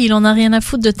t'aime pas, il en a rien à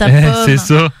foutre de ta pomme. C'est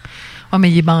ça. Oh, mais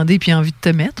il est bandé puis il a envie de te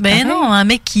mettre. Ben non, un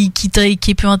mec qui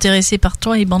est peu intéressé par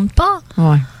toi, il bande pas.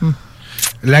 Ouais.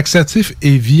 Laxatif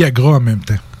et Viagra en même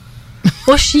temps.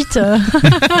 Oh shit!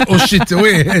 Oh shit, oui,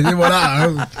 et voilà.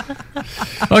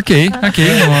 OK.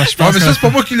 Je pense mais ça, c'est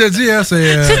pas moi qui l'ai dit. Hein,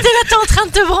 c'était là, t'es en train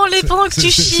de te branler pendant que tu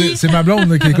chies. C'est ma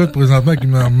blonde qui écoute présentement qui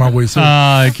m'a envoyé ça.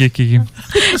 Ah, OK.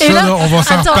 Ça, là, on va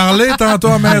s'en reparler tantôt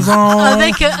à la maison.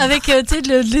 Avec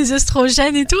les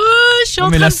oestrogènes et tout. Je suis en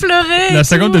train de pleurer. La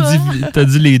seconde, t'as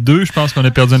dit les deux, je pense qu'on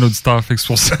a perdu un auditeur. Fait que c'est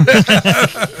pour ça.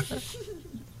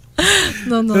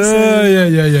 Non, non, non,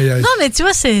 mais tu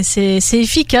vois, c'est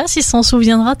efficace, il s'en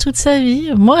souviendra toute sa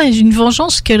vie. Moi, une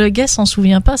vengeance que le gars s'en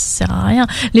souvient pas, ça sert à rien.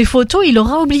 Les photos, il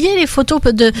aura oublié les photos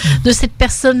de cette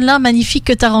personne-là magnifique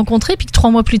que t'as rencontrée, puis que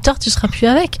 3 mois plus tard, tu seras plus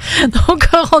avec. Donc,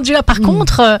 rendu là, par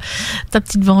contre, ta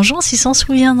petite vengeance, il s'en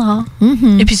souviendra.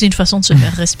 Et puis, c'est une façon de se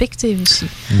faire respecter aussi.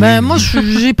 Ben, moi,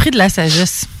 j'ai pris de la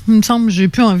sagesse. Il me semble que j'ai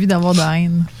plus envie d'avoir de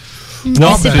haine.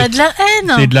 Non, c'est pas de la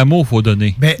haine. C'est de l'amour, faut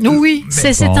donner. Oui,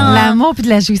 c'est l'amour puis de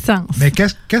la jouissance. Mais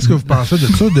qu'est-ce que vous pensez de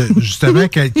ça, de justement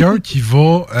quelqu'un qui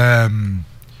va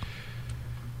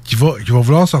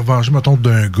vouloir se revenger, mettons,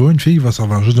 d'un gars, une fille qui va se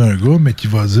revenger d'un gars, mais qui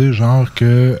va dire genre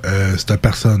que cette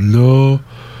personne-là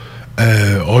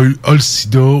a le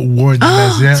sida ou une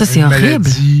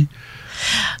maladie.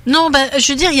 Non,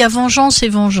 je veux dire, il y a vengeance et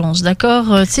vengeance,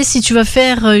 d'accord? Tu sais, si tu vas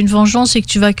faire une vengeance et que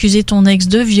tu vas accuser ton ex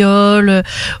de viol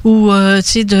ou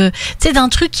tu sais d'un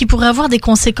truc qui pourrait avoir des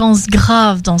conséquences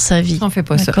graves dans sa vie. On fait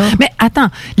pas ça. Mais attends,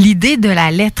 l'idée de la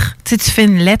lettre, tu sais, tu fais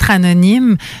une lettre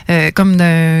anonyme comme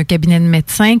d'un cabinet de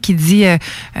médecin qui dit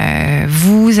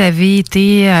vous avez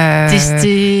été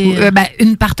testé.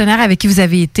 Une partenaire avec qui vous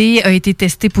avez été a été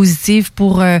testée positive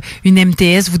pour une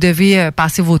MTS, vous devez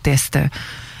passer vos tests.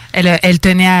 Elle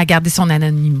tenait à garder son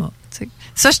anonymat. T'sais.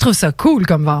 Ça, je trouve ça cool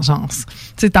comme vengeance.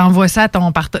 Tu t'envoies ça à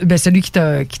ton partenaire, celui qui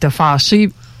t'a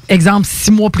fâché, exemple,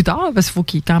 6 mois plus tard, parce qu'il faut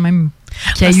qu'il y ait quand même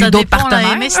qu'il y ait eu d'autres partenaires.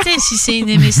 Ça dépend la MST, si c'est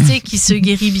une MST qui se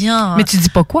guérit bien. Mais tu dis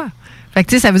pas quoi? Fait que,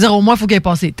 tu sais, ça veut dire au moins, il faut qu'elle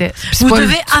passe les tests. Vous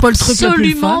devez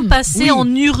absolument passer en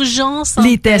urgence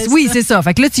les tests. Oui, c'est ça.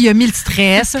 Fait que là, tu y as mis le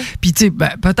stress. Puis, tu sais,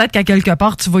 peut-être qu'à quelque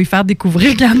part, tu vas y faire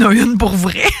découvrir qu'il y en a une pour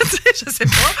vrai. Je sais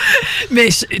pas. Mais,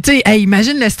 tu sais,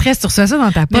 imagine le stress, tu reçois ça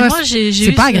dans ta poche.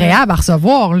 C'est pas agréable à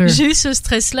recevoir, là. J'ai eu ce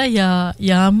stress-là il y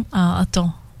a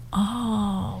attends.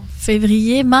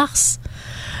 Février, mars.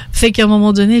 Fait qu'à un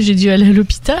moment donné, j'ai dû aller à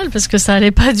l'hôpital parce que ça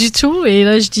allait pas du tout. Et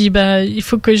là, je dis, il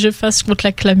faut que je fasse contre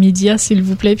la chlamydia, s'il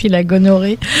vous plaît, puis la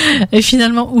gonorrhée. Et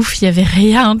finalement, ouf, il y avait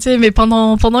rien, tu sais. Mais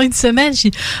pendant une semaine, j'ai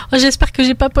dit, j'espère que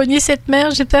j'ai pas pogné cette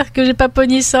merde, j'espère que j'ai pas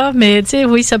pogné ça. Mais tu sais,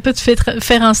 oui, ça peut te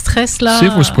faire un stress, là. Tu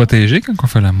sais, il faut se protéger quand on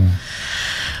fait l'amour.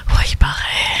 Oui, il paraît.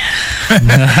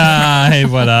 Et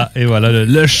voilà,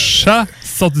 le chat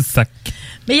sort du sac.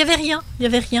 Mais il y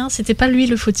avait rien, c'était pas lui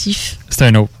le fautif. C'était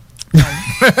un autre.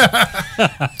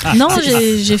 Non,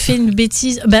 j'ai fait une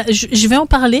bêtise. Ben, je vais en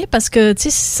parler parce que tu sais,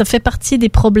 ça fait partie des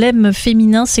problèmes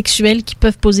féminins sexuels qui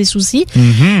peuvent poser souci.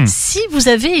 Si vous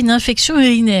avez une infection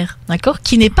urinaire, d'accord,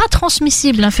 qui n'est pas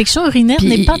transmissible, l'infection urinaire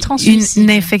n'est pas transmissible.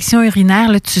 Une infection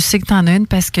urinaire, là, tu sais que t'en as une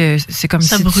parce que c'est comme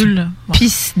ça si brûle. Tu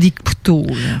pisses des couteaux.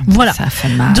 Là. Voilà. Ça fait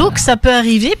mal. Donc ça peut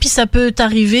arriver, puis ça peut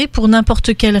t'arriver pour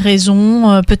n'importe quelle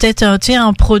raison. Peut-être tu sais,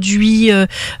 un produit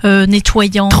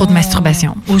nettoyant. Trop de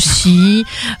masturbation. Aussi.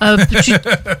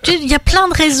 Il y a plein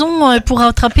de raisons pour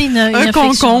attraper une infection. Un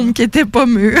concombre qui était pas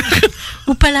mûr.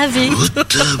 Ou pas lavé.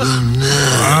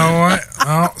 Ah ouais.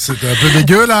 Ah, c'était un peu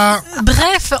dégueu, là.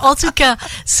 Bref, en tout cas,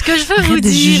 ce que je veux vous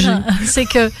dire, c'est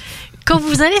que quand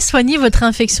vous allez soigner votre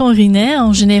infection urinaire,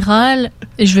 en général,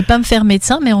 et je vais pas me faire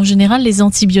médecin, mais en général, les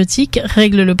antibiotiques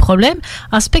règlent le problème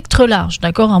à spectre large,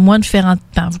 d'accord? À moins de faire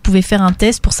vous pouvez faire un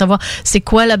test pour savoir c'est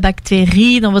quoi la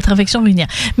bactérie dans votre infection urinaire.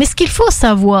 Mais ce qu'il faut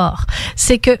savoir,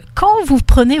 c'est que quand vous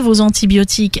prenez vos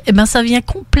antibiotiques, eh ben, ça vient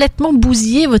complètement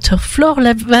bousiller votre flore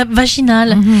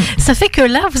vaginale. Ça fait que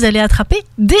là, vous allez attraper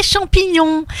des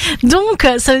champignons. Donc,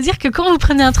 ça veut dire que quand vous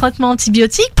prenez un traitement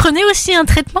antibiotique, prenez aussi un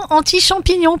traitement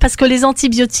anti-champignon, parce que les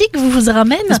antibiotiques vous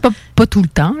ramènent... C'est pas tout le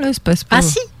temps, là. C'est pas... Ah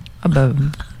si? Ah ben...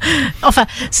 Enfin,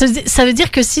 ça veut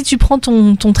dire que si tu prends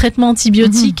ton traitement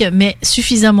antibiotique, mais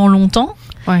suffisamment longtemps,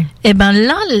 et ben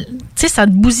là, tu sais, ça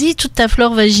te bousille toute ta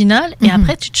flore vaginale et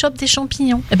après tu te chopes des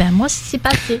champignons. Et ben moi, c'est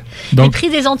passé. J'ai pris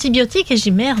des antibiotiques et j'ai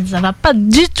dit merde, ça va pas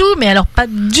du tout, mais alors pas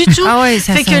du tout. Ah ouais,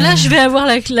 ça fait que là, je vais avoir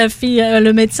la fille,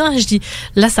 le médecin, et je dis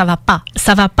là, ça va pas,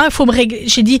 il faut me régler.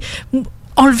 J'ai dit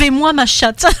enlevez-moi ma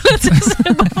chatte.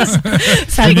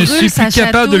 Ça je ne brûle, suis ça plus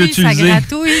capable de chatouille, ça l'utiliser.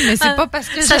 gratouille, mais c'est pas parce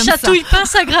que ça j'aime chatouille pas,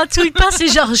 ça gratouille pas, c'est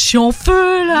genre je suis en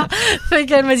feu là. Fait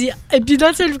qu'elle m'a dit, et puis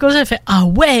là, tu sais, quand j'ai fait ah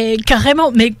ouais,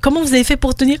 carrément, mais comment vous avez fait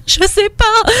pour tenir? Je sais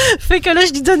pas. Fait que là,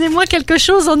 je dis donnez-moi quelque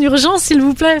chose en urgence, s'il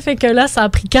vous plaît. Fait que là, ça a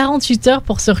pris 48 heures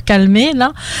pour se recalmer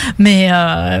là. Mais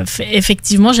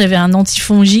effectivement, j'avais un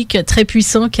antifongique très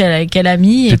puissant qu'elle a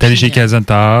mis. T'es allé chez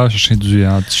Kazanta, chercher du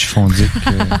antifongique.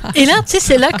 Et là, tu sais,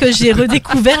 c'est là que j'ai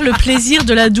redécouvert le plaisir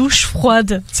de la douche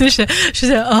froide. Tu sais, je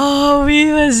disais, oh oui,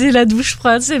 vas-y, la douche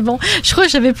froide, c'est bon. Je crois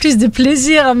que j'avais plus de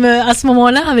plaisir à ce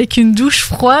moment-là avec une douche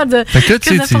froide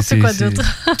que n'importe quoi d'autre.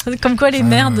 Comme quoi les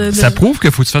merdes. Ça prouve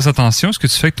qu'il faut que tu fasses attention à ce que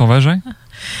tu fais avec ton vagin.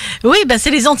 Oui, bah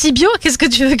c'est les antibiotiques. Qu'est-ce que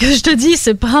tu veux que je te dise?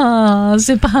 C'est pas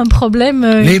un problème.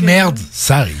 Les merdes,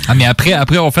 ça arrive. Ah, mais après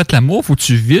avoir fait l'amour, faut que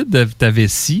tu vides ta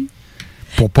vessie.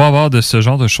 Pour pas avoir de ce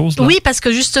genre de choses-là? Oui, parce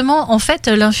que justement, en fait,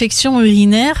 l'infection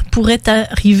urinaire pourrait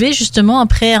arriver justement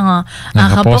après un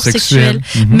rapport sexuel.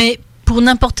 Mais pour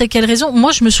n'importe quelle raison,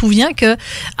 moi je me souviens que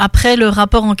après le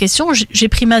rapport en question, j'ai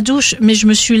pris ma douche, mais je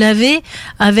me suis lavée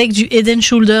avec du Head and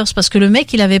Shoulders parce que le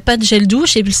mec il avait pas de gel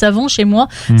douche et puis le savon chez moi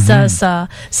ça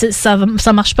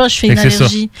marche pas, je fais une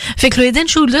allergie. Fait que le Head and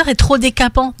Shoulders est trop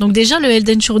décapant. Donc déjà le Head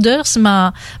and Shoulders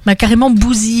m'a carrément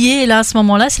bousillé là à ce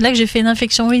moment-là, c'est là que j'ai fait une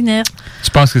infection urinaire.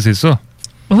 Tu penses que c'est ça?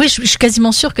 Oui, je suis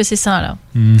quasiment sûre que c'est ça, là.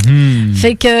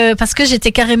 Fait que, parce que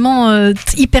j'étais carrément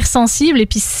hypersensible, et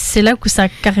puis c'est là que ça a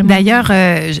carrément... D'ailleurs,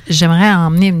 j'aimerais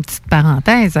emmener une petite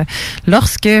parenthèse.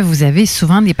 Lorsque vous avez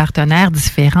souvent des partenaires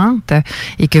différentes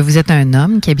et que vous êtes un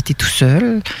homme qui habite tout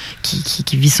seul,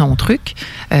 qui vit son truc,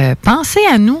 pensez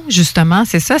à nous, justement.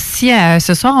 C'est ça, si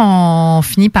ce soir, on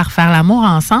finit par faire l'amour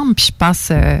ensemble, puis je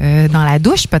passe dans la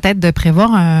douche, peut-être de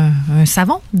prévoir un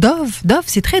savon Dove. Dove,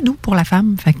 c'est très doux pour la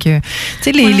femme. Fait que, tu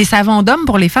sais, les savons d'hommes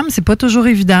pour les femmes, c'est pas toujours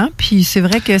évident. Puis c'est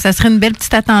vrai que ça serait une belle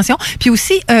petite attention. Puis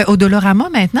aussi, au Dolorama,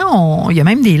 maintenant, il y a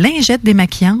même des lingettes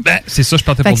démaquillantes. Ben, c'est ça, je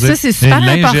partais pour dire. Ça, c'est super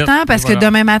important parce que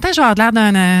demain matin, je vais avoir l'air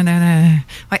d'un...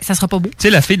 Ouais, ça sera pas beau. Tu sais,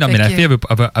 la fille, non, mais la fille,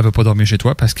 elle veut pas dormir chez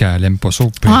toi parce qu'elle aime pas ça.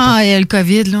 Il y a le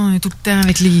COVID, là. On est tout le temps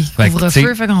avec les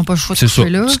couvre-feux. Fait qu'on n'a pas le choix de coucher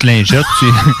là. Tu te lingettes,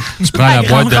 tu prends la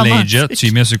boîte de lingettes, tu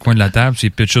les mets sur le coin de la table, tu les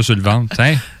pitches ça sur le ventre.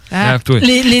 Tiens.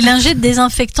 Les lingettes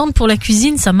désinfectantes pour la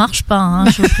cuisine, ça marche pas. Hein,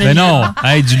 mais non,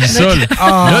 du lissol.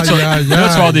 Là, tu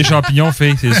vas avoir des champignons,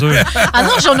 fille, c'est sûr. Ah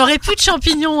non, j'en aurais plus de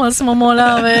champignons à ce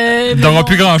moment-là. Mais t'auras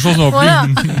plus grand-chose non plus.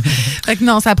 Fait que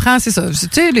non, ça prend, c'est ça. Tu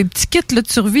sais, les petits kits là,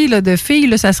 de survie là, de filles,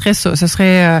 là, ça serait ça. Ça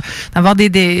serait d'avoir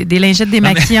des lingettes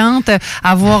démaquillantes,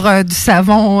 avoir du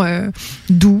savon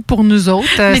doux pour nous autres.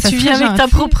 Mais tu viens avec ta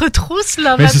propre trousse,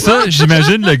 là. Mais c'est ça,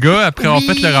 j'imagine le gars, après avoir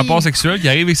fait le rapport sexuel, qui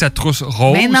arrive avec sa trousse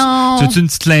rose. Mais non. Tu veux-tu une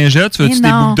petite lingette? Tu veux-tu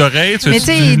des boucles d'oreilles? Mais tu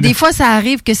sais, des fois, ça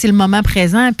arrive que c'est le moment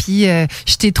présent, puis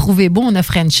je t'ai trouvé beau, on a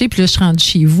frenché, puis là, je suis rendue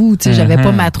chez vous. Tu sais, j'avais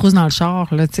pas ma trousse dans le char.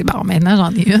 Là, tu sais, bon, maintenant,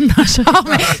 j'en ai une dans le char,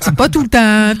 mais c'est pas tout le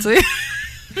temps, tu sais.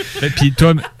 Et puis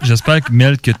toi, j'espère que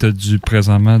Mel, que tu as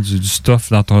présentement du stuff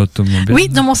dans ton automobile. Oui,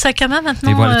 dans mon sac à main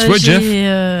maintenant. Et voilà, tu vois, Jeff,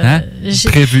 j'ai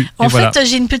prévu. En et fait, voilà.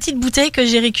 j'ai une petite bouteille que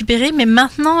j'ai récupérée, mais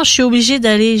maintenant, j'étais obligée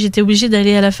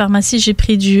d'aller à la pharmacie. J'ai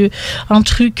pris un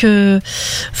truc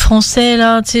français,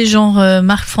 là, tu sais, genre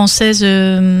marque française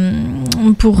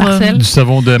pour... Du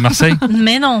savon de Marseille?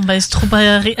 Mais non, c'est trop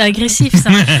agressif, ça.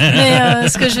 Mais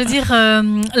ce que je veux dire,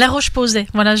 la Roche-Posay.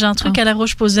 Voilà, j'ai un truc à la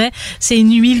Roche-Posay. C'est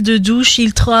une huile de douche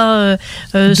ultra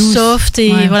soft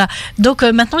et voilà. Donc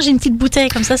maintenant, j'ai une petite bouteille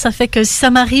comme ça. Ça fait que si ça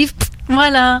m'arrive,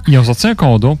 voilà. Ils ont sorti un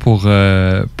condom pour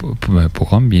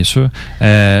hommes, bien sûr.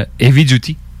 Heavy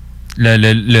Duty.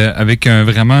 Avec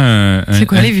vraiment c'est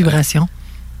quoi les vibrations?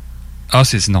 Ah,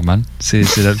 c'est normal. C'est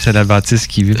la bâtisse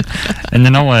qui vibre.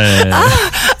 Non.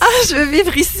 Je veux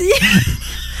vivre ici.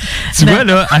 Tu vois,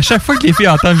 là, à chaque fois que les filles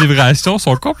entendent vibration, elles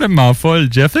sont complètement folles.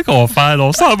 Jeff, fait qu'on va faire, là,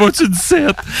 on s'en va-tu du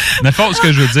 7? Mais fond, ce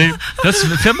que je veux dire, là,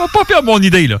 fais-moi pas perdre mon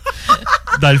idée, là.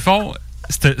 Dans le fond,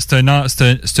 c'est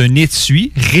un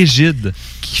étui rigide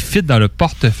qui fit dans le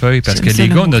portefeuille parce que les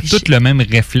gars, on a tous le même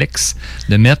réflexe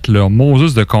de mettre leur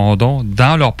Moses de condom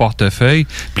dans leur portefeuille,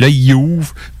 puis là, ils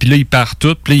ouvrent, puis là, ils partent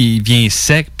tout, puis là, il vient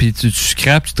sec, puis tu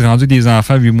scrapes, tu te rendu des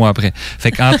enfants 8 mois après.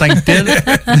 Fait qu'en tant que tel,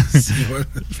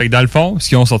 fait que dans le fond, ce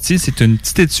qu'ils ont sorti, c'est une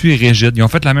petite étui rigide. Ils ont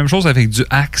fait la même chose avec du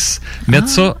Axe. Mettre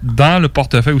ça dans le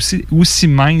portefeuille aussi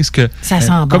mince que ça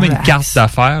sent comme bon, une carte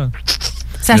d'affaires.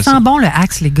 Ça sent bon le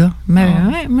Axe, les gars. Mais,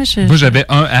 moi, j'avais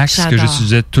un Axe que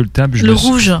j'utilisais tout le temps. Puis le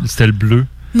rouge. C'était le bleu.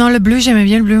 Non, le bleu, j'aimais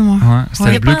bien le bleu, moi. Ouais,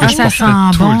 c'était le bleu que je ça portais sent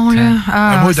tout bon, le temps.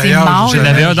 là. Moi, d'ailleurs, j'en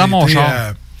avais un dans mon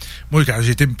char. Moi, quand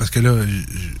j'étais... Parce que là,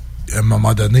 à un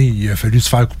moment donné, il a fallu se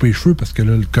faire couper les cheveux parce que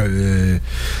là,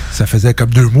 ça faisait comme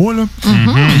 2 mois, là.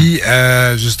 Puis,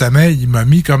 justement, il m'a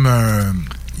mis comme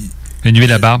une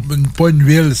huile à barbe. Pas une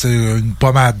huile, c'est une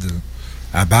pommade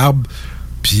à barbe.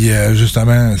 Puis,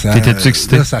 justement, ça... T'étais-tu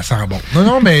excité? Là, ça sent bon.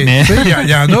 Non, mais tu sais, il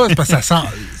y en a, c'est parce que ça sent...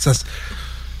 c'est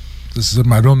ça que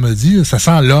ma blonde me dit, ça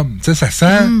sent l'homme. Tu sais, ça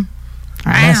sent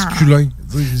masculin.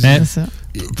 C'est ça.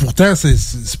 Pourtant,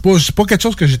 c'est pas quelque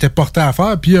chose que j'étais porté à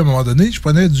faire. Puis, à un moment donné, je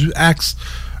prenais du Axe.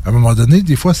 À un moment donné,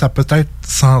 des fois, ça peut-être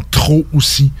sent trop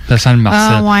aussi. Ça sent le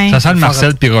Marcel. Ça sent le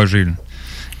Marcel puis Roger, là.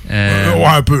 Ouais,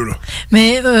 un peu, là.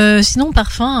 Mais sinon,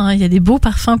 parfum, il y a des beaux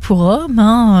parfums pour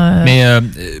hommes. Mais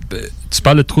tu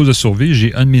parles de trousse de survie.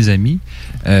 J'ai un de mes amis,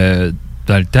 dans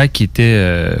le temps, qui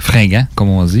était fringant, comme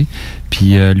on dit.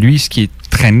 Puis lui, ce qui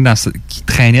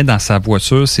traînait dans sa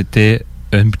voiture, c'était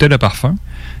une bouteille de parfum.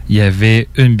 Il y avait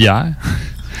une bière.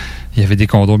 Il y avait des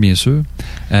condoms, bien sûr.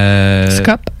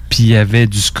 Scop. Puis il y avait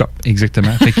du Scop,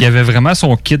 exactement. Fait qu'il y avait vraiment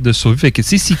son kit de survie. Fait que, tu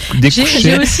sais, s'il découchait...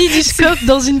 J'ai aussi du Scop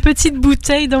dans une petite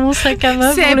bouteille dans mon sac à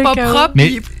main. C'est pas propre,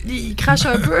 mais il crache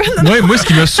un peu. Moi, ce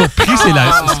qui m'a surpris, c'est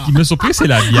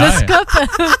la bière. Le Scop.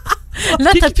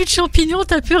 Là, t'as plus de champignons,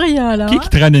 t'as plus rien, là. Qui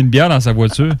traîne une bière dans sa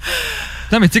voiture?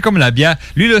 Non, mais tu sais, comme la bière.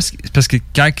 Lui, là, c'est parce que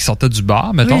quand il sortait du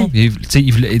bar, mettons, il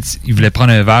voulait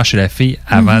prendre un verre chez la fille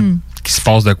avant qu'il se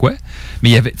passe de quoi.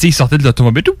 Mais il sortait de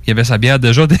l'automobile, tout. Il y avait sa bière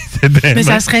déjà. Mais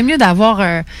ça serait mieux d'avoir,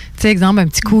 tu sais, exemple, un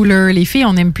petit cooler. Les filles,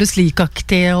 on aime plus les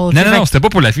cocktails. Non, c'était pas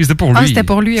pour la fille, c'était pour lui. Ah, c'était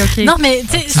pour lui, OK. Non, mais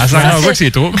tu sais, que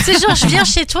c'est trop. Tu sais, genre, je viens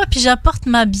chez toi, puis j'apporte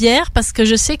ma bière parce que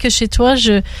je sais que chez toi,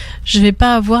 je vais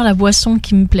pas avoir la boisson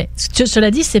qui me plaît. Cela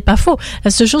dit, c'est pas faux.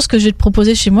 La seule chose que je vais te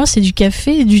proposer chez moi, c'est du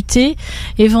café, du thé,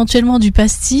 éventuellement du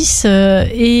pastis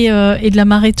et de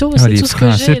l'amaretto. C'est tout ce que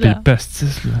j'ai, là. Le pastis,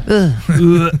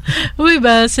 là. Oui,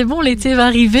 c'est bon, l'été va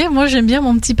arriver. Moi, j'aime bien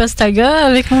mon petit pastaga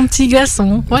avec mon petit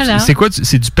glaçon. Voilà. C'est quoi?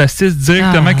 C'est du pastis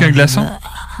directement avec un glaçon?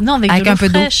 Non, avec de l'eau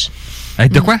fraîche.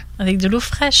 Avec de quoi? Avec de l'eau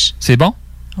fraîche. C'est bon?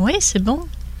 Oui, c'est bon.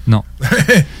 Non.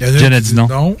 Jen a dit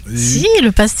non. Si,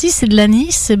 le pastis, c'est de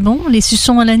l'anis, c'est bon. Les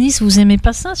suçons à l'anis, vous aimez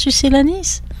pas ça, sucer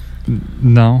l'anis?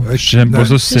 Non, j'aime pas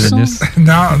ça si c'est l'anis.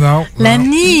 Non.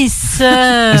 L'anis!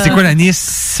 Mais c'est quoi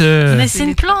l'anis? Mais c'est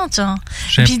une plante.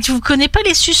 Puis tu connais pas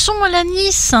les suçons à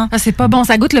l'anis? Ah, c'est pas bon.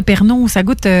 Ça goûte le Pernod. Ça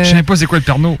goûte. Je sais pas c'est quoi le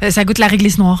Pernod. Ça goûte la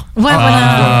réglisse noire. Ouais,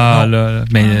 voilà. Là.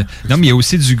 Mais non, mais il y a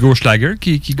aussi du Gauchlager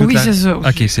qui goûte. Oui, c'est ça.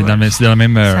 Ok, c'est dans le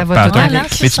même pattern.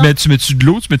 Mais tu mets-tu de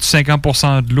l'eau? Tu mets-tu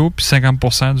 50% de l'eau puis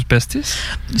 50% du pastis?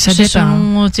 Ça dépend.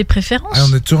 Selon tes préférences.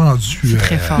 On est-tu rendu?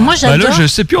 Très fort. Moi, j'adore. Là, je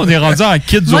sais plus, on est rendu en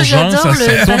kit d'urgence. J'adore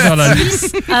le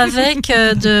pastis avec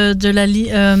de la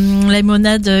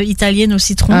limonade italienne au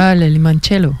citron. Ah, le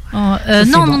limoncello.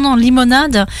 Non,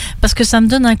 limonade, parce que ça me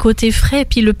donne un côté frais.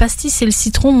 Puis le pastis et le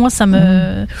citron, moi, ça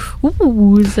me...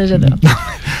 ça j'adore.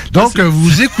 Donc,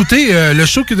 vous écoutez le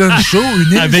show qui donne chaud,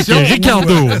 une émission... Avec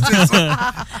Ricardo.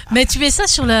 Mais tu mets ça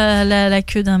sur la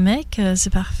queue d'un mec,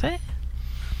 c'est parfait.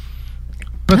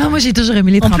 Non, moi, j'ai toujours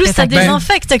aimé les En trempettes. plus, ça à glace.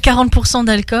 désinfecte 40%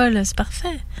 d'alcool, c'est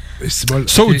parfait.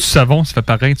 Ça ou du savon, ça fait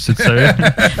pareil, tu le savais.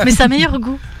 Mais ça a meilleur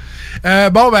goût.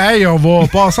 Hey, on va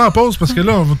passer en pause parce que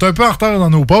là, on est un peu en retard dans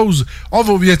nos pauses. On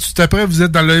va revenir tout de suite après. Vous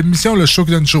êtes dans l'émission Le Show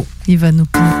qui donne chaud. Il va nous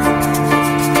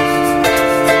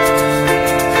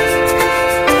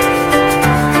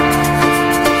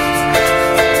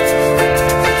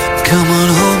Come on,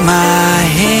 hold my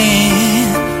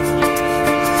hand.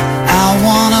 I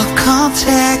wanna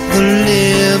contact the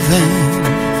living.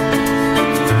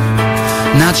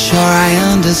 Not sure I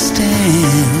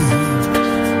understand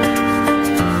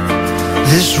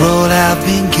this road I've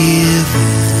been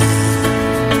given.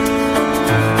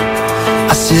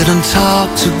 I sit and talk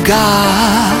to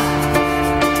God,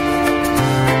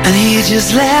 and He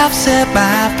just laughs at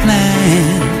my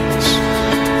plans.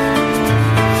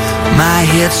 My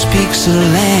head speaks a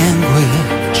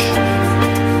language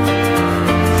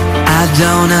I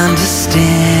don't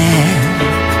understand.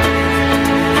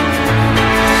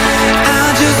 I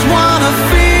just wanna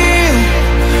feel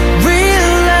real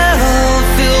love,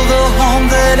 feel the home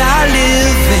that I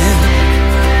live in.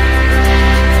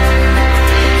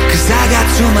 'Cause I got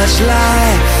too much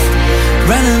life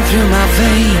running through my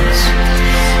veins,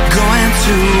 going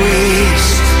to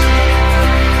waste.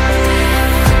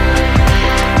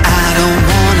 I don't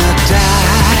wanna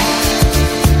die,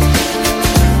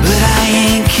 but I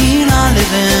ain't keen on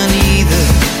living either.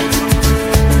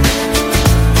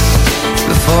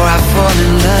 Before I fall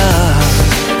in love,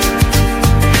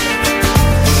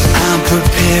 I'm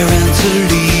preparing to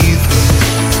leave.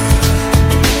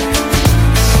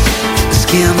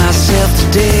 Scare myself to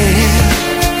death.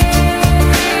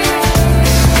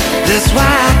 That's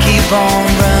why I keep on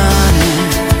running.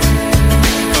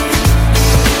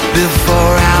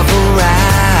 Before I've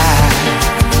arrived,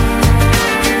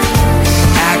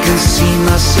 I can see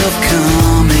myself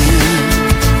coming.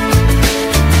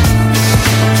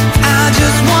 I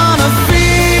just wanna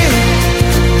feel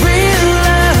real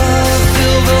love,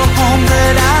 feel the home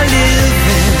that I live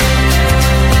in.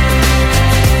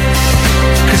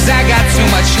 'Cause I got too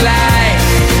much life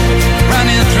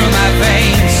running through my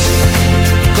veins,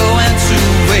 going to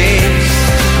waste.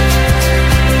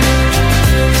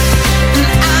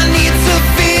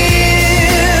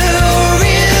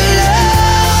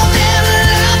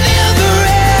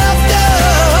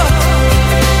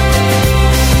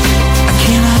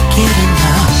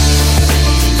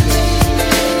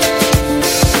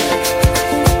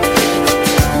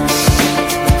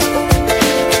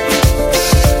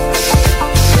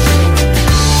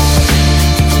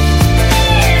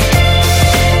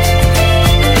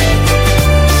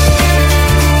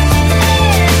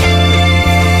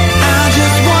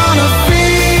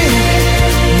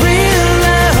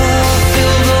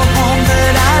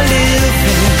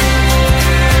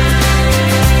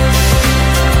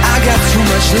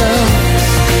 Love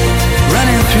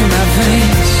running through my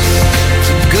veins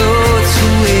to go to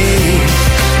waste.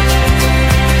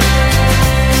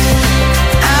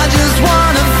 I just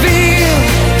wanna feel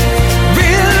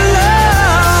real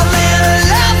love and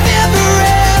love ever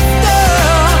after.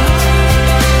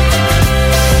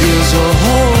 There's a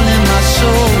hole in my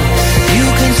soul, you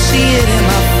can see it in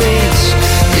my face.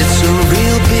 It's a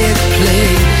real big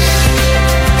place.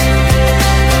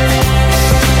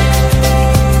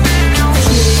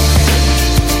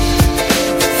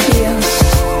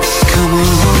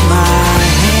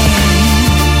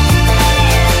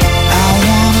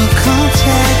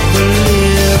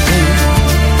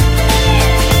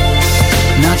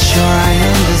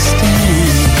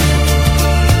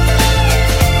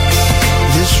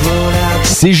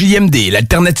 CJMD,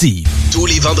 l'alternative. Tous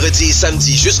les vendredis et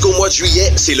samedis jusqu'au mois de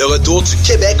juillet, c'est le retour du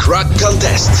Québec Rock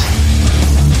Contest.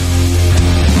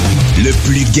 Le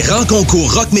plus grand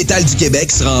concours rock metal du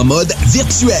Québec sera en mode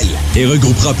virtuel et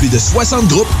regroupera plus de 60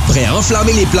 groupes prêts à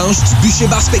enflammer les planches du Bûcher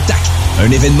Bar Spectacle.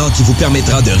 Un événement qui vous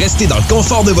permettra de rester dans le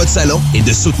confort de votre salon et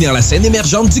de soutenir la scène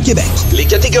émergente du Québec. Les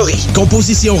catégories: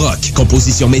 composition rock,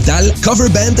 composition métal, cover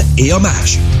band et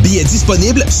hommage. Billets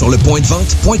disponibles sur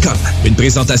lepointdevente.com. Une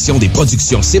présentation des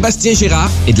productions Sébastien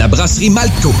Gérard et de la brasserie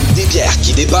Malco. Des bières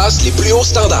qui dépassent les plus hauts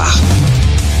standards.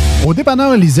 Au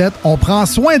dépanneur Lisette, on prend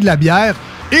soin de la bière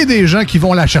et des gens qui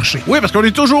vont la chercher. Oui, parce qu'on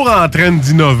est toujours en train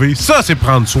d'innover. Ça, c'est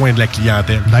prendre soin de la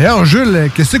clientèle. D'ailleurs, Jules,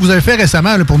 qu'est-ce que vous avez fait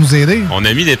récemment là, pour nous aider? On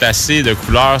a mis des passés de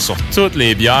couleurs sur toutes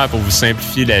les bières pour vous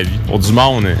simplifier la vie. Pour du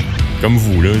monde comme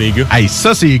vous, là, les gars. Hey,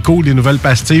 ça, c'est cool, des nouvelles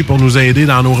pastilles pour nous aider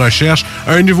dans nos recherches.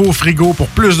 Un nouveau frigo pour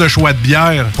plus de choix de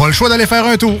bières. Pas le choix d'aller faire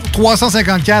un tour.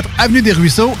 354 Avenue des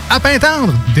Ruisseaux, à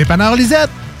Pintendre. Dépanneur Lisette.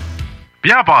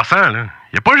 Puis en passant, là,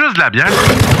 y a pas juste de la bière.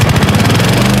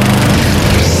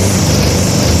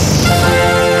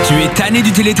 Tanné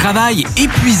du télétravail?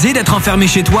 Épuisé d'être enfermé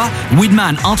chez toi?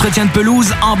 Weedman Entretien de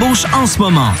pelouse embauche en ce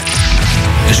moment.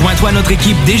 Joins-toi à notre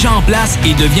équipe déjà en place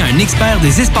et deviens un expert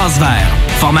des espaces verts.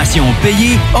 Formation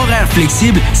payée, horaires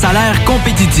flexibles, salaire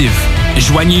compétitif.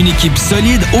 Joignez une équipe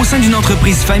solide au sein d'une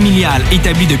entreprise familiale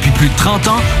établie depuis plus de 30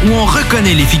 ans où on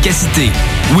reconnaît l'efficacité.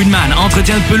 Weedman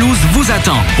Entretien de pelouse vous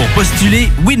attend. Pour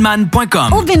postuler,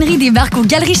 weedman.com. Aubainerie débarque aux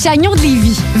Galeries Chagnon de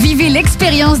Lévis. Vivez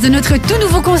l'expérience de notre tout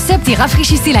nouveau concept et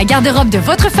rafraîchissez la garde-robe de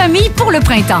votre famille pour le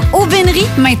printemps. Aubainerie,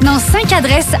 maintenant 5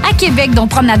 adresses à Québec, dont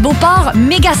Promenade Beauport,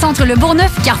 Mégacentre Le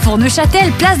Bourgneuf, Carrefour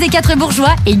Neuchâtel, Place des Quatre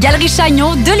Bourgeois et Galerie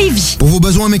Chagnon de Lévis. Pour vos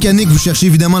besoins mécaniques, vous cherchez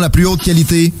évidemment la plus haute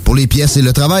qualité pour les pièces et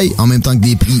le travail, en même temps que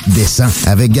des prix décents.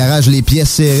 Avec Garage Les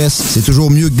Pièces CRS, c'est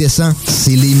toujours mieux que décent.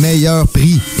 C'est les meilleurs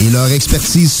prix et leur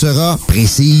expertise sera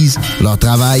précise, leur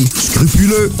travail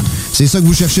scrupuleux. C'est ça que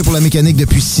vous cherchez pour la mécanique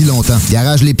depuis si longtemps.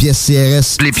 Garage Les Pièces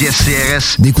CRS. Les pièces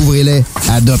CRS. Découvrez-les,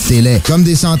 adoptez-les. Comme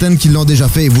des centaines qui l'ont déjà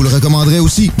fait, vous le recommanderez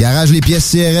aussi. Garage Les Pièces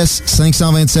CRS,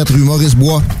 527 rue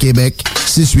Maurice-Bois, Québec,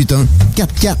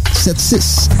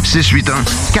 681-4476.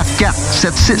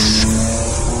 681-4476.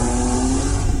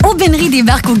 Aubainerie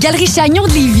débarque aux Galeries Chagnon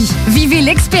de Lévis. Vivez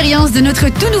l'expérience de notre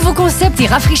tout nouveau concept et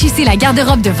rafraîchissez la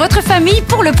garde-robe de votre famille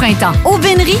pour le printemps.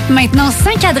 Aubainerie, maintenant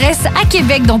 5 adresses à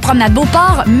Québec, dont Promenade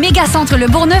Beauport, Mégacentre Le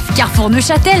Bourgneuf, Carrefour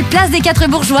Neuchâtel, Place des Quatre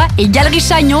Bourgeois et Galerie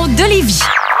Chagnon de Lévis.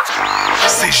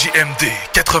 CJMD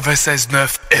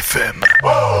 96.9 FM.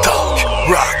 Talk,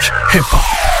 rock, hip-hop.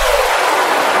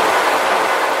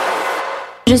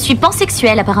 Je suis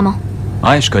pansexuelle, apparemment.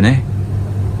 Ouais, je connais.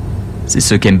 C'est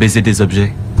ceux qui aiment baiser des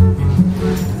objets.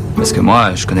 Parce que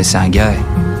moi, je connaissais un gars.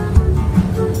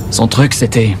 Son truc,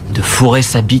 c'était de fourrer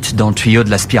sa bite dans le tuyau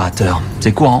de l'aspirateur.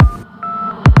 C'est courant.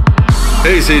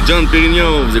 Hey, c'est John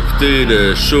Pérignon. Vous écoutez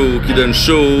le show qui donne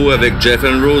chaud avec Jeff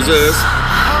and Roses.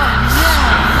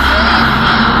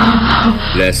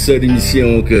 La seule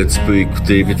émission que tu peux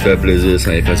écouter et te faire plaisir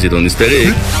sans effacer ton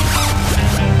historique.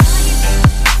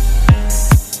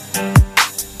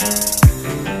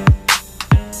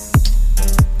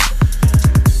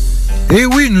 Et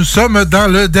oui, nous sommes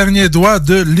dans le dernier doigt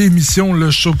de l'émission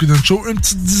Le Show qui donne chaud. Une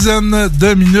petite dizaine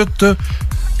de minutes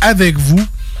avec vous.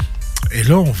 Et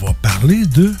là, on va parler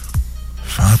de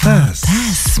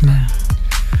fantasmes.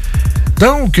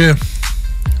 Donc,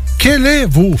 quel est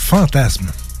vos fantasmes,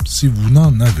 si vous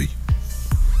n'en avez?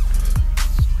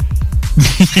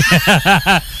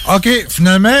 OK,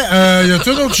 finalement, y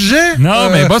a-t-il d'autres sujets? Non,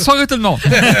 mais bonne soirée tout le monde.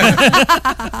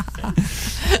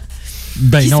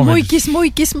 Ben kiss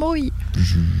mouille.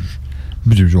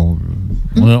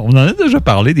 On en a déjà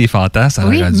parlé des fantasmes à la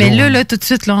radio. Oui, mais là, tout de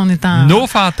suite, là, on est en... Nos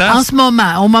fantasmes? En ce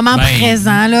moment, au moment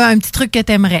présent, là, un petit truc que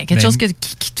t'aimerais, quelque chose qui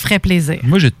te ferait plaisir.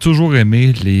 Moi, j'ai toujours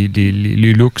aimé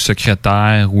les looks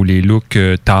secrétaires ou les looks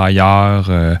tailleurs,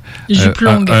 un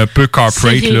peu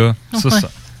corporate, là.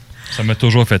 Ça m'a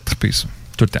toujours fait triper, ça,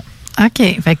 tout le temps. OK.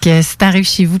 Fait que si t'arrives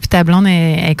chez vous puis ta blonde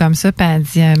est comme ça, puis elle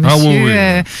dit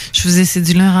Monsieur, je vous ai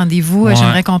cédulé un rendez-vous,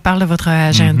 j'aimerais qu'on parle de votre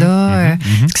agenda.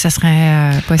 Est-ce que ça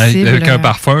serait possible? Avec un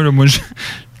parfum, là, moi,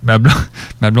 ma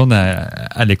blonde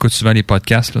elle écoute souvent les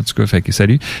podcasts, là, en tout cas, fait que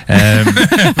salut.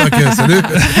 OK, salut.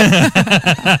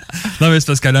 Non, mais c'est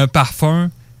parce qu'elle a un parfum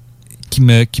qui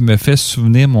me fait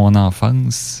souvenir mon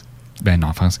enfance. Ben,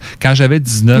 l'enfance. Quand j'avais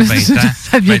 19, 20 ans.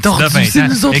 Ça vient tordu. C'est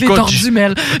nous autres les tordus,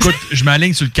 Mel. Écoute, je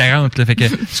m'aligne sur le 40. Là, fait que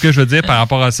ce que je veux dire par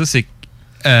rapport à ça, c'est que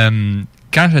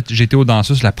quand j'étais aux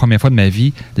danseuses la première fois de ma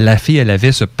vie, la fille, elle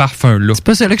avait ce parfum-là. C'est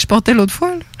pas celui que je portais l'autre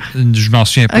fois, là? Je m'en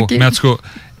souviens pas. Okay. Mais en tout cas,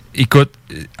 écoute,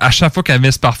 à chaque fois qu'elle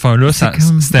avait ce parfum-là,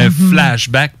 c'était un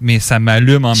flashback, mais ça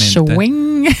m'allume en même temps.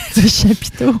 Chouing! Ce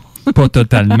chapiteau. Pas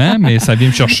totalement, mais ça vient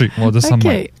me chercher. On va dire ça. OK.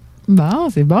 Bon,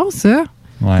 c'est bon, ça.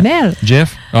 Ouais. Mel.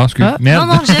 Jeff. Ah, excuse. Mel.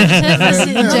 Non, Jeff. Jeff.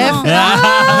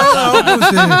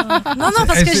 Non,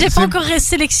 parce que j'ai pas encore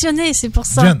sélectionné, c'est pour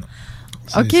ça. Jen.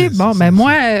 OK, bon, ben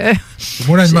moi... c'est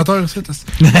moi l'animateur,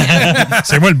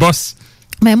 c'est moi le boss.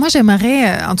 Ben moi,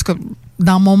 j'aimerais, en tout cas,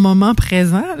 dans mon moment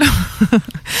présent, là,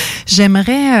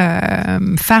 j'aimerais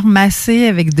faire masser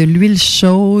avec de l'huile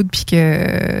chaude, puis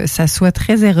que ça soit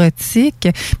très érotique,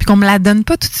 puis qu'on me la donne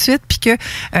pas tout de suite, puis que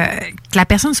la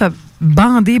personne soit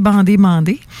bandée,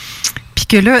 puis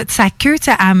que là, sa queue, tu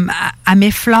sais, elle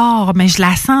m'effleure, mais je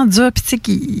la sens dure, puis tu sais,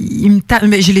 qu'il me tape.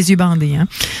 Mais j'ai les yeux bandés, hein.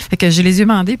 Fait que j'ai les yeux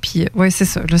bandés, puis ouais, c'est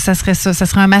ça. Là, ça serait ça. Ça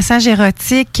serait un massage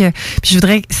érotique, puis je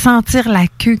voudrais sentir la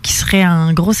queue qui serait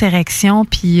en grosse érection,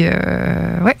 puis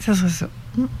ouais, ça serait ça.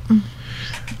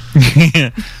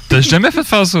 T'as jamais fait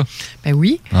faire ça? Ben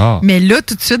oui. Ah. Mais là,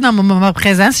 tout de suite, dans mon moment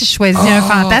présent, si je choisis un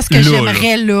fantasme que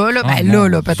j'aimerais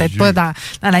là, peut-être pas dans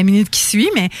la minute qui suit,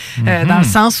 mais dans le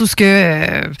sens où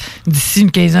d'ici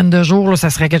une quinzaine de jours, là, ça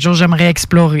serait quelque chose que j'aimerais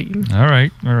explorer. All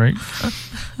right.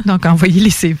 Donc, envoyez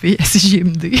les CV à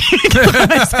CJMD.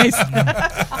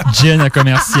 Jen à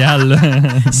commercial.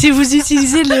 Si vous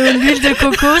utilisez l'huile de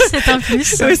coco, c'est un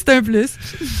plus. Oui, c'est un plus.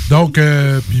 Donc,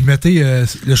 puis mettez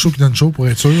le show qui donne chaud pour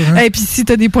être sûr. Hein? Et puis, si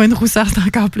t'as des points de rousseur, c'est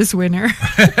encore plus winner.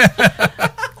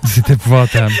 C'est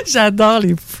épouvantable. J'adore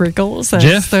les frickles.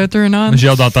 Jeff? C'est un turn-on. J'ai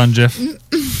hâte d'entendre Jeff.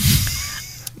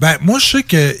 Ben, moi, je sais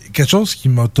que quelque chose qui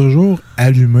m'a toujours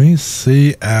allumé,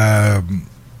 c'est...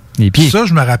 les pieds. Ça,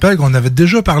 je me rappelle qu'on avait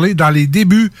déjà parlé dans les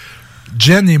débuts,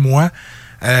 Jen et moi,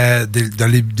 dans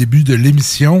les débuts de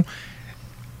l'émission,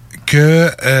 que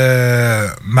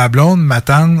ma blonde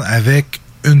m'attende avec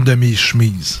une de mes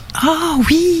chemises. Ah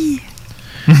oui!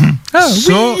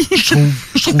 Ça,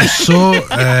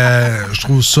 je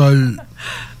trouve ça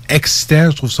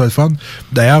excitant, je trouve ça le fun.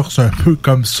 D'ailleurs, c'est un peu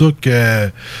comme ça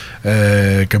que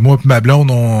moi et ma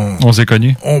blonde, on s'est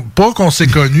connus. Pas qu'on s'est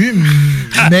connus,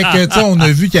 mais que, tu sais, on a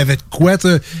vu qu'il y avait de quoi, tu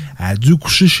sais. Elle a dû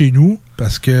coucher chez nous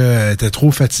parce qu'elle était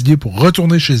trop fatiguée pour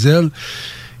retourner chez elle.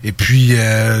 Et puis,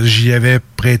 j'y avais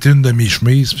prêté une de mes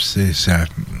chemises, puis c'est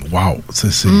wow!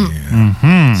 C'est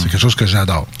quelque chose que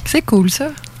j'adore. C'est cool, ça.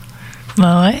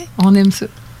 Ben ouais. On aime ça.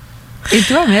 Et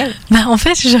toi, Mel? Ben, en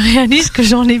fait, je réalise que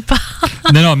j'en ai pas.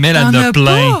 Non, Mel, elle en a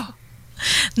plein.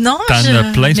 Non, t'en as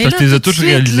plein. C'est parce que tu les as tous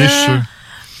réalisés, je suis sûr.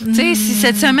 Tu sais, si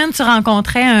cette semaine, tu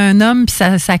rencontrais un homme puis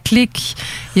ça clique,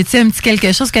 y a-t-il un petit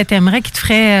quelque chose que tu aimerais qui te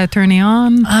ferait turner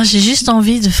on? Ah, j'ai juste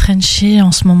envie de frencher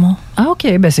en ce moment. Ah, OK.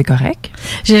 Ben, c'est correct.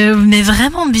 Mais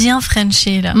vraiment bien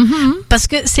frencher, là. Mm-hmm. Parce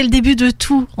que c'est le début de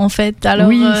tout, en fait. Alors,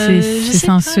 oui, c'est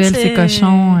sensuel, c'est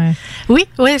cochon. Oui,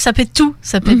 ça peut être tout.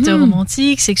 Ça peut être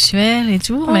romantique, sexuel et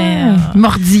tout. Mais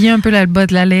mordiller un peu le bas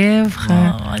de la lèvre.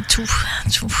 Tout.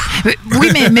 Oui,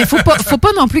 mais faut pas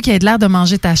non plus qu'il ait l'air de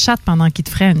manger ta chatte pendant qu'il te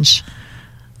French.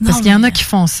 Parce qu'il y en a qui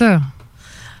font ça.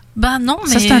 Ben non,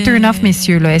 mais... Ça, c'est un turn-off,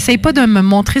 messieurs. Là. Essaye pas de me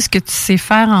montrer ce que tu sais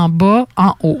faire en bas,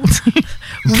 en haut.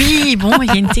 Oui, bon, il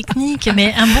y a une technique,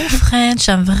 mais un bon French,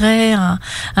 un vrai,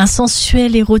 un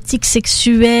sensuel, érotique,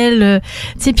 sexuel,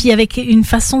 tu sais, puis avec une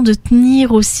façon de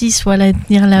tenir aussi, soit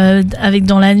tenir avec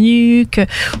dans la nuque,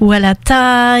 ou à la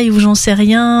taille, ou j'en sais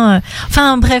rien.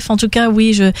 Enfin, bref, en tout cas,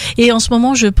 oui, et en ce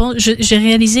moment, j'ai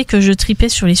réalisé que je tripais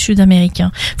sur les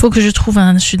Sud-Américains. Faut que je trouve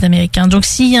un Sud-Américain. Donc,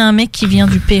 s'il y a un mec qui vient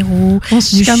du Pérou, du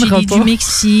Chili, du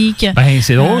Mexique. Ben,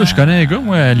 c'est drôle, je connais un gars,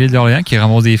 moi, à l'île d'Orléans, qui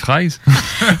ramasse des fraises.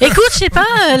 Écoute, je sais pas,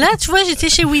 là, tu vois, j'étais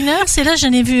chez Winners et là,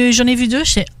 j'en ai vu deux.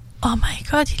 Je sais, oh my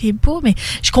God, il est beau, mais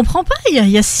je comprends pas. Il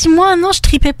y a 6 mois, non, je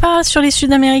tripais pas sur les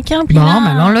Sud-Américains. Puis bon, là,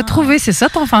 mais là, on l'a trouvé, c'est ça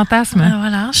ton fantasme.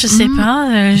 Voilà, je sais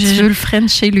pas. Je veux le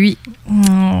French chez lui.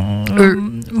 Ouais,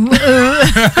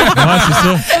 c'est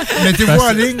ça. Mettez-vous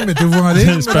en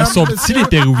ligne. C'est parce qu'ils sont petits, les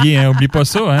Péruviens, hein. Oublie pas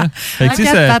ça, hein. Fait que,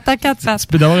 tu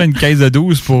peux avoir une caisse de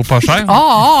 12 pour pas cher.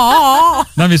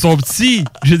 Non, mais ils sont petits.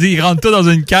 Je veux dire, ils rentrent tous dans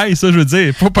une caisse, ça, je veux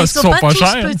dire. Pas parce qu'ils sont pas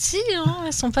chers.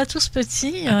 Ils sont pas tous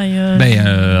petits.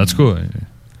 En tout cas,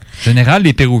 en général,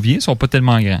 les Péruviens sont pas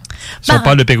tellement grands. Si on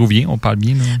parle de Péruviens, on parle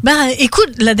bien. Écoute,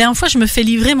 la dernière fois, je me fais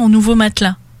livrer mon nouveau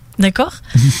matelas. D'accord?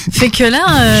 Fait que là...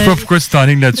 Je sais pas pourquoi tu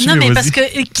t'enlignes là-dessus. Non, mais parce que,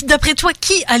 d'après toi,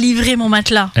 qui a livré mon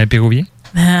matelas? Un Péruvien?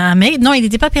 Un mec, non, il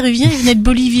n'était pas péruvien, il venait de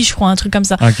Bolivie, je crois, un truc comme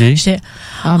ça. OK. J'étais,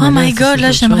 oh my God,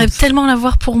 là, j'aimerais tellement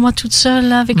l'avoir pour moi toute seule,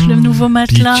 là, avec le nouveau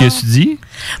matelas. Puis, qu'est-ce que tu dis?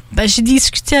 J'ai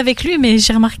discuté avec lui, mais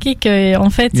j'ai remarqué que, en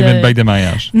fait. Il avait une bague de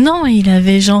mariage. Non, il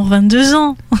avait genre 22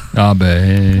 ans. Ah,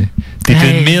 ben.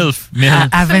 T'étais une MILF.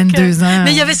 À 22 ans.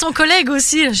 Mais il y avait son collègue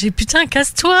aussi. J'ai putain,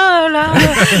 casse-toi, là.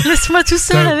 Laisse-moi tout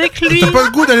seul avec lui. T'as pas le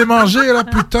goût d'aller manger, là,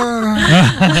 putain.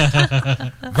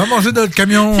 Va manger dans le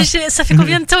camion. Ça fait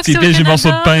combien de temps que t'es au Canada? J'ai morceau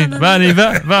de pain. Va, allez,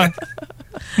 va.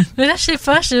 Mais là, je sais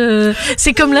pas,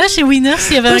 c'est comme là, chez Winners,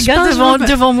 il y avait un gars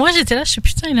devant moi, j'étais là, je sais,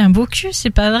 putain, il a un beau cul, c'est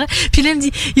pas vrai. Puis là,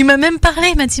 il m'a même parlé,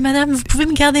 il m'a dit, madame, vous pouvez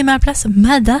me garder ma place?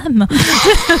 Madame?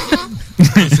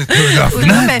 Mais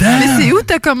c'est où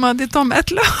t'as commandé ton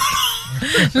matelas?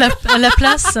 La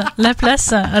place.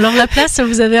 Alors la place,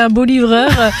 vous avez un beau livreur,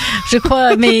 je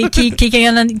crois, mais qui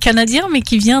est canadien, mais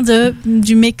qui vient de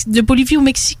Bolivie ou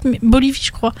Mexique, Bolivie,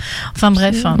 je crois. Enfin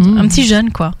bref, un petit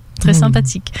jeune, quoi, très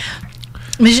sympathique.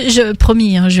 Mais je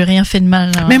promis, je n'ai rien fait de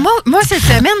mal. Mais moi, cette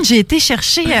semaine, j'ai été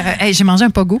chercher... j'ai mangé un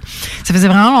pogo. Ça faisait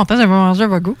vraiment longtemps que j'avais mangé un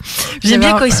pogo. J'aime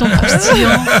bien quand ils sont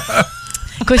croustillants.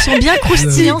 Quand ils sont bien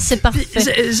croustillants, c'est parfait.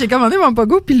 J'ai commandé mon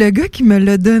pogo, puis le gars qui me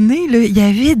l'a donné, là, il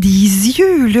avait des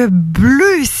yeux là,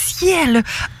 bleu ciel. Là.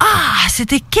 Ah,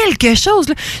 c'était quelque chose.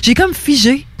 Là. J'ai comme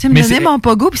figé. Tu me donnais mon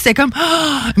pogo, puis c'était comme...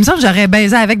 Oh, il me semble que j'aurais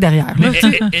baisé avec derrière. Là.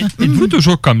 Êtes-vous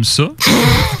toujours comme ça?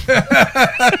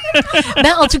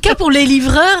 Ben, en tout cas, pour les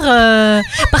livreurs...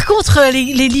 par contre,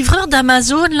 les livreurs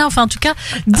d'Amazon, là, enfin, en tout cas,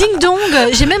 Ding Dong,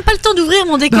 j'ai même pas le temps d'ouvrir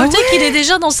mon décolleté qu'il est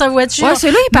déjà dans sa voiture. Ouais,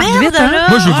 celui-là, il part vite. Hein?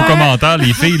 Moi, je veux vos commentaires,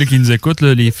 les filles là, qui nous écoutent,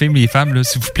 là, les filles, les femmes, là,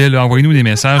 s'il vous plaît, là, envoyez-nous des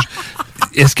messages.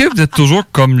 Est-ce que vous êtes toujours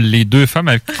comme les deux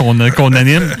femmes qu'on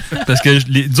anime? Parce que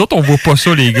nous autres, on voit pas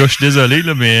ça, les gars. Je suis désolé,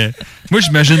 là, mais moi,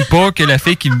 j'imagine pas que la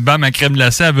fille qui me bat ma crème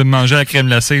glacée, elle veut me manger la crème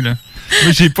glacée, là.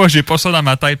 Moi, j'ai pas ça dans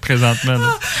ma tête présentement.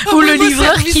 Là. Ou le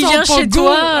livreur qui vient chez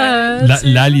toi.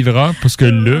 La livreur, parce que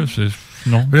là,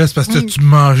 non. Là, c'est parce que tu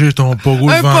mangeais ton pogo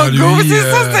devant lui. C'est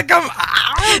ça, c'était comme...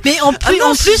 Mais en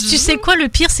plus, tu sais quoi, le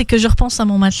pire, c'est que je repense à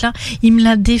mon matelas. Il me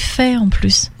l'a défait, en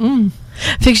plus.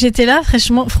 Fait que j'étais là,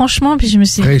 franchement, puis je me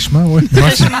suis... Fraîchement, oui.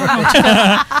 Fraîchement, en tout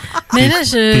cas. Mais là,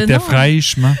 T'étais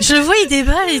fraîchement. Je le vois, il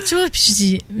déballe et tout, et puis je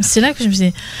dis... C'est là que je me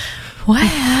dis... Ouais,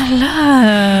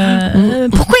 là...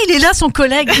 pourquoi il est là, son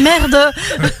collègue? Merde!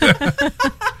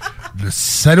 Le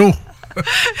salaud!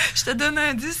 Je te donne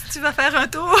un 10 si tu vas faire un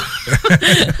tour.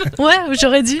 Ouais,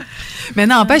 j'aurais dit. Mais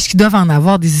n'empêche qu'ils doivent en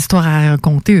avoir des histoires à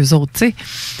raconter, eux autres, tu sais.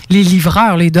 Les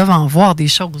livreurs, là, ils doivent en voir des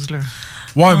choses, là.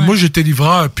 Ouais, moi, j'étais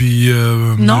livreur, puis...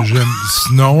 non.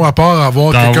 Non, à part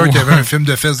avoir quelqu'un qui avait un film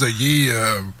de fesses de gay...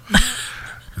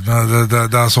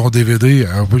 Dans son DVD.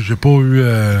 J'ai pas eu...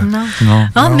 Non.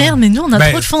 Oh merde, mais nous, on a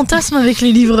trop de fantasmes avec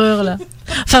les livreurs, là.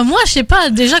 Enfin, moi, je sais pas,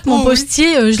 déjà que mon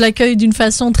postier, je l'accueille d'une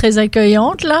façon très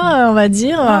accueillante, là, on va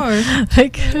dire.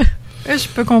 Je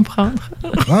peux comprendre.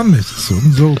 Ah, mais c'est ça,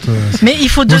 nous autres... mais il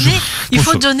faut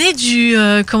donner du,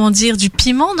 du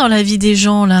piment dans la vie des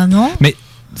gens, là, non? Mais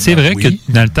c'est vrai que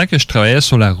dans le temps que je travaillais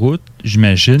sur la route,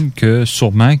 j'imagine que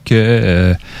sûrement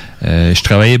que je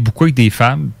travaillais beaucoup avec des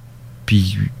femmes.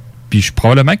 Puis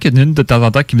probablement qu'il y en a une de temps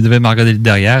en temps qui me devait me regarder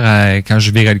derrière quand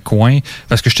je verrais le coin,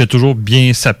 parce que j'étais toujours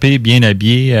bien sapé, bien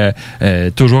habillé,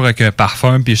 toujours avec un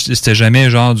parfum, puis c'était jamais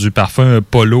genre du parfum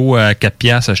Polo à 4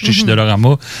 piastres acheté chez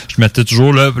Dollarama. Je mettais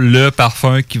toujours le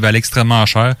parfum qui valait extrêmement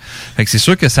cher. Fait que c'est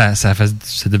sûr que ça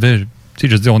devait... Tu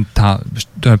sais, je veux dire, on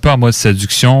est un peu en mode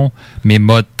séduction, mais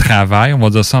mode travail, on va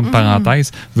dire ça en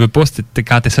parenthèse. Veux pas,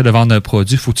 quand tu essaies de vendre un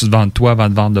produit, il faut que tu te vendes toi avant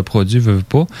de vendre le produit, veux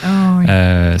pas. Oh, oui.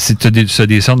 Si tu as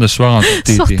des sortes de soirs en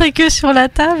tout. Sors ta queue sur la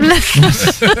table.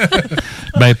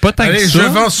 Ben, pas tant que ça. Je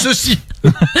vends ceci.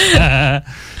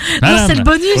 Non, c'est le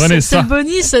bonus. C'est le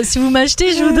bonus. Si vous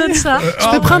m'achetez, je vous donne ça. Je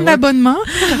peux prendre l'abonnement.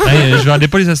 Je vendais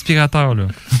pas les aspirateurs, là.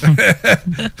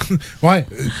 Ouais.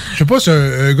 Je sais pas si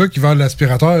un gars qui vend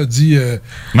l'aspirateur dit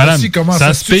Madame, comment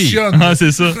ça se fonctionne. Ah,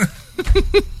 c'est ça.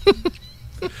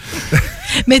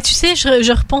 Mais tu sais,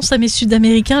 je repense à mes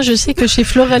Sud-Américains. Je sais que chez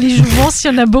Floralie Jouvence, il y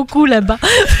en a beaucoup là-bas.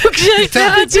 Faut que j'aille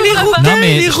faire un tour là-bas.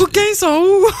 Les rouquins sont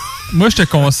où? Moi, je te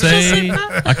conseille...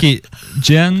 OK,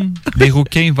 Jen, les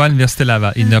rouquins vont à l'Université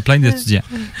Laval. Il y en a plein d'étudiants.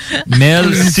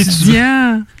 Mel,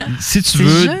 si tu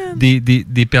veux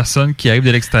des personnes qui arrivent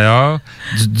de l'extérieur,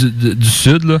 du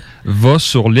Sud, là, va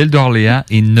sur l'île d'Orléans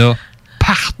et il y en a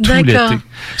partout l'été.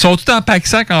 Ils sont tout en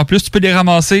pack-sac en plus. Tu peux les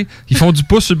ramasser. Ils font du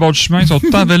pouce sur le bord du chemin. Ils sont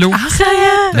tout en vélo. Ah,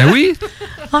 sérieux? Ben oui.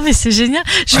 Oh, mais c'est génial.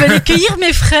 Je vais aller cueillir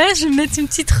mes fraises. Je vais me mettre une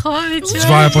petite robe et tout. Tu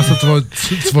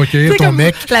vas cueillir ton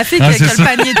mec. La fille qui a le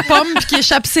panier de pommes puis qui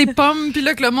échappe ses pommes puis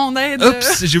là que le monde aide.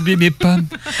 Oups, j'ai oublié mes pommes.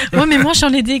 Ouais, mais moi,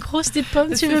 j'en ai des grosses, des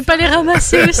pommes. Tu veux pas les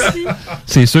ramasser aussi?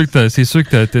 C'est sûr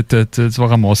que tu vas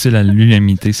ramasser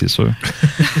l'unanimité, c'est sûr.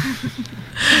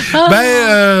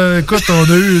 Écoute, on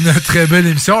a eu une très belle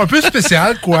émission. Un peu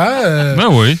spéciale, quoi. Ben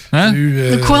oui. Hein?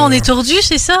 Quoi, on est tordu,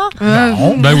 c'est ça?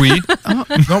 Non. Ben oui.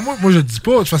 Non, moi, je dis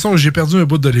pas. De toute façon, j'ai perdu un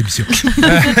bout de l'émission.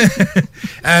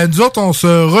 Nous autres, on se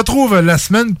retrouve la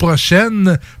semaine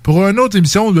prochaine pour une autre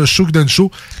émission, le Show qui donne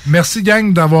show. Merci,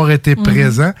 gang, d'avoir été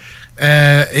présents.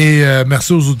 Et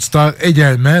merci aux auditeurs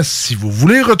également. Si vous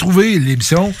voulez retrouver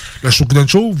l'émission, le Show qui donne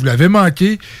show, vous l'avez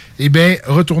manqué, eh bien,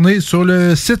 retournez sur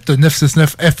le site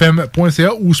 969fm.ca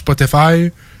ou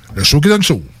Spotify, le Show qui donne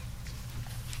show.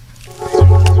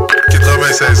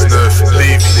 96.9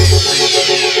 Lévis.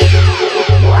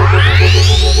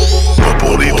 Pas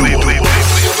pour les doux.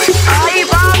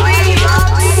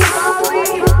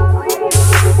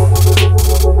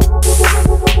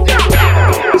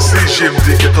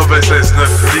 CJMD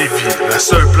 96.9 Lévis, la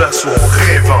seule place où on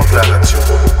réinvente la radio.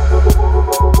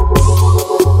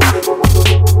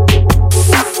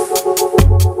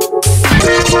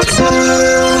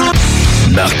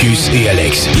 Marcus et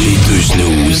Alex, les deux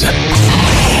snooze.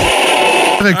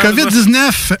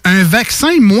 COVID-19, un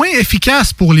vaccin moins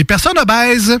efficace pour les personnes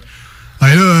obèses.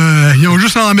 Ben là, ils ont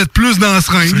juste à en mettre plus dans la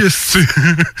seringue.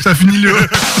 Ça finit là.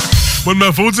 Pas de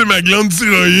ma faute, c'est ma glande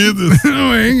thyroïde.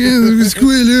 Ouais, c'est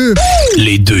quoi, là?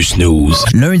 Les deux snooze.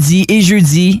 Lundi et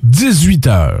jeudi,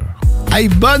 18h. Hey,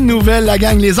 bonne nouvelle, la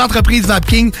gang. Les entreprises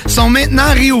Vapking sont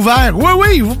maintenant réouvertes.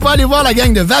 Oui, vous pouvez aller voir la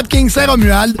gang de Vapking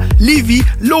Saint-Romuald, Lévis,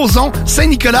 Lauson,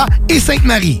 Saint-Nicolas et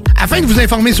Sainte-Marie. Afin de vous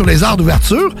informer sur les heures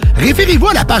d'ouverture, référez-vous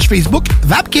à la page Facebook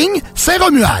Vapking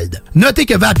Saint-Romuald. Notez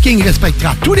que Vapking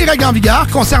respectera tous les règles en vigueur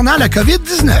concernant la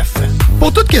COVID-19.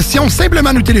 Pour toute question,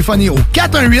 simplement nous téléphoner au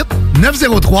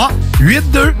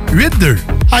 418-903-8282.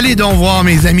 Allez donc voir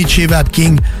mes amis de chez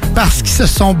Vapking, parce qu'ils se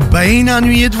sont bien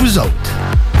ennuyés de vous autres.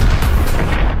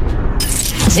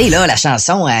 C'est là, la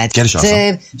chanson. Quelle chanson?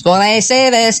 C'est là.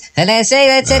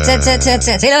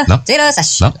 Non. C'est là,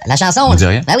 ça. Non. La chanson. On dit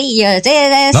rien. Ah oui,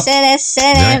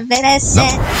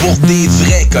 Pour des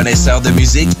vrais connaisseurs de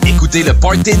musique, écoutez le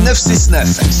Party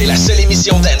 969. C'est la seule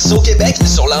émission dance au Québec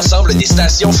sur l'ensemble des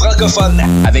stations francophones.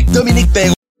 Avec Dominique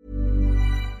Perrault.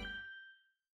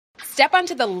 Step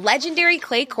onto the legendary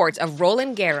clay courts of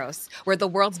Roland Garros, where the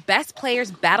world's best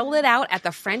players battle it out at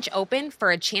the French Open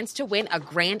for a chance to win a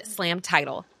Grand Slam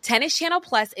title. Tennis Channel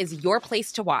Plus is your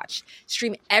place to watch.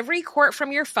 Stream every court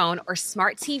from your phone or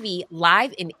smart TV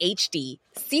live in HD.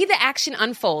 See the action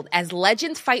unfold as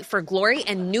legends fight for glory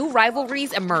and new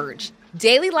rivalries emerge.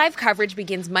 Daily live coverage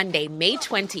begins Monday, May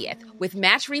 20th, with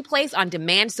match replays on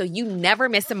demand so you never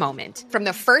miss a moment. From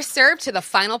the first serve to the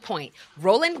final point,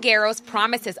 Roland Garros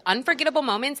promises unforgettable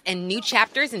moments and new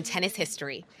chapters in tennis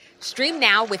history. Stream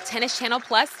now with Tennis Channel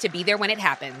Plus to be there when it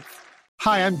happens.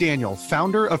 Hi, I'm Daniel,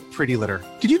 founder of Pretty Litter.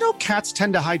 Did you know cats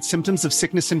tend to hide symptoms of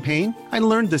sickness and pain? I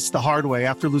learned this the hard way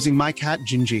after losing my cat,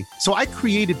 Gingy. So I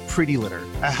created Pretty Litter,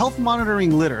 a health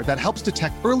monitoring litter that helps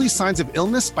detect early signs of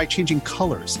illness by changing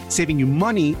colors, saving you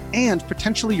money and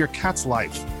potentially your cat's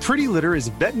life. Pretty Litter is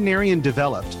veterinarian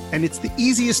developed, and it's the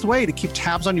easiest way to keep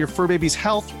tabs on your fur baby's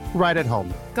health right at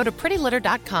home. Go to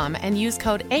prettylitter.com and use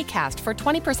code ACAST for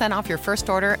 20% off your first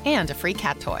order and a free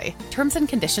cat toy. Terms and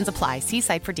conditions apply. See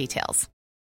site for details.